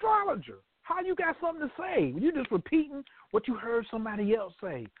no astrologer. How you got something to say? You're just repeating what you heard somebody else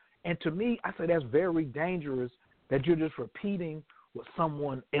say. And to me, I say that's very dangerous that you're just repeating what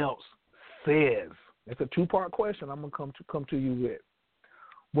someone else says. It's a two-part question I'm going to come to you with.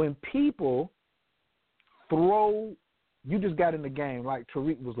 When people throw, you just got in the game, like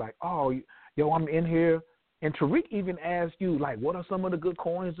Tariq was like, oh, yo, I'm in here. And Tariq even asked you, like, what are some of the good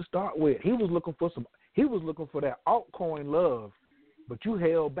coins to start with? He was looking for that altcoin love, but you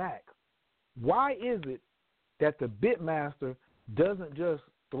held back. Why is it that the Bitmaster doesn't just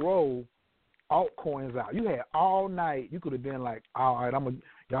throw altcoins out? You had all night. You could have been like, all right,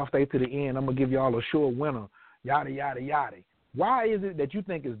 y'all stay to the end. I'm going to give y'all a sure winner, yada, yada, yada. Why is it that you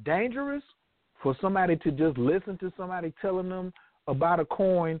think it's dangerous for somebody to just listen to somebody telling them about a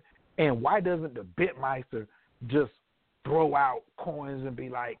coin, and why doesn't the Bitmeister just throw out coins and be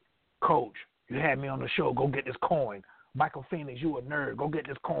like, Coach, you had me on the show, go get this coin. Michael Phoenix, you a nerd, go get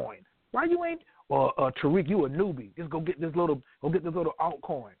this coin. Why you ain't, or Tariq, you a newbie, just go get this little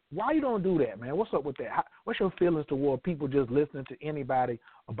altcoin. Why you don't do that, man? What's up with that? What's your feelings toward people just listening to anybody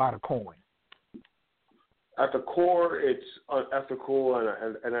about a coin? At the core, it's unethical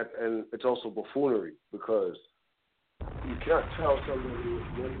and it's also buffoonery, because you can't tell somebody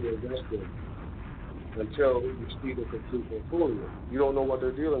when to invest in until you see the complete portfolio. You don't know what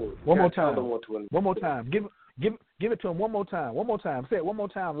they're dealing with. One more time. Give it to them one more time. One more time. Say it one more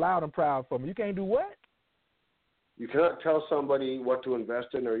time, loud and proud for me. You can't do what? You cannot tell somebody what to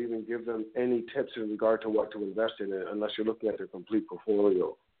invest in or even give them any tips in regard to what to invest in unless you're looking at their complete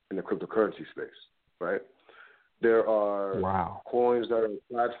portfolio in the cryptocurrency space, right? There are coins that are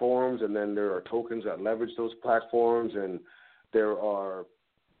platforms, and then there are tokens that leverage those platforms, and there are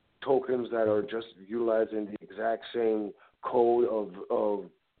tokens that are just utilizing the exact same code of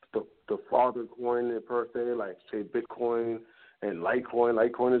the father coin per se, like say Bitcoin and Litecoin.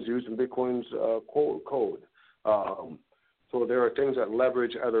 Litecoin is using Bitcoin's code. So there are things that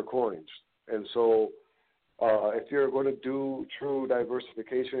leverage other coins, and so if you're going to do true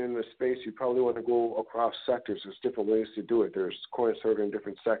diversification in the space, you probably want to go across sectors. There's different ways to do it. There's coins serving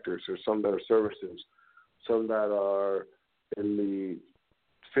different sectors. There's some that are services, some that are in the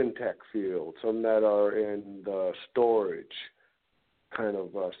fintech field, some that are in the storage kind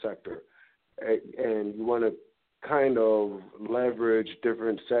of sector. And you want to kind of leverage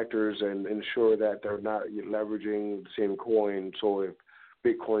different sectors and ensure that they're not leveraging the same coin. So if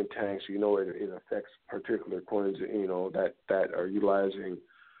Bitcoin tanks, it affects particular coins, that are utilizing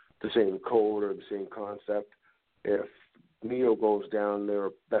the same code or the same concept. If NEO goes down there,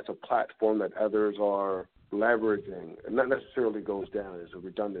 that's a platform that others are leveraging, and not necessarily goes down as a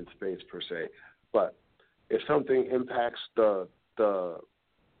redundant space per se, but if something impacts the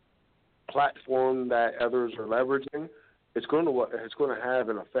platform that others are leveraging, it's going to have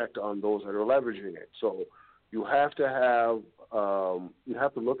an effect on those that are leveraging it. So you have to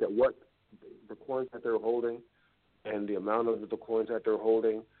look at what the coins that they're holding and the amount of the coins that they're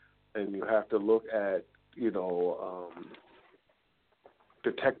holding, and you have to look at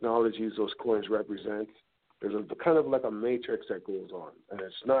the technologies those coins represent. There's kind of like a matrix that goes on, and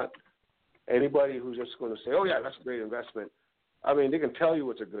it's not anybody who's just going to say, "Oh yeah, that's a great investment." I mean, they can tell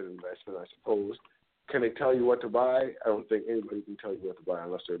you it's a good investment, I suppose. Can they tell you what to buy? I don't think anybody can tell you what to buy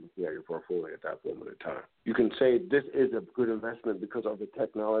unless they're looking at your portfolio at that moment in time. You can say this is a good investment because of the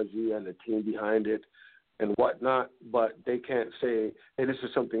technology and the team behind it and whatnot, but they can't say, hey, this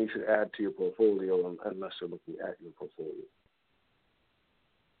is something you should add to your portfolio unless they're looking at your portfolio.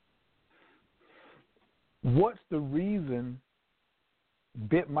 What's the reason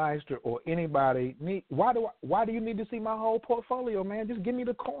Bitmeister or anybody why do you need to see my whole portfolio, man? Just give me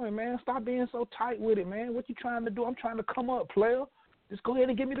the coin, man. Stop being so tight with it, man. What you trying to do? I'm trying to come up, player. Just go ahead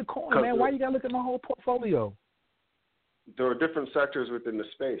and give me the coin, man. Why you gotta look at my whole portfolio? There are different sectors within the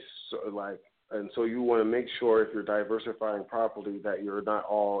space, so you want to make sure if you're diversifying properly that you're not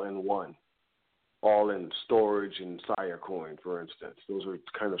all in one, all in storage and Siacoin, for instance. Those are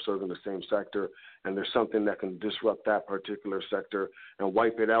kind of serving the same sector, and there's something that can disrupt that particular sector and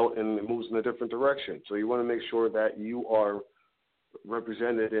wipe it out, and it moves in a different direction. So you want to make sure that you are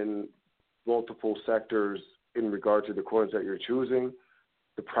represented in multiple sectors in regard to the coins that you're choosing,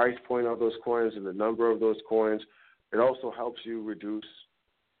 the price point of those coins, and the number of those coins. It also helps you reduce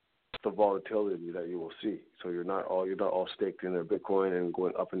the volatility that you will see. So you're not all staked in a Bitcoin and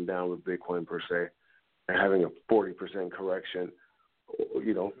going up and down with Bitcoin per se, and having a 40% correction,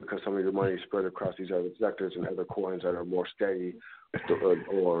 because some of your money is spread across these other sectors and other coins that are more steady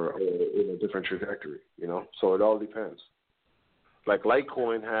or in a different trajectory. So it all depends. Like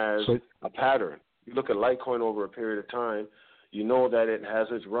Litecoin has a pattern. You look at Litecoin over a period of time, you know that it has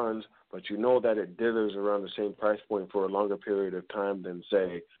its runs, but you know that it dithers around the same price point for a longer period of time than,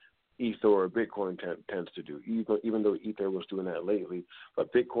 say, Ether or Bitcoin tends to do, even though Ether was doing that lately.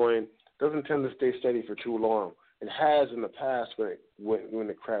 But Bitcoin doesn't tend to stay steady for too long. It has in the past when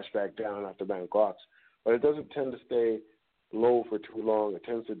it crashed back down after Mt. Gox, but it doesn't tend to stay low for too long. It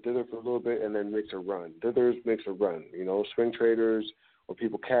tends to dither for a little bit and then makes a run. Dithers makes a run. Swing traders or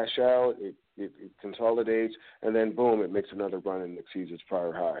people cash out, it consolidates, and then boom, it makes another run and exceeds its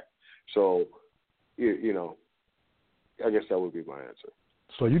prior high. So, I guess that would be my answer.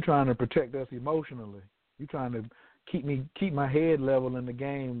 So you're trying to protect us emotionally. You're trying to keep my head level in the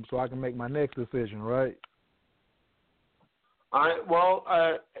game so I can make my next decision, right? I'm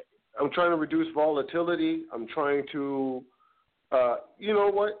trying to reduce volatility. I'm trying to, you know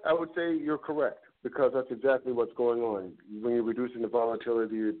what? I would say you're correct, because that's exactly what's going on. When you're reducing the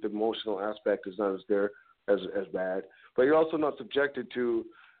volatility, the emotional aspect is not as bad. But you're also not subjected to,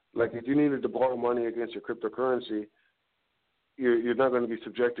 like, if you needed to borrow money against your cryptocurrency, you're not going to be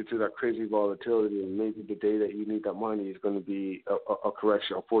subjected to that crazy volatility, and maybe the day that you need that money is going to be a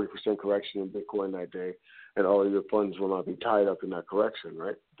correction, a 40% correction in Bitcoin that day, and all of your funds will not be tied up in that correction,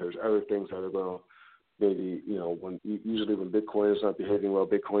 right? There's other things that are going to maybe, usually when Bitcoin is not behaving well,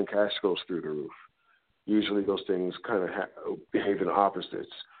 Bitcoin Cash goes through the roof. Usually those things kind of behave in opposites,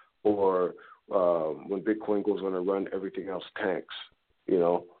 or when Bitcoin goes on a run, everything else tanks,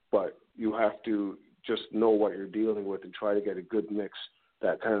 but you have to just know what you're dealing with and try to get a good mix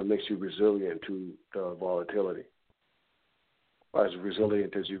that kind of makes you resilient to the volatility. As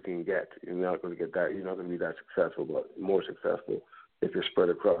resilient as you can get. You're not going to get that. You're not going to be that successful, but more successful if you're spread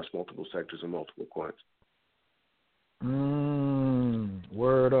across multiple sectors and multiple coins.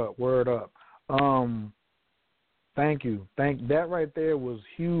 Word up. Thank you. That right there was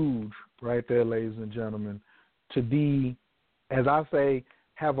huge right there, ladies and gentlemen, to be, as I say,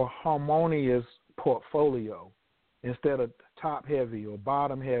 have a harmonious portfolio instead of top heavy or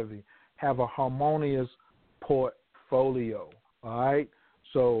bottom heavy. Have a harmonious portfolio. All right.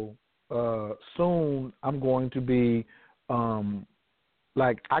 So soon I'm going to be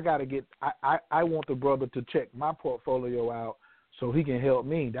I got to get. I want the brother to check my portfolio out so he can help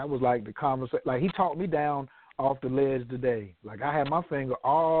me. That was like the conversation. Like, he talked me down off the ledge today. Like, I had my finger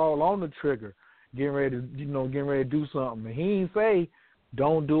all on the trigger, getting ready to do something. And he didn't say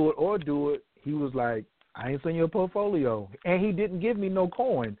don't do it or do it. He was like, I ain't seen your portfolio. And he didn't give me no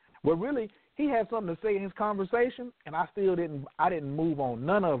coin. Well, really, he had something to say in his conversation, and I didn't move on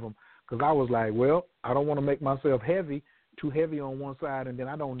none of them, because I was like, well, I don't want to make myself too heavy on one side, and then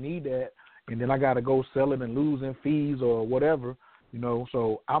I don't need that, and then I got to go sell it and lose in fees or whatever,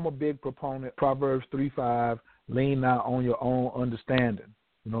 So I'm a big proponent. Proverbs 3:5, lean not on your own understanding.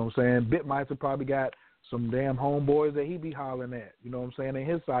 You know what I'm saying? BitMeister probably got some damn homeboys that he be hollering at, you know what I'm saying, in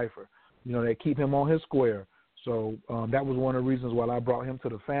his cipher, that keep him on his square. So that was one of the reasons why I brought him to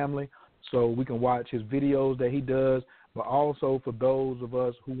the family, so we can watch his videos that he does, but also for those of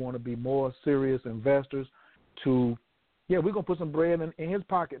us who want to be more serious investors we're going to put some bread in his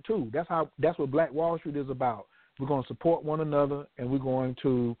pocket too. That's what Black Wall Street is about. We're going to support one another, and we're going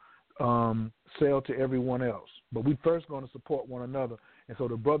to sell to everyone else. But we first going to support one another. And so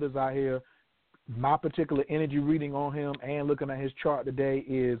the brothers out here, my particular energy reading on him and looking at his chart today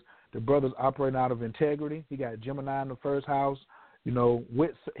is the brother's operating out of integrity. He got Gemini in the first house. He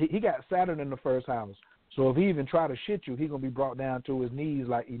got Saturn in the first house. So if he even try to shit you, he's going to be brought down to his knees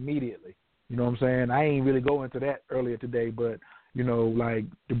like immediately. You know what I'm saying? I ain't really go into that earlier today, but, like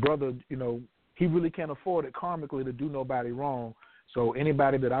the brother, he really can't afford it karmically to do nobody wrong. So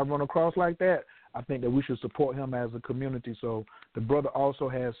anybody that I run across like that, I think that we should support him as a community. So the brother also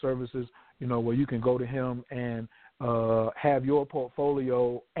has services, where you can go to him and have your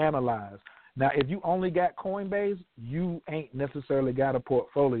portfolio analyzed. Now, if you only got Coinbase, you ain't necessarily got a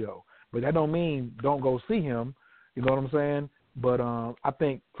portfolio. But that don't mean don't go see him. You know what I'm saying? But I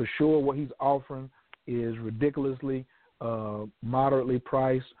think for sure what he's offering is ridiculously moderately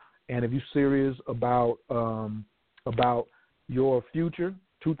priced. And if you're serious about your future,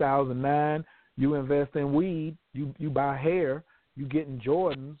 2009, you invest in weed, you buy hair, you getting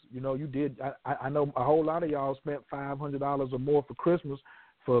Jordans. You know, you did. I know a whole lot of y'all spent $500 or more for Christmas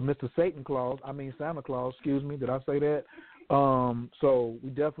for Mr. Santa Claus. Excuse me. Did I say that? So we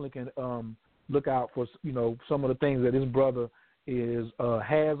definitely can look out for, you know, some of the things that his brother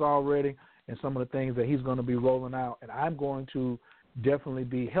has already, and some of the things that he's going to be rolling out. And I'm going to definitely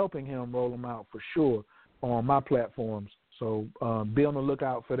be helping him roll them out for sure on my platforms. So be on the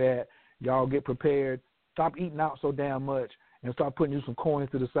lookout for that. Y'all get prepared. Stop eating out so damn much and start putting you some coins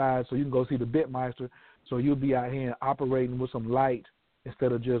to the side so you can go see the Bitmeister, so you'll be out here operating with some light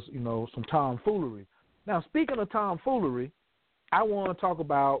instead of just, you know, some tomfoolery. Now, speaking of tomfoolery, I want to talk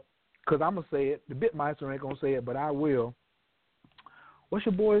about, because I'm going to say it, the Bitmeister ain't going to say it, but I will. What's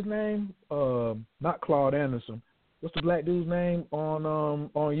your boy's name? Not Claude Anderson. What's the black dude's name on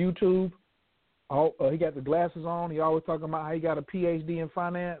YouTube? He got the glasses on. He always talking about how he got a PhD in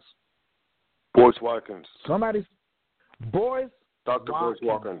finance. Boyce Watkins. Boyce. Dr. Boyce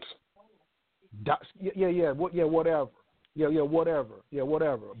Watkins.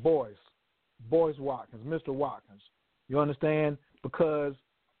 Whatever. Boyce Watkins, Mr. Watkins. You understand? Because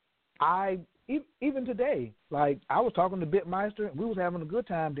even today, like, I was talking to Bitmeister, and we was having a good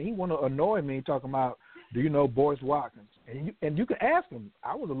time. Then he want to annoy me talking about, do you know Boyce Watkins? And you can ask him.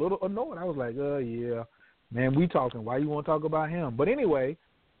 I was a little annoyed. I was like, yeah, man, we talking. Why you want to talk about him? But anyway,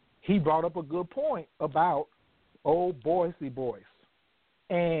 he brought up a good point about old Boise Boyce.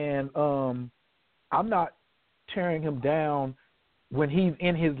 And I'm not tearing him down when he's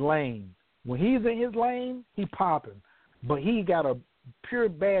in his lane. When he's in his lane, he popping. But he got a pure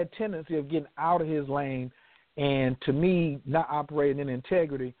bad tendency of getting out of his lane, and to me, not operating in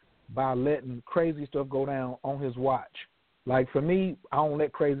integrity by letting crazy stuff go down on his watch. Like, for me, I don't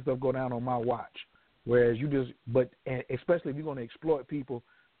let crazy stuff go down on my watch. Whereas and especially if you're going to exploit people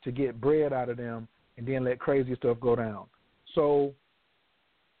to get bread out of them and then let crazy stuff go down. So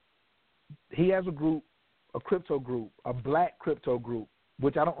he has a group, a crypto group, a black crypto group,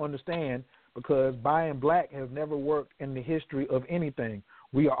 which I don't understand, because buying black has never worked in the history of anything.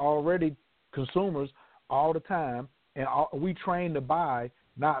 We are already consumers all the time, and we train to buy,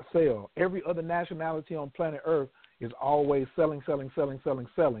 not sell. Every other nationality on planet Earth is always selling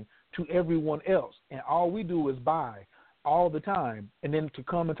to everyone else, and all we do is buy all the time. And then to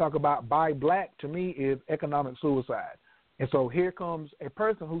come and talk about buy black, to me, is economic suicide. And so here comes a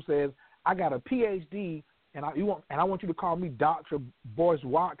person who says, I got a PhD, and I want you to call me Dr. Boyce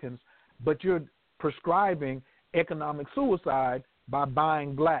Watkins, but you're prescribing economic suicide by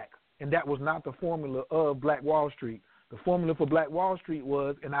buying black. And that was not the formula of Black Wall Street. The formula for Black Wall Street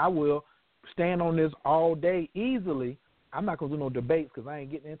was, and I will stand on this all day easily, I'm not going to do no debates because I ain't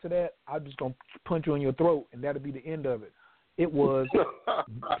getting into that. I'm just going to punch you in your throat, and that'll be the end of it. It was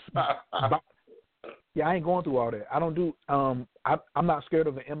yeah, I ain't going through all that. I don't do I'm not scared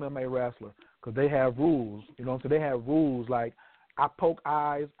of an MMA wrestler because they have rules. You know what I'm saying? They have rules like I poke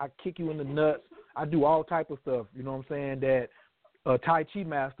eyes, I kick you in the nuts, I do all type of stuff, you know what I'm saying, that a Tai Chi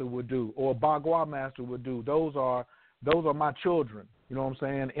master would do or a Bagua master would do. Those are my children. You know what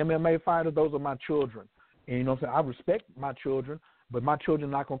I'm saying? MMA fighters, those are my children. And you know what I'm saying? I respect my children, but my children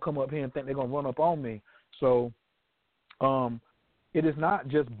are not going to come up here and think they're going to run up on me. So it is not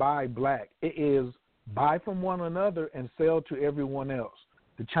just buy black. It is buy from one another and sell to everyone else.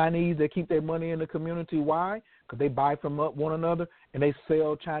 The Chinese, they keep their money in the community. Why? Because they buy from one another, and they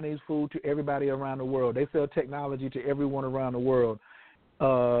sell Chinese food to everybody around the world. They sell technology to everyone around the world.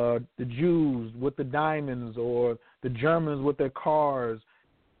 The Jews with the diamonds or the Germans with their cars.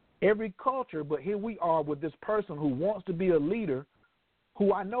 Every culture, but here we are with this person who wants to be a leader,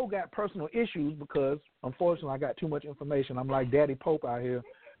 who I know got personal issues because, unfortunately, I got too much information. I'm like Daddy Pope out here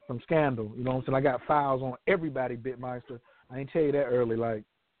from Scandal. You know what I'm saying? I got files on everybody, Bitmeister. I ain't tell you that early. Like,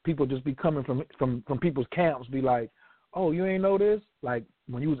 people just be coming from people's camps, be like, oh, you ain't know this? Like,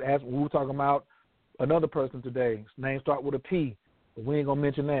 when we were talking about another person today, his name start with a P, but we ain't going to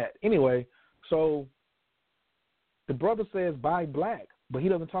mention that. Anyway, so the brother says buy black, but he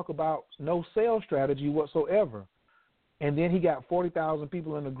doesn't talk about no sales strategy whatsoever. And then he got 40,000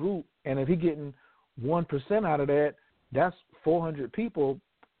 people in the group, and if he getting 1% out of that, that's 400 people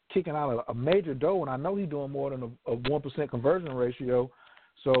kicking out a major dough, and I know he's doing more than a 1% conversion ratio.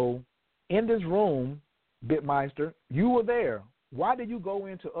 So in this room, Bitmeister, you were there. Why did you go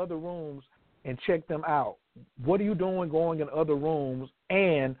into other rooms and check them out? What are you doing going in other rooms,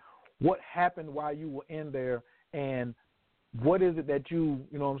 and what happened while you were in there, and what is it that you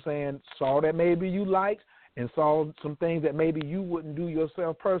know what I'm saying, saw that maybe you liked and saw some things that maybe you wouldn't do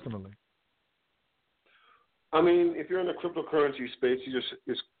yourself personally? I mean, if you're in the cryptocurrency space,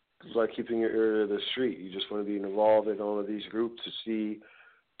 it's like keeping your ear to the street. You just want to be involved in all of these groups to see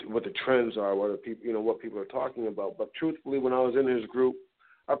what the trends are, what people are talking about. But truthfully, when I was in his group,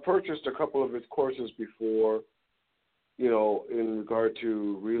 I purchased a couple of his courses before, in regard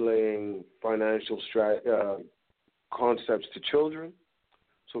to relaying financial concepts to children,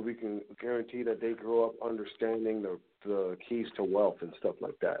 so we can guarantee that they grow up understanding the keys to wealth and stuff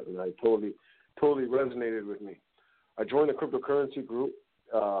like that. And I totally resonated with me. I joined the cryptocurrency group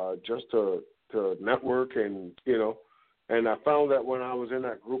just to network and I found that when I was in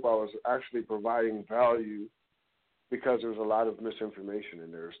that group, I was actually providing value because there's a lot of misinformation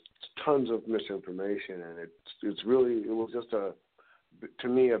and there's tons of misinformation, and it was just to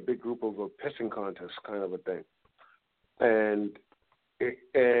me a big group of a pissing contest kind of a thing. And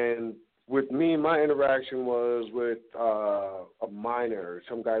with me, my interaction was with a miner,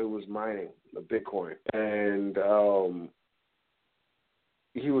 some guy who was mining the Bitcoin, and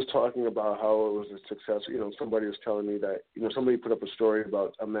he was talking about how it was a success. Somebody was telling me that somebody put up a story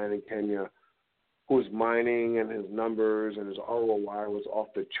about a man in Kenya who was mining, and his numbers and his ROI was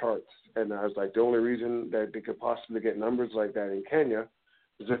off the charts. And I was like, the only reason that they could possibly get numbers like that in Kenya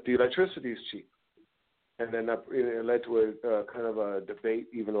is if the electricity is cheap. And then it led to a kind of a debate,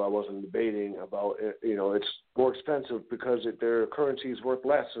 even though I wasn't debating, about it's more expensive because their currency is worth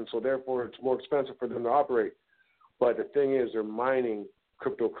less, and so therefore it's more expensive for them to operate. But the thing is, they're mining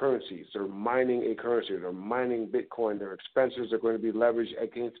cryptocurrencies. They're mining a currency. They're mining Bitcoin. Their expenses are going to be leveraged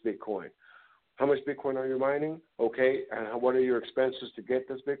against Bitcoin. How much Bitcoin are you mining? Okay, and what are your expenses to get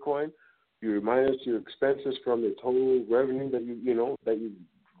this Bitcoin? You minus your expenses from the total revenue that you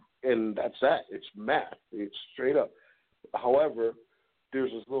and that's that. It's math. It's straight up. However,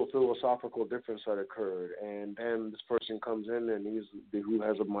 there's this little philosophical difference that occurred, and then this person comes in and who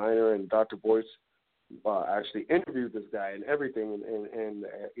has a miner, and Dr. Boyce actually interviewed this guy and everything, and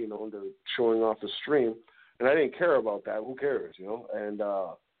they're showing off the stream, and I didn't care about that. Who cares, And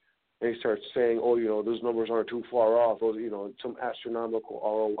they start saying, those numbers aren't too far off. Those, some astronomical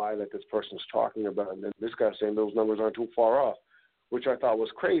ROI that this person's talking about, and then this guy's saying those numbers aren't too far off, which I thought was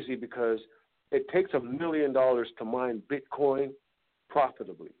crazy because it takes $1 million to mine Bitcoin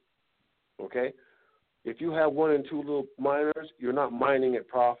profitably, okay? If you have one and two little miners, you're not mining it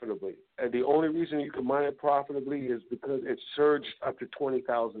profitably. And the only reason you can mine it profitably is because it surged up to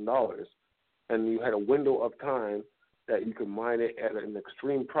 $20,000, and you had a window of time that you can mine it at an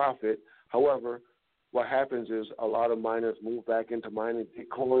extreme profit. However, what happens is a lot of miners move back into mining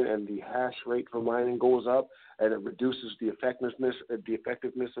Bitcoin, and the hash rate for mining goes up, and it reduces the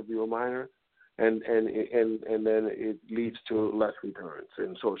effectiveness of your miner, and then it leads to less returns.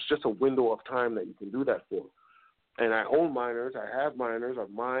 And so it's just a window of time that you can do that for. And I own miners. I have miners.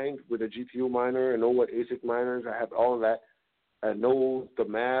 I've mined with a GPU miner. I know what ASIC miners. I have all of that. I know the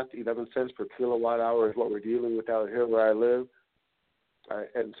math. 11 cents per kilowatt hour is what we're dealing with out here where I live.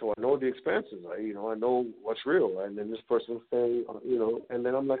 And so I know the expenses, I know what's real. And then this person's saying, and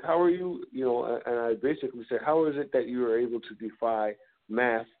then I'm like, how are you, and I basically say, how is it that you are able to defy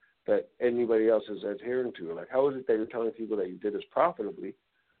math that anybody else is adhering to? Like, how is it that you're telling people that you did this profitably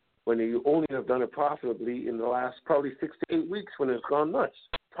when you only have done it profitably in the last probably 6 to 8 weeks when it's gone nuts?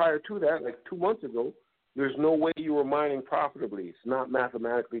 Prior to that, like 2 months ago, there's no way you were mining profitably. It's not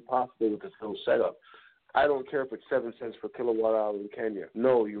mathematically possible with this whole setup. I don't care if it's 7 cents per kilowatt hour in Kenya.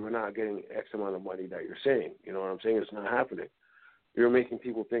 No, you are not getting X amount of money that you're saying. You know what I'm saying? It's not happening. You're making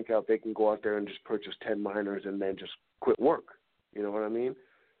people think they can go out there and just purchase 10 miners and then just quit work. You know what I mean?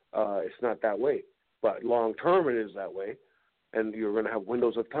 It's not that way. But long term it is that way, and you're going to have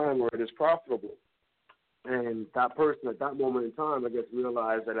windows of time where it is profitable. And that person at that moment in time, I guess,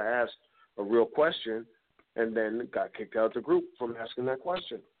 realized that I asked a real question and then got kicked out of the group from asking that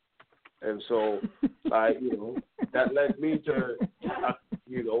question. And so, that led me to,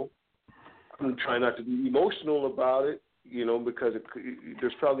 I'm trying not to be emotional about it, because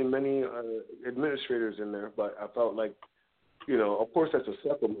there's probably many administrators in there, but I felt like, of course that's a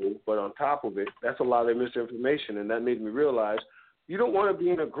second move, but on top of it, that's a lot of misinformation, and that made me realize you don't want to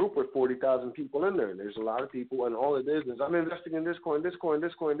be in a group with 40,000 people in there. There's a lot of people, and all it is I'm investing in this coin, this coin,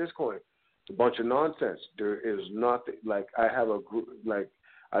 this coin, this coin. It's a bunch of nonsense. There is nothing, like I have a group, like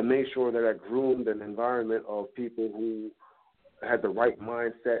I made sure that I groomed an environment of people who had the right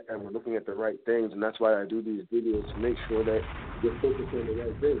mindset and were looking at the right things, and that's why I do these videos to make sure that you're focused on the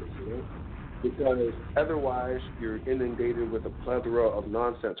right things, you know? Because otherwise you're inundated with a plethora of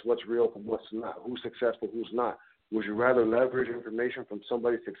nonsense, what's real from what's not, who's successful, who's not. Would you rather leverage information from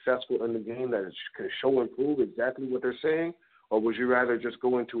somebody successful in the game that can show and prove exactly what they're saying, or would you rather just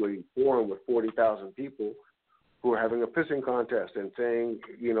go into a forum with 40,000 people who are having a pissing contest and saying,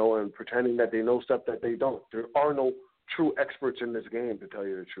 you know, and pretending that they know stuff that they don't? There are no true experts in this game, to tell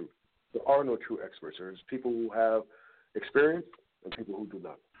you the truth. There are no true experts. There's people who have experience and people who do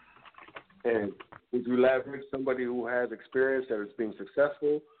not. And would you leverage somebody who has experience that is being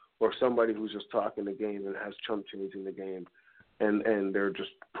successful, or somebody who's just talking the game and has chump change in the game, and they're just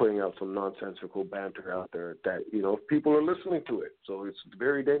putting out some nonsensical banter out there that, you know, people are listening to it. So it's a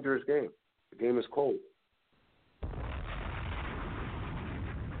very dangerous game. The game is cold.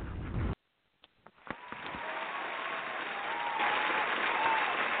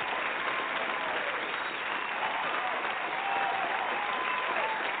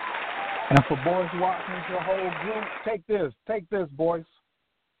 And for boys watching your whole group, take this, boys.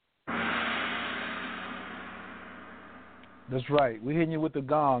 That's right. We're hitting you with the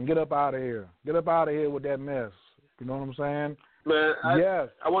gong. Get up out of here. Get up out of here with that mess. You know what I'm saying? Man, yes.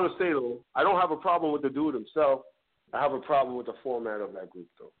 I want to say, though, I don't have a problem with the dude himself. I have a problem with the format of that group,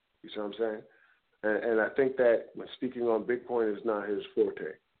 though. You see what I'm saying? And I think that when speaking on Bitcoin is not his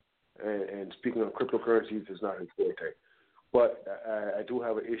forte. And speaking on cryptocurrencies is not his forte. But I do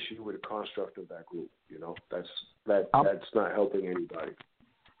have an issue with the construct of that group. You know, that's not helping anybody.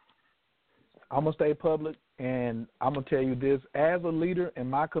 I'm going to stay public, and I'm going to tell you this. As a leader in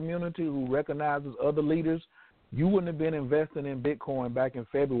my community who recognizes other leaders, you wouldn't have been investing in Bitcoin back in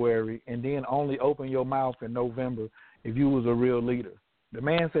February and then only open your mouth in November if you was a real leader. The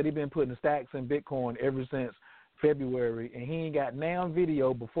man said he'd been putting stacks in Bitcoin ever since February, and he ain't got now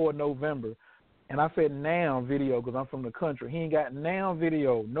video before November. And I said now video because I'm from the country. He ain't got now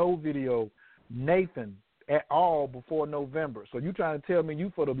video, no video, Nathan at all before November. So you trying to tell me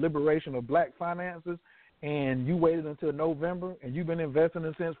you for the liberation of black finances and you waited until November and you've been investing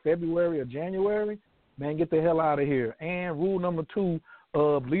in since February or January? Man, get the hell out of here. And rule number 2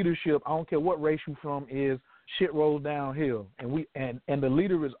 of leadership, I don't care what race you from, is shit rolls downhill. And the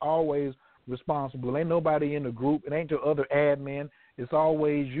leader is always responsible. Ain't nobody in the group. It ain't your other admin. It's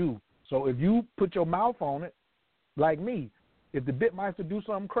always you. So if you put your mouth on it, like me, if the Bitmeister do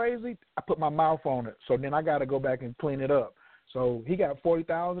something crazy, I put my mouth on it. So then I got to go back and clean it up. So he got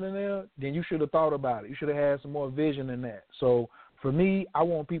 40,000 in there, then you should have thought about it. You should have had some more vision in that. So for me, I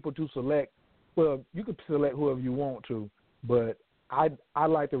want people to select. Well, you could select whoever you want to, but I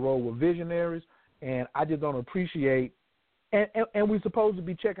like to roll with visionaries, and I just don't appreciate. And we're supposed to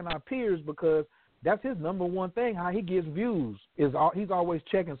be checking our peers because that's his number one thing. How he gets views is he's always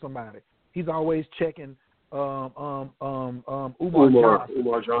checking somebody. He's always checking Umar Johnson.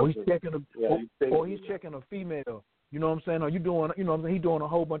 Or he's checking he's checking a female. You know what I'm saying? Or he's doing a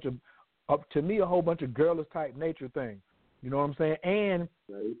whole bunch of to me a whole bunch of girlish type nature thing. You know what I'm saying? And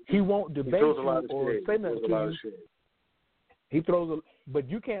he won't debate you or say nothing to you. He throws but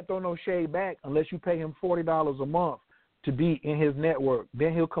you can't throw no shade back unless you pay him $40 a month to be in his network.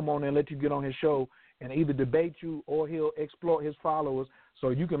 Then he'll come on and let you get on his show and either debate you or he'll exploit his followers so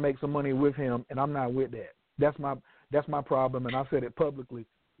you can make some money with him, and I'm not with that. That's my problem, and I said it publicly.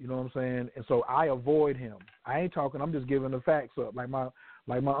 You know what I'm saying? And so I avoid him. I ain't talking. I'm just giving the facts up. Like my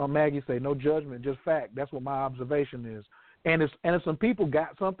Aunt Maggie say, no judgment, just fact. That's what my observation is. And if some people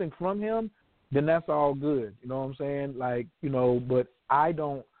got something from him, then that's all good. You know what I'm saying? Like, you know, but I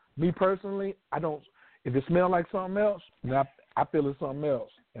don't. Me personally, I don't. If it smells like something else, then I feel it's something else,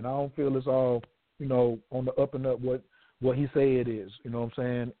 and I don't feel it's all, you know, on the up and up what he say it is. You know what I'm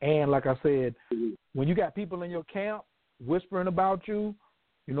saying? And like I said, when you got people in your camp whispering about you,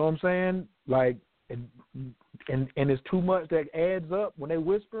 you know what I'm saying? Like, and it's too much that adds up when they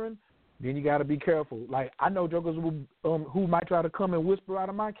whispering, then you got to be careful. Like, I know jokers who might try to come and whisper out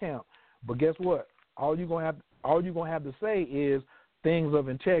of my camp, but guess what? All you're gonna have to say is things of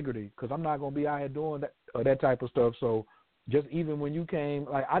integrity, because I'm not gonna be out here doing that type of stuff. So just even when you came,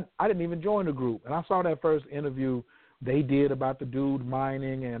 like I didn't even join the group, and I saw that first interview they did about the dude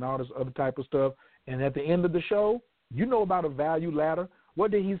mining and all this other type of stuff. And at the end of the show, you know about a value ladder.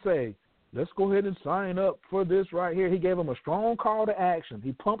 What did he say? Let's go ahead and sign up for this right here. He gave him a strong call to action.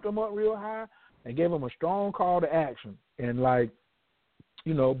 He pumped him up real high and gave him a strong call to action. And like,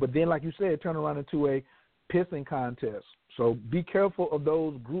 you know, but then like you said, turn around into a pissing contest. So be careful of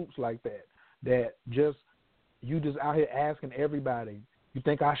those groups like that you just out here asking everybody, you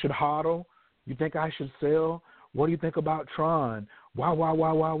think I should hodl? You think I should sell? what do you think about Tron? Why?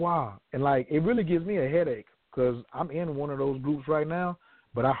 And, like, it really gives me a headache because I'm in one of those groups right now,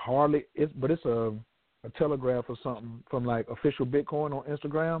 but it's a telegraph or something from, like, Official Bitcoin on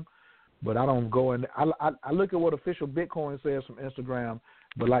Instagram, but I don't go in. I look at what Official Bitcoin says from Instagram,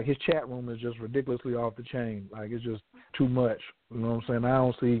 but, like, his chat room is just ridiculously off the chain. Like, it's just too much. You know what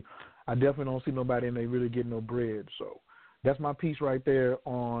I'm saying? I definitely don't see nobody in there really getting no bread. So that's my piece right there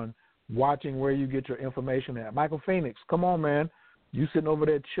on watching where you get your information at. Michael Phoenix, come on, man. You sitting over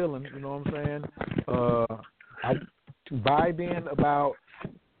there chilling, you know what I'm saying? Vibing about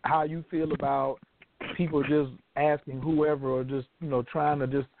how you feel about people just asking whoever or just, you know, trying to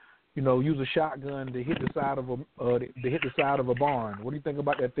just, you know, use a shotgun to hit the side of a barn. What do you think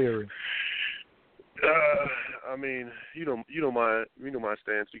about that theory? I mean, you know my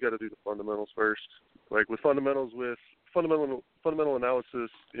stance. You got to do the fundamentals first. Like with fundamental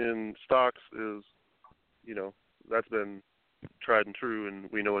analysis in stocks is, you know, that's been tried and true,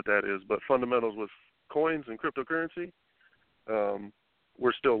 and we know what that is. But fundamentals with coins and cryptocurrency,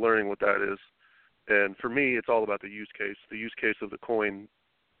 we're still learning what that is. And for me, it's all about the use case. The use case of the coin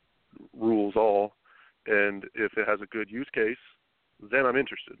rules all, and if it has a good use case, then I'm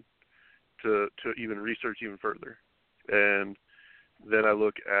interested to even research even further. And then I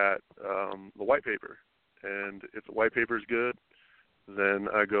look at the white paper, and if the white paper is good, then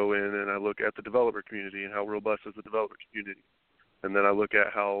I go in and I look at the developer community and how robust is the developer community, and then I look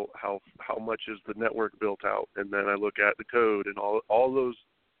at how much is the network built out, and then I look at the code, and all those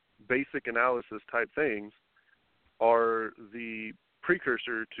basic analysis type things are the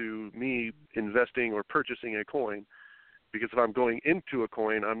precursor to me investing or purchasing a coin, because if I'm going into a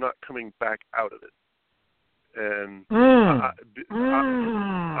coin, I'm not coming back out of it. And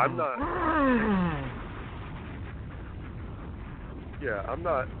I'm not. Yeah, I'm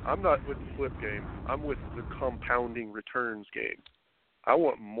not with the flip game. I'm with the compounding returns game. I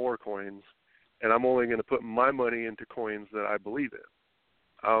want more coins, and I'm only going to put my money into coins that I believe in.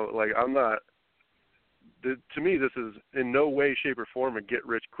 I'm not. To me, this is in no way, shape, or form a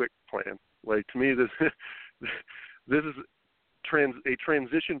get-rich-quick plan. Like, to me, this is a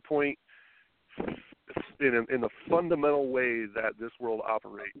transition point in the fundamental way that this world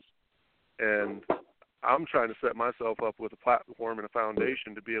operates. And I'm trying to set myself up with a platform and a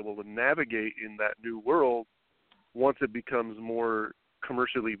foundation to be able to navigate in that new world once it becomes more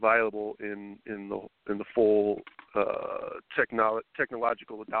commercially viable in the full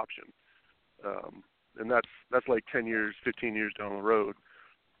technological adoption. And that's like 10 years, 15 years down the road.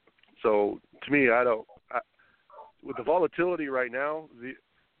 So to me, with the volatility right now,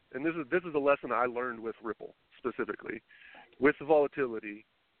 and this is a lesson I learned with Ripple specifically. With the volatility,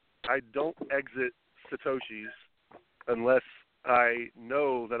 I don't exit Satoshis unless I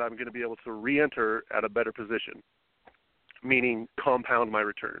know that I'm going to be able to re-enter at a better position, meaning compound my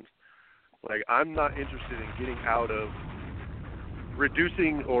returns. Like, I'm not interested in getting out of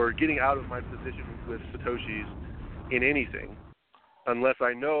reducing or getting out of my position with Satoshis in anything unless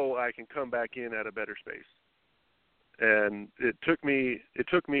I know I can come back in at a better space. And it took me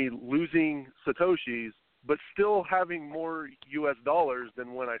losing Satoshis, but still having more U.S. dollars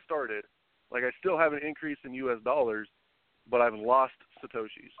than when I started. Like, I still have an increase in U.S. dollars, but I've lost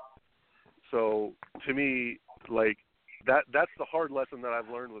Satoshis. So to me, like, that's the hard lesson that I've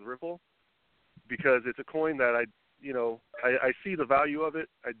learned with Ripple, because it's a coin that I see the value of it.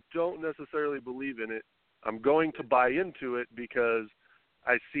 I don't necessarily believe in it. I'm going to buy into it because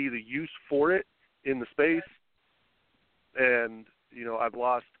I see the use for it in the space. And, you know, I've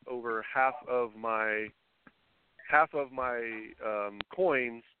lost over half of my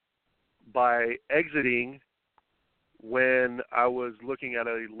coins by exiting when I was looking at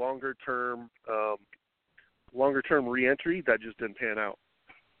a longer term reentry that just didn't pan out.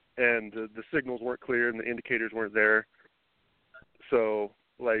 And the signals weren't clear and the indicators weren't there. So,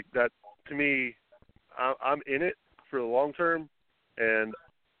 like, that, to me, I'm in it for the long term, and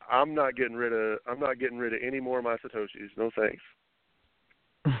I'm not getting rid of any more of my Satoshis. No thanks.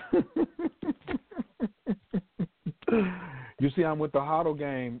 You see, I'm with the HODL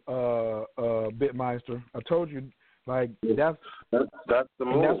game, Bitmeister. I told you, like, that's the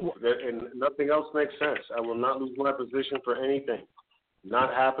move, and nothing else makes sense. I will not lose my position for anything.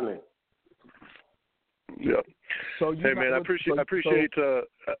 Not happening. Yeah. So hey man, I appreciate.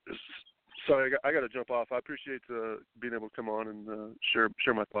 Sorry, I got to jump off. I appreciate being able to come on and share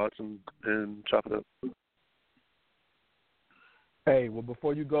my thoughts and chop it up. Hey, well,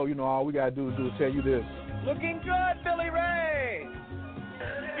 before you go, you know, all we got to do is tell you this. Looking good, Billy Ray.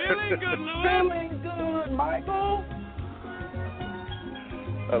 Feeling good, Louis. Feeling good, Michael.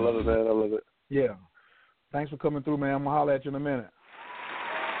 I love it, man. I love it. Yeah. Thanks for coming through, man. I'm going to holler at you in a minute.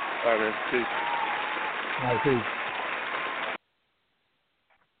 All right, man. Peace. All right, peace.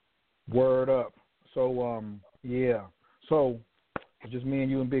 Word up. So, yeah. So, it's just me and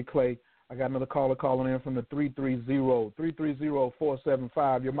you and Big Clay. I got another caller calling in from the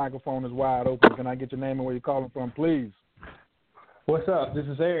 330-475. Your microphone is wide open. Can I get your name and where you're calling from, please? What's up? This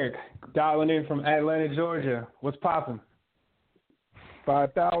is Eric, dialing in from Atlanta, Georgia. What's poppin'?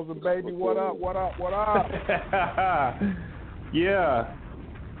 5,000, baby. What up? Yeah.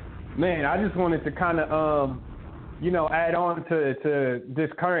 Man, I just wanted to kind of, add on to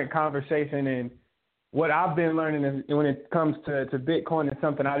this current conversation, and what I've been learning when it comes to Bitcoin is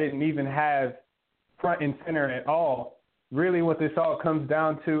something I didn't even have front and center at all. Really what this all comes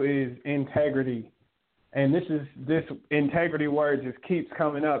down to is integrity. And this integrity word just keeps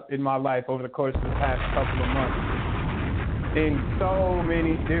coming up in my life over the course of the past couple of months. In so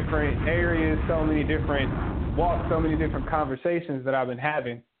many different areas, so many different walks, so many different conversations that I've been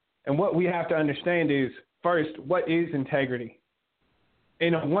having. And what we have to understand is, first, what is integrity?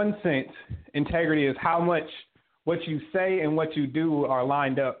 In one sense, integrity is how much what you say and what you do are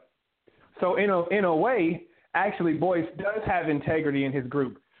lined up. So in a way, actually, Boyce does have integrity in his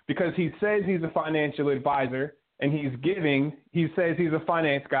group, because he says he's a financial advisor and he says he's a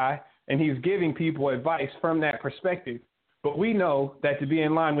finance guy and he's giving people advice from that perspective. But we know that to be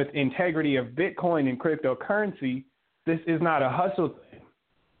in line with integrity of Bitcoin and cryptocurrency, this is not a hustle thing.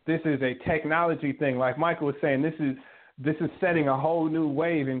 This is a technology thing. Like Michael was saying, this is setting a whole new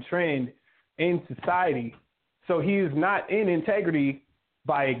wave and trend in society. So he is not in integrity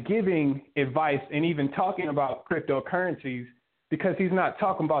by giving advice and even talking about cryptocurrencies, because he's not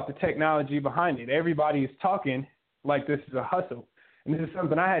talking about the technology behind it. Everybody is talking like this is a hustle. And this is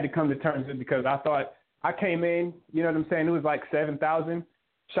something I had to come to terms with, because I thought I came in, you know what I'm saying, it was like 7,000,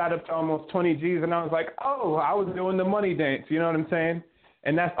 shot up to almost 20 G's, and I was like, oh, I was doing the money dance, you know what I'm saying?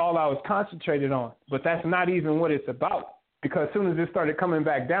 And that's all I was concentrated on. But that's not even what it's about, because as soon as it started coming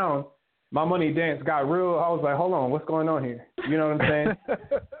back down, my money dance got real. I was like, hold on, what's going on here? You know what I'm saying?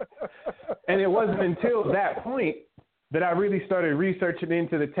 And it wasn't until that point that I really started researching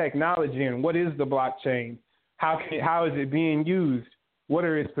into the technology and what is the blockchain? How is it being used? What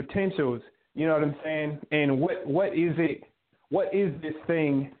are its potentials? You know what I'm saying? And what is it? What is this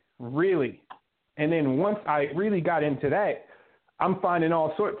thing really? And then once I really got into that, I'm finding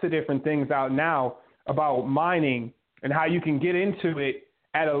all sorts of different things out now about mining and how you can get into it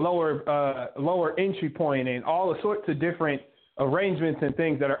at a lower entry point, and all sorts of different arrangements and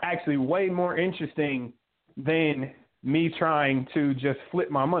things that are actually way more interesting than me trying to just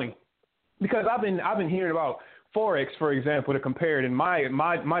flip my money. Because I've been hearing about Forex, for example, to compare it in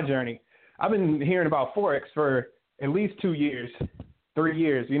my journey. I've been hearing about Forex for at least 2 years, 3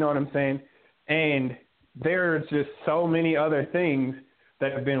 years, you know what I'm saying? And there's just so many other things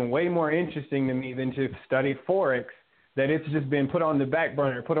that have been way more interesting to me than to study Forex, that it's just been put on the back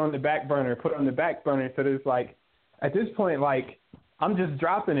burner. So there's like, at this point, like, I'm just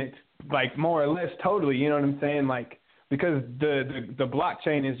dropping it, like, more or less totally, you know what I'm saying? Like, because the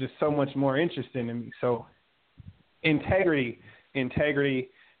blockchain is just so much more interesting to me. So integrity.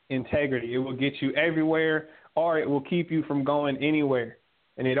 It will get you everywhere, or it will keep you from going anywhere.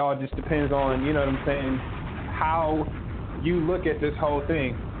 And it all just depends on, you know what I'm saying, how you look at this whole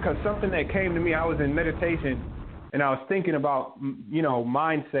thing. Because something that came to me, I was in meditation, and I was thinking about, you know,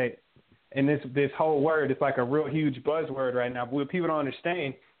 mindset. And this whole word is like a real huge buzzword right now. But what people don't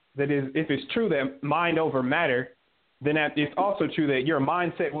understand, that is, if it's true that mind over matter, then it's also true that your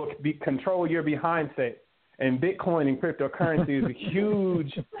mindset will control your behindset. And Bitcoin and cryptocurrency is a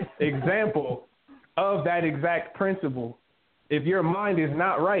huge example of that exact principle. If your mind is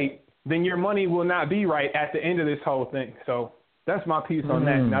not right, then your money will not be right at the end of this whole thing. So that's my piece on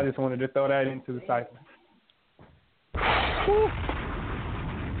that, and I just wanted to throw that into the cycle.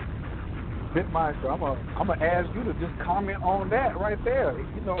 Bitmeister, I'm gonna ask you to just comment on that right there.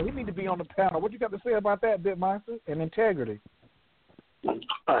 You know, he need to be on the panel. What you got to say about that, Bitmeister, and integrity?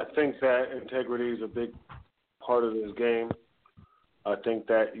 I think that integrity is a big part of this game. I think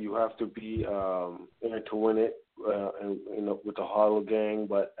that you have to be in it to win it, with the Harlow gang.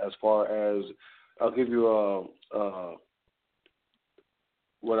 But as far as, I'll give you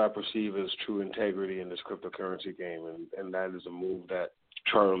what I perceive as true integrity in this cryptocurrency game, and that is a move that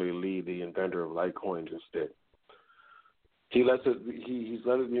Charlie Lee, the inventor of Litecoin, just did. He's let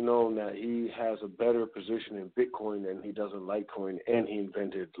it be known that he has a better position in Bitcoin than he does in Litecoin, and he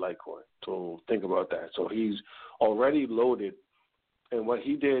invented Litecoin. So think about that. So he's already loaded, and what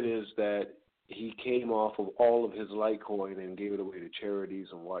he did is that he came off of all of his Litecoin and gave it away to charities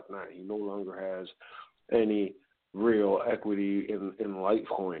and whatnot. He no longer has any real equity in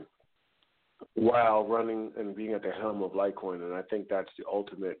Litecoin while running and being at the helm of Litecoin. And I think that's the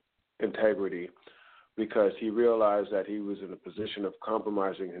ultimate integrity, because he realized that he was in a position of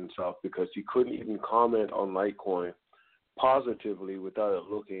compromising himself because he couldn't even comment on Litecoin positively without it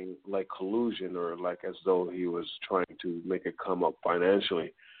looking like collusion or like as though he was trying to make it come up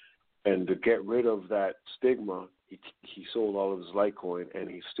financially. And to get rid of that stigma, he sold all of his Litecoin, and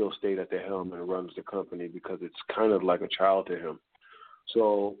he still stayed at the helm and runs the company because it's kind of like a child to him.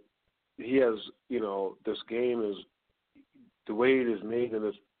 So he has, this game is, the way it is made in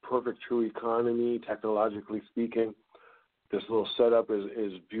this perfect true economy, technologically speaking, this little setup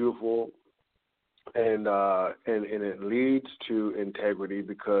is beautiful, and it leads to integrity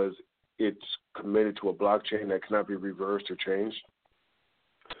because it's committed to a blockchain that cannot be reversed or changed.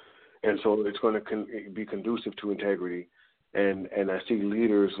 And so it's going to be conducive to integrity. And I see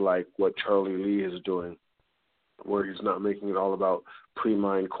leaders like what Charlie Lee is doing, where he's not making it all about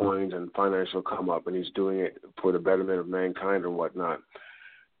pre-mined coins and financial come up, and he's doing it for the betterment of mankind and whatnot,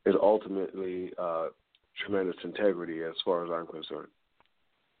 is ultimately tremendous integrity as far as I'm concerned.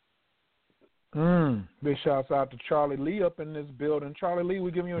 Big shouts out to Charlie Lee up in this building. Charlie Lee,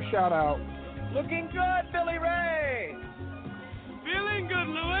 we give you a shout out. Looking good, Billy Ray. Feeling good,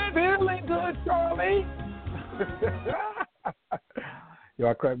 Louis. Feeling good, Charlie. Yo,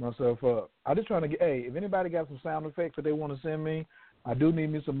 I cracked myself up. I'm just trying to get, if anybody got some sound effects that they want to send me, I do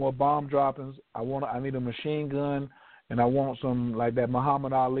need me some more bomb droppings. I need a machine gun, and I want some like that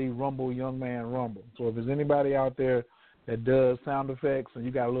Muhammad Ali Rumble, Young Man Rumble. So if there's anybody out there that does sound effects and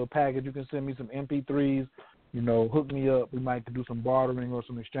you got a little package, you can send me some MP3s, hook me up. We might do some bartering or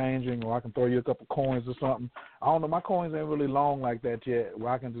some exchanging, or I can throw you a couple coins or something. I don't know. My coins ain't really long like that yet,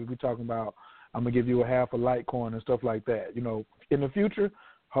 where I can just be talking about I'm going to give you a half a Litecoin and stuff like that. In the future,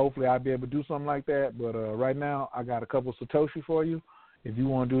 hopefully I'll be able to do something like that. But right now, I got a couple Satoshi for you if you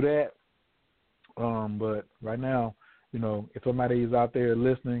want to do that. But right now, if somebody is out there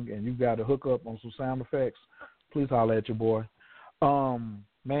listening and you got to hook up on some sound effects, please holler at your boy.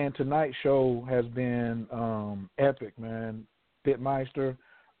 Man, tonight's show has been epic, man. Bitmeister,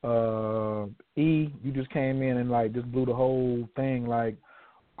 you just came in and just blew the whole thing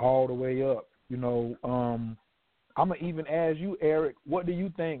all the way up. I'm gonna even ask you, Eric, what do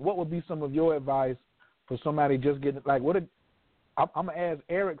you think? What would be some of your advice for somebody just getting I'm gonna ask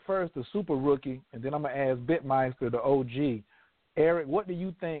Eric first, the super rookie, and then I'm gonna ask Bitmeister, the OG. Eric, what do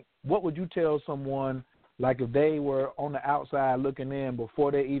you think? What would you tell someone if they were on the outside looking in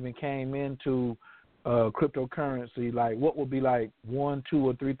before they even came into cryptocurrency? What would be 1, 2,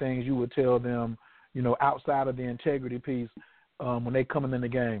 or 3 things you would tell them, outside of the integrity piece when they coming in the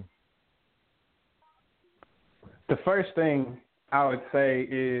game? The first thing I would say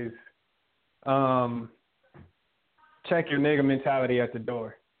is check your nigga mentality at the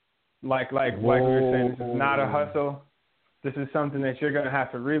door. Like we were saying, this is not a hustle. This is something that you're going to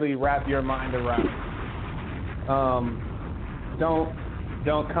have to really wrap your mind around.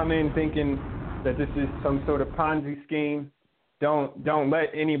 Don't come in thinking that this is some sort of Ponzi scheme. Don't let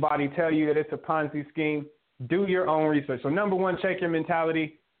anybody tell you that it's a Ponzi scheme. Do your own research. So number 1, check your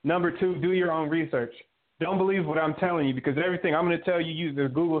mentality. Number 2, do your own research. Don't believe what I'm telling you, because everything I'm going to tell you, use the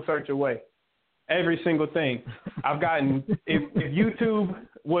Google search away. Every single thing. I've gotten, if YouTube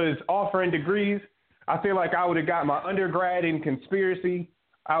was offering degrees, I feel like I would have got my undergrad in conspiracy.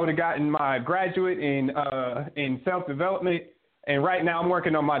 I would have gotten my graduate in self-development. And right now I'm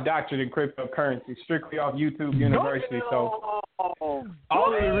working on my doctorate in cryptocurrency, strictly off YouTube University. So all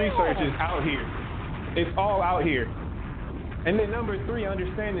of the research is out here. It's all out here. And then number 3,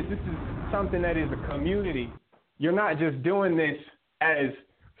 understand that this is something that is a community. You're not just doing this as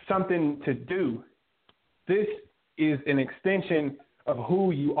something to do. This is an extension of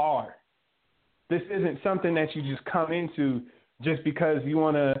who you are. This isn't something that you just come into just because you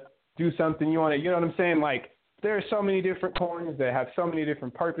want to do something. You know what I'm saying? There are so many different coins that have so many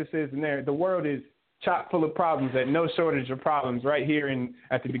different purposes, and the world is chock full of problems, at no shortage of problems right here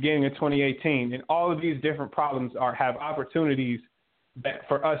at the beginning of 2018. And all of these different problems have opportunities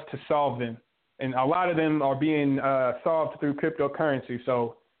for us to solve them. And a lot of them are being solved through cryptocurrency.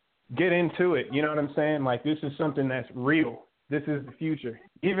 So get into it. You know what I'm saying? This is something that's real. This is the future.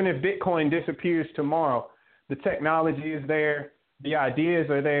 Even if Bitcoin disappears tomorrow, the technology is there, the ideas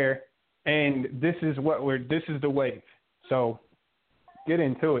are there, and this is the wave. So get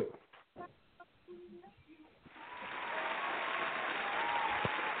into it.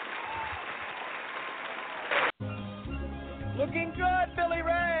 Looking good, Billy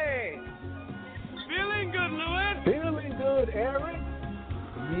Ray. Feeling good, Louis. Feeling good, Eric.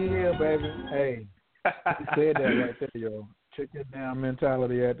 Yeah, baby. Hey, You said that right there, yo. Check your damn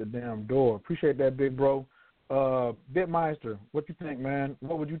mentality at the damn door. Appreciate that, big bro. Bitmeister, what you think, man?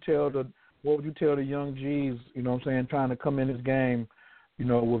 What would you tell the young G's, you know what I'm saying, trying to come in this game, you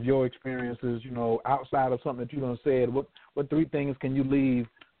know, with your experiences, you know, outside of something that you done said? What 3 things can you leave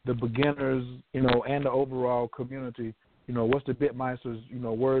the beginners, you know, and the overall community? You know, what's the Bitmeister's, you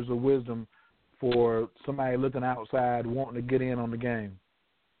know, words of wisdom for somebody looking outside wanting to get in on the game?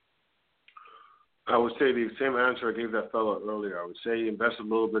 I would say the same answer I gave that fellow earlier. I would say invest a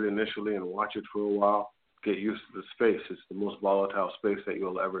little bit initially and watch it for a while. Get used to the space. It's the most volatile space that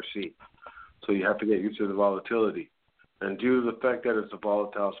you'll ever see. So you have to get used to the volatility. And due to the fact that it's a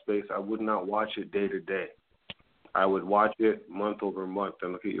volatile space, I would not watch it day to day. I would watch it month over month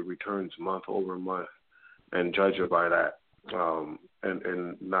and look at your returns month over month and judge it by that,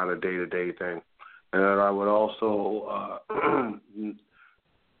 and not a day-to-day thing. And I would also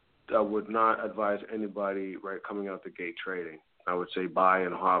I would not advise anybody coming out the gate trading. I would say buy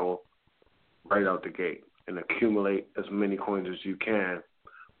and hodl right out the gate and accumulate as many coins as you can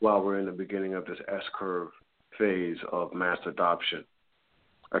while we're in the beginning of this S-curve phase of mass adoption.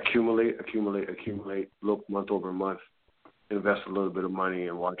 Accumulate, look month over month, invest a little bit of money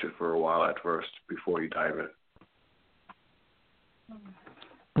and watch it for a while at first before you dive in.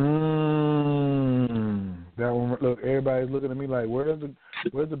 That one, look, everybody's looking at me like, where's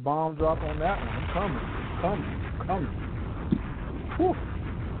the bomb drop on that one? I'm coming. Whew.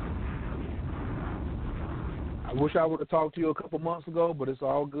 I wish I would have talked to you a couple months ago, but it's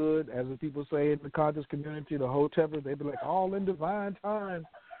all good. As the people say in the conscious community, the Hoteppers, they be like, all in divine time.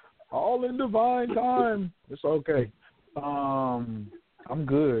 It's okay. I'm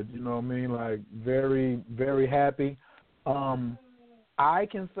good, you know what I mean? Like, very, very happy. I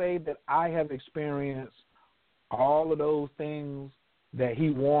can say that I have experienced all of those things that he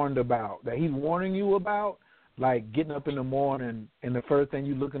warned about, that he's warning you about, like getting up in the morning and the first thing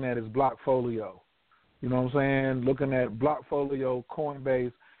you're looking at is Blockfolio. You know what I'm saying? Looking at Blockfolio,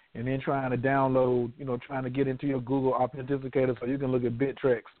 Coinbase, and then trying to download, you know, trying to get into your Google Authenticator so you can look at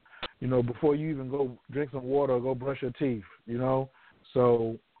Bittrex, you know, before you even go drink some water or go brush your teeth, you know.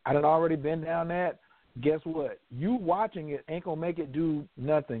 So I done already been down that. Guess what? You watching it ain't going to make it do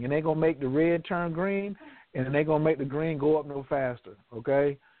nothing. It ain't going to make the red turn green, and it ain't going to make the green go up no faster,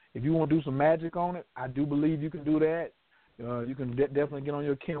 okay? If you want to do some magic on it, I do believe you can do that. You can definitely get on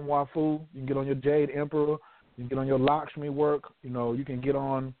your Kim Wafu. You can get on your Jade Emperor. You can get on your Lakshmi work. You know, you can get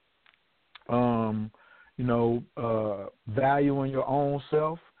on, valuing your own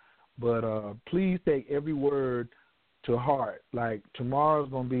self. But please take every word to heart. Like,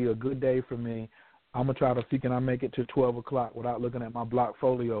 tomorrow's going to be a good day for me. I'm going to try to see can I make it to 12 o'clock without looking at my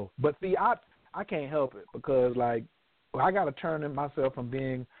Blockfolio. But, see, I can't help it because, like, I got to turn in myself from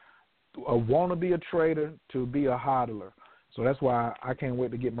being want to be a trader to be a hodler. So that's why I can't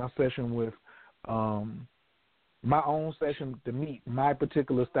wait to get my session with my own session to meet my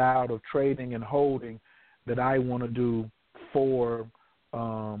particular style of trading and holding that I want to do for,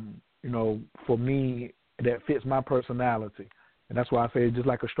 for me that fits my personality. And that's why I say just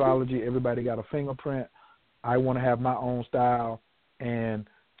like astrology, everybody got a fingerprint. I want to have my own style. And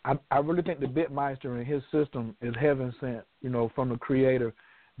I really think the Bitmeister and his system is heaven sent, you know, from the creator,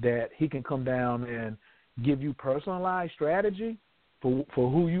 that he can come down and give you personalized strategy for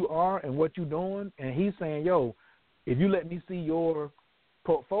who you are and what you're doing. And he's saying, yo, if you let me see your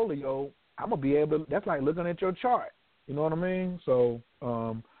portfolio, I'm going to be able to, that's like looking at your chart. You know what I mean? So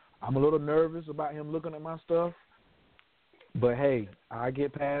I'm a little nervous about him looking at my stuff. But, hey, I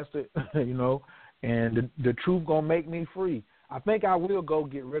get past it, you know, and the truth going to make me free. I think I will go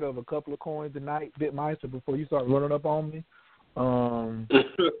get rid of a couple of coins tonight, Bitmeister, before you start running up on me. Bro.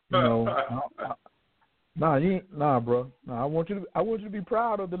 I want you to be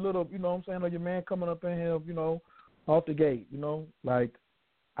proud of the little, you know what I'm saying, of your man coming up in here, you know, off the gate, you know. Like,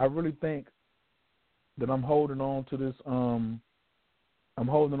 I really think that I'm holding on to this,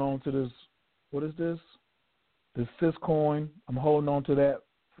 what is this? This Syscoin. I'm holding on to that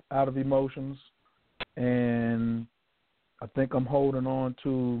out of emotions. And I think I'm holding on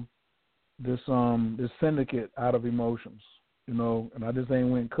to this syndicate out of emotions, you know, and I just ain't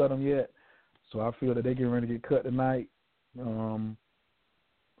went and cut them yet. So I feel that they're getting ready to get cut tonight.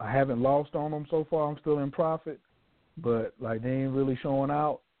 I haven't lost on them so far. I'm still in profit, but, like, they ain't really showing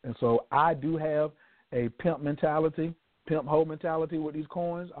out. And so I do have a pimp hold mentality with these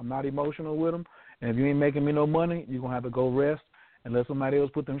coins. I'm not emotional with them. And if you ain't making me no money, you're going to have to go rest and let somebody else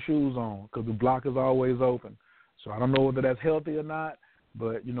put them shoes on because the block is always open. So I don't know whether that's healthy or not,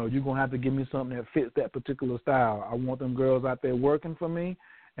 but, you know, you're going to have to give me something that fits that particular style. I want them girls out there working for me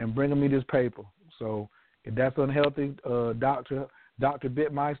and bringing me this paper. So if that's unhealthy, Dr.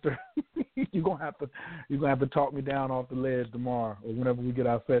 Bitmeister, you're gonna have to talk me down off the ledge tomorrow or whenever we get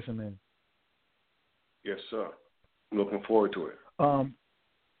our session in. Yes, sir. Looking forward to it.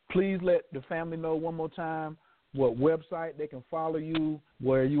 Please let the family know one more time what website they can follow you,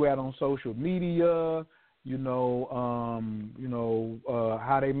 where you at on social media, how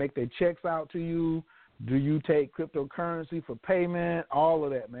they make their checks out to you. Do you take cryptocurrency for payment? All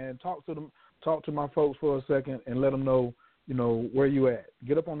of that, man. Talk to my folks for a second and let them know, where you at.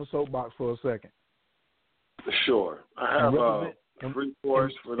 Get up on the soapbox for a second. Sure. I have a free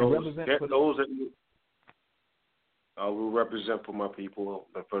course for those. I will represent for my people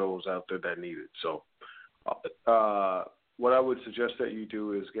and for those out there that need it. So what I would suggest that you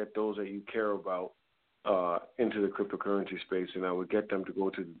do is get those that you care about into the cryptocurrency space, and I would get them to go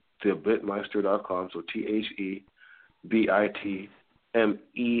to thebitmeister.com, so TheBitmeister,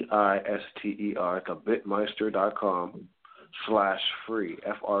 thebitmeister.com/free,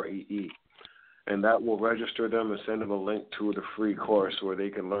 FREE. And that will register them and send them a link to the free course where they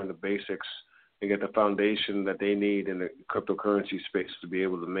can learn the basics and get the foundation that they need in the cryptocurrency space to be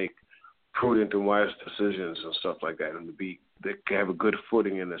able to make prudent and wise decisions and stuff like that, and they can have a good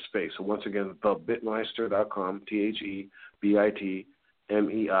footing in this space. So once again, thebitmeister.com,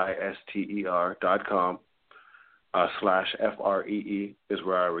 TheBitmeister.com /FREE is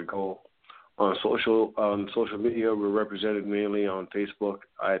where I would go. On social media, we're represented mainly on Facebook.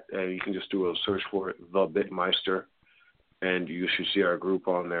 And you can just do a search for it, The Bitmeister, and you should see our group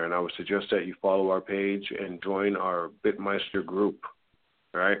on there. And I would suggest that you follow our page and join our Bitmeister group,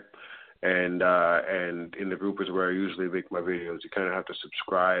 right? And in the group is where I usually make my videos. You kind of have to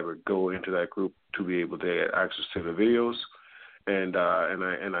subscribe or go into that group to be able to get access to the videos. And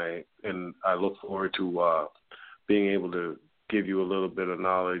I look forward to being able to give you a little bit of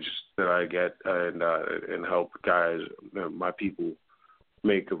knowledge that I get and help guys, my people,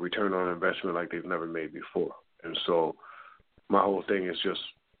 make a return on investment like they've never made before. And so my whole thing is just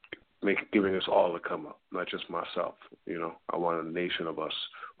giving us all to come up, not just myself. I want a nation of us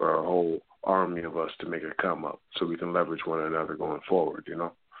or a whole army of us to make it come up so we can leverage one another going forward,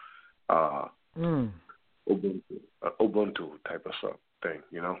 Ubuntu type of thing,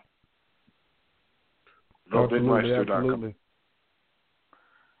 Absolutely.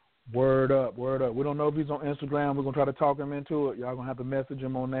 Word up. We don't know if he's on Instagram. We're going to try to talk him into it. Y'all going to have to message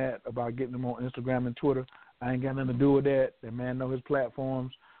him on that about getting him on Instagram and Twitter. I ain't got nothing to do with that. That man know his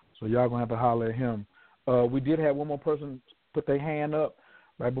platforms, so y'all going to have to holler at him. We did have one more person put their hand up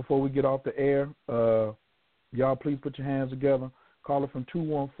right before we get off the air. Y'all please put your hands together. Caller from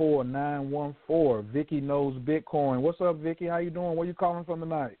 214-914. Vicky knows Bitcoin. What's up, Vicky? How you doing? Where you calling from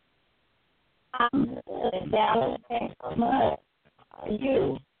tonight? I'm good, Dallas. Thanks so much. How are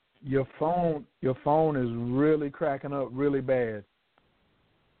you? Your phone is really cracking up really bad.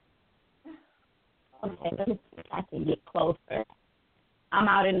 Okay, let me see if I can get closer. I'm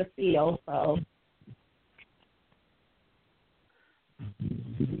out in the field, so.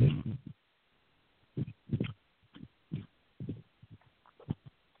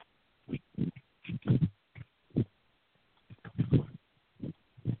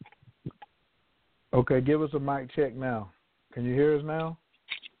 Okay, give us a mic check now. Can you hear us now?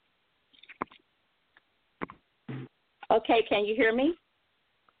 Okay, can you hear me?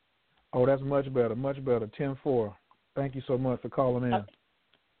 Oh, that's much better, 10-4. Thank you so much for calling in. Okay.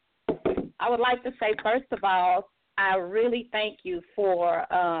 I would like to say, first of all, I really thank you for,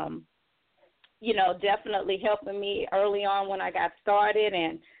 definitely helping me early on when I got started,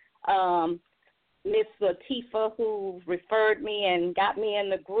 and Miss Latifah, who referred me and got me in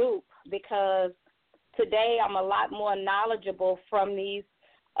the group, because today I'm a lot more knowledgeable from these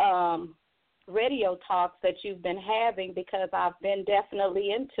radio talks that you've been having, because I've been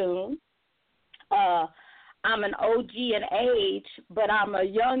definitely in tune. I'm an OG in age, but I'm a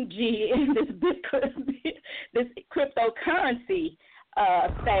young G in this cryptocurrency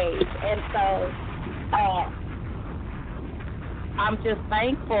stage. And so I'm just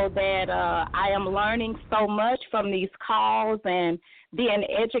thankful that I am learning so much from these calls and being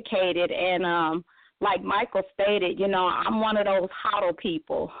educated. And like Michael stated, I'm one of those HODL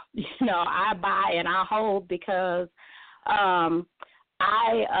people. I buy and I hold because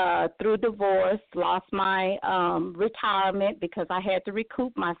I, through divorce, lost my retirement because I had to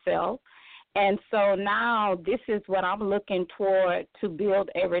recoup myself. And so now this is what I'm looking toward, to build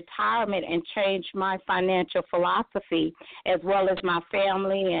a retirement and change my financial philosophy, as well as my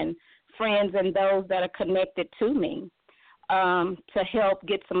family and friends and those that are connected to me. to help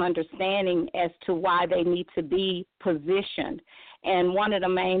get some understanding as to why they need to be positioned. And one of the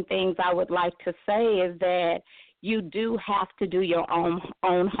main things I would like to say is that you do have to do your own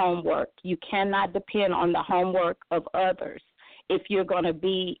homework. You cannot depend on the homework of others if you're going to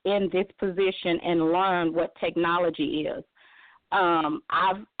be in this position and learn what technology is.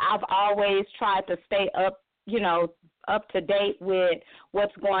 I've always tried to stay up to date with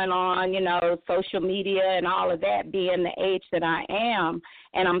what's going on, social media and all of that, being the age that I am.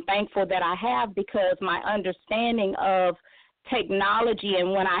 And I'm thankful that I have, because my understanding of technology,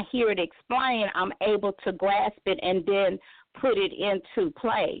 and when I hear it explained, I'm able to grasp it and then put it into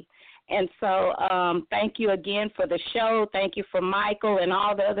play. And so thank you again for the show. Thank you for Michael and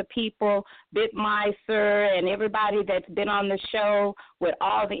all the other people, Bitmeister, and everybody that's been on the show with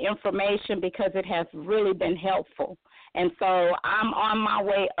all the information, because it has really been helpful. And so I'm on my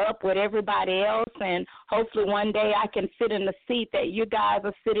way up with everybody else, and hopefully one day I can sit in the seat that you guys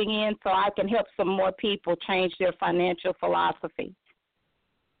are sitting in, so I can help some more people change their financial philosophy.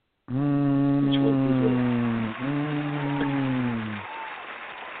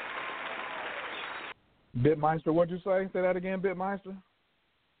 Bitmeister, what'd you say? Say that again, Bitmeister.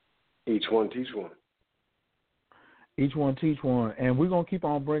 Each one teach one. Each one teach one. And we're going to keep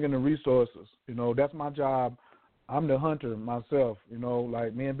on bringing the resources. That's my job. I'm the hunter myself.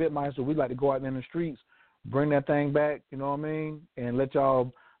 Like me and Bitmeister, we like to go out there in the streets, bring that thing back, you know what I mean, and let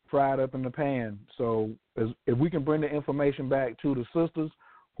y'all fry it up in the pan. So if we can bring the information back to the sisters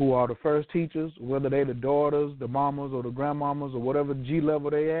who are the first teachers, whether they the daughters, the mamas, or the grandmamas, or whatever G level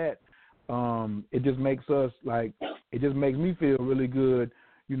they at, it just makes us, it just makes me feel really good,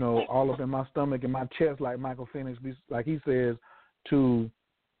 all up in my stomach and my chest, like Michael Phoenix, like he says,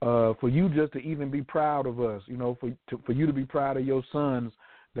 for you just to even be proud of us, for you to be proud of your sons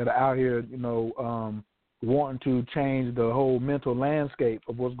that are out here, wanting to change the whole mental landscape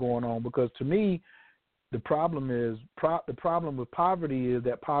of what's going on. Because to me, the problem with poverty is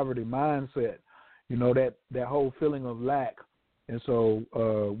that poverty mindset, that whole feeling of lack. And so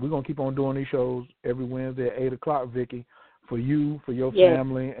we're going to keep on doing these shows every Wednesday at 8 o'clock, Vicky, for you, for your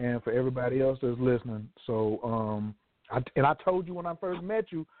family, and for everybody else that's listening. So I told you when I first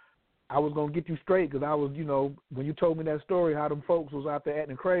met you, I was going to get you straight, because I was, when you told me that story, how them folks was out there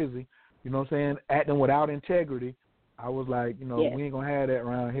acting crazy, acting without integrity, I was like, we ain't going to have that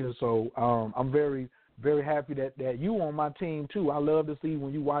around here. So I'm very, very happy that you on my team, too. I love to see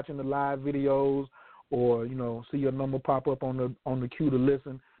when you watching the live videos, or, see your number pop up on the queue to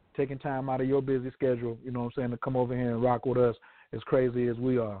listen, taking time out of your busy schedule, to come over here and rock with us as crazy as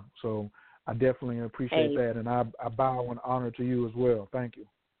we are. So I definitely appreciate that, and I bow in honor to you as well. Thank you.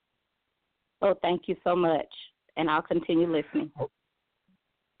 Oh, thank you so much, and I'll continue listening.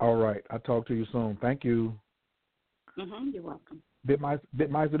 All right. I'll talk to you soon. Thank you. You're welcome.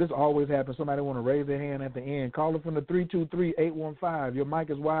 Bitmeister, this always happens. Somebody want to raise their hand at the end. Caller from the 323-815. Your mic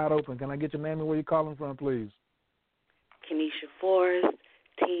is wide open. Can I get your name and where you're calling from, please? Kenesha Forrest,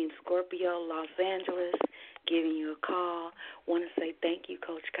 Team Scorpio, Los Angeles, giving you a call. Want to say thank you,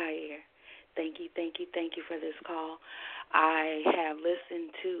 Coach Khayr. Thank you for this call. I have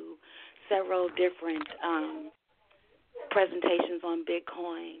listened to several different presentations on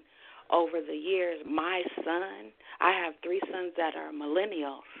Bitcoin over the years. My son, I have 3 sons that are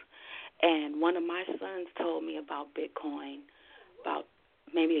millennials, and one of my sons told me about Bitcoin about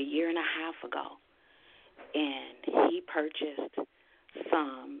maybe a year and a half ago, and he purchased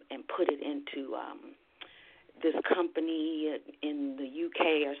some and put it into this company in the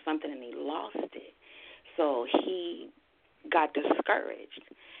UK or something, and he lost it. So he got discouraged.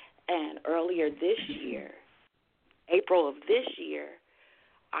 And earlier this year, April of this year,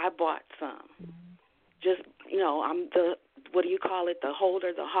 I bought some. Just, I'm the, the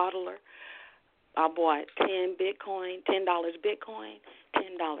holder, the hodler. I bought 10 Bitcoin, $10 Bitcoin,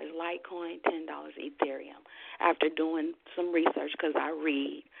 $10 Litecoin, $10 Ethereum. After doing some research, because I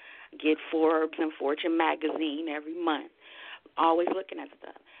get Forbes and Fortune magazine every month, always looking at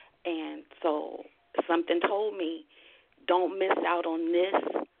stuff. And so something told me, don't miss out on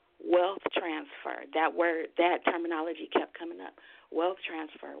this wealth transfer. That terminology kept coming up. Wealth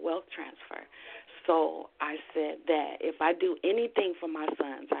transfer. So I said that if I do anything for my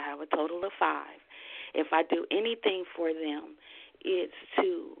sons, I have a total of 5. If I do anything for them, it's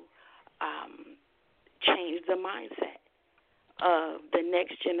to change the mindset of the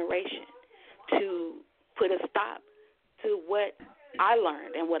next generation, to put a stop to what I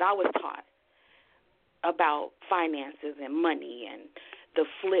learned and what I was taught about finances and money and the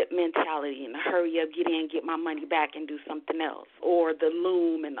flip mentality and the hurry up, get in, get my money back and do something else, or the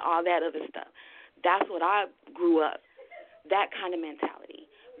loom and all that other stuff. That's what I grew up that kind of mentality.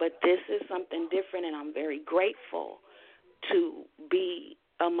 But this is something different, and I'm very grateful to be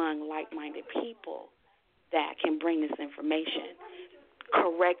among like-minded people that can bring this information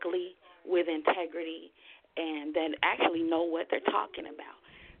correctly, with integrity, and that actually know what they're talking about.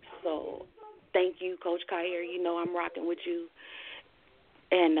 So thank you, Coach Khayr. You know I'm rocking with you.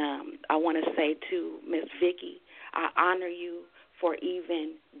 And I want to say to Miss Vicky, I honor you for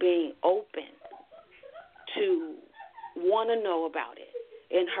even being open to want to know about it.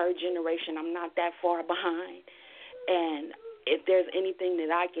 In her generation, I'm not that far behind. And if there's anything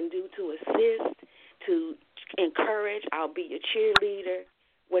that I can do to assist, to encourage, I'll be your cheerleader.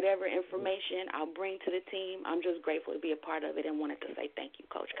 Whatever information I'll bring to the team, I'm just grateful to be a part of it and wanted to say thank you,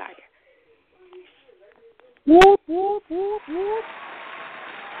 Coach Khayr. Whoop, whoop, whoop, whoop.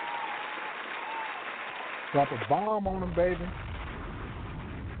 Drop a bomb on them, baby.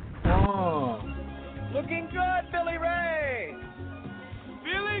 Looking good, Billy Ray.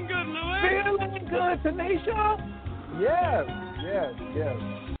 Feeling good, Louis. Feeling good, Tanisha. Yes.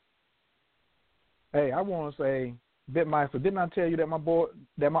 Hey, I want to say, Bitmeister, didn't I tell you that my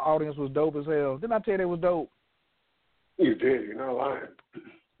audience was dope as hell? Didn't I tell you they was dope? You did. You're not lying.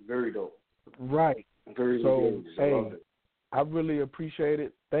 Very dope. Right. Very so, I loved it. I really appreciate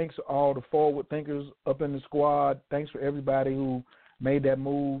it. Thanks to all the forward thinkers up in the squad. Thanks for everybody who made that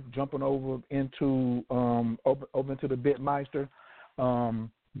move, jumping over into over into the Bitmeister.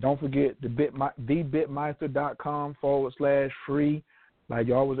 Don't forget thebitmeister.com/free. Like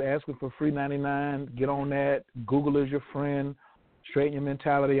y'all was asking for free 99. Get on that. Google is your friend. Straighten your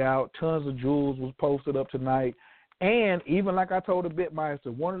mentality out. Tons of jewels was posted up tonight. And even like I told the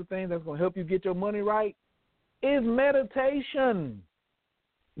Bitmeister, one of the things that's going to help you get your money right is meditation.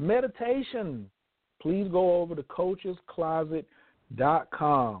 Meditation. Please go over to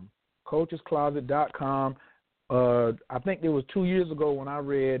coachescloset.com. coachescloset.com. I think it was 2 years ago when I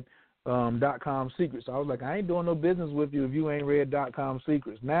read .com secrets. I was like, I ain't doing no business with you if you ain't read .com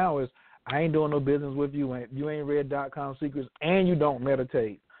secrets. Now it's I ain't doing no business with you if you ain't read .com secrets and you don't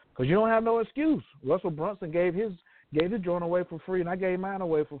meditate, because you don't have no excuse. Russell Brunson gave his joint away for free, and I gave mine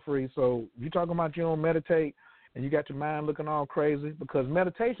away for free. So you talking about you don't meditate and you got your mind looking all crazy, because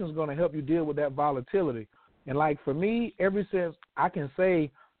meditation is going to help you deal with that volatility. And like for me, ever since I can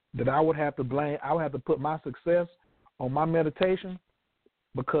say that I would have to put my success on my meditation,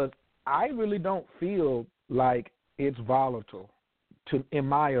 because I really don't feel like it's volatile, in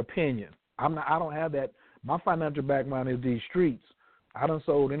my opinion. I don't have that. My financial background is these streets. I done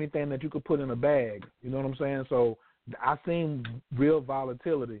sold anything that you could put in a bag. You know what I'm saying? So I seen real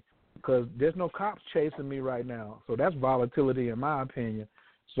volatility, because there's no cops chasing me right now. So that's volatility in my opinion.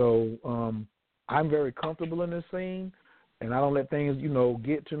 So I'm very comfortable in this scene, and I don't let things,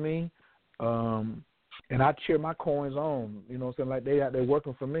 get to me. And I cheer my coins on, saying, like they out there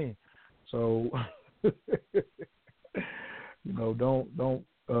working for me. So, don't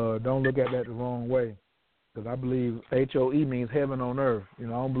look at that the wrong way, because I believe HOE means heaven on earth. I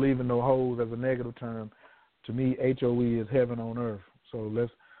don't believe in no hoes as a negative term. To me, HOE is heaven on earth. So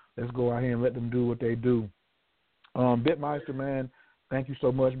let's go out here and let them do what they do. Bitmeister, man, thank you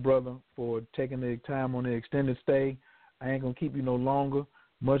so much, brother, for taking the time on the extended stay. I ain't gonna keep you no longer.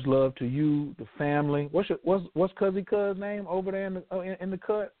 Much love to you, the family. What's Cuzzy Cuz name over there in the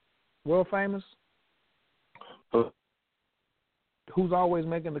cut? World famous? Who's always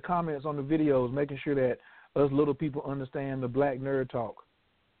making the comments on the videos, making sure that us little people understand the Black Nerd Talk?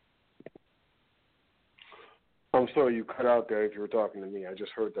 I'm sorry you cut out there if you were talking to me. I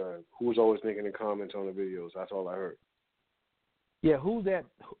just heard that. Who was always making the comments on the videos? That's all I heard. Yeah, who's that?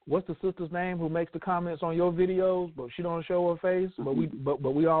 What's the sister's name who makes the comments on your videos, but she don't show her face? But we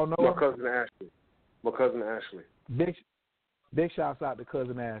all know her. My cousin Ashley. Big shouts out to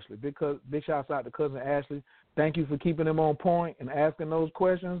cousin Ashley. Big shouts out to cousin Ashley. Thank you for keeping them on point and asking those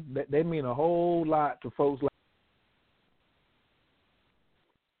questions. They mean a whole lot to folks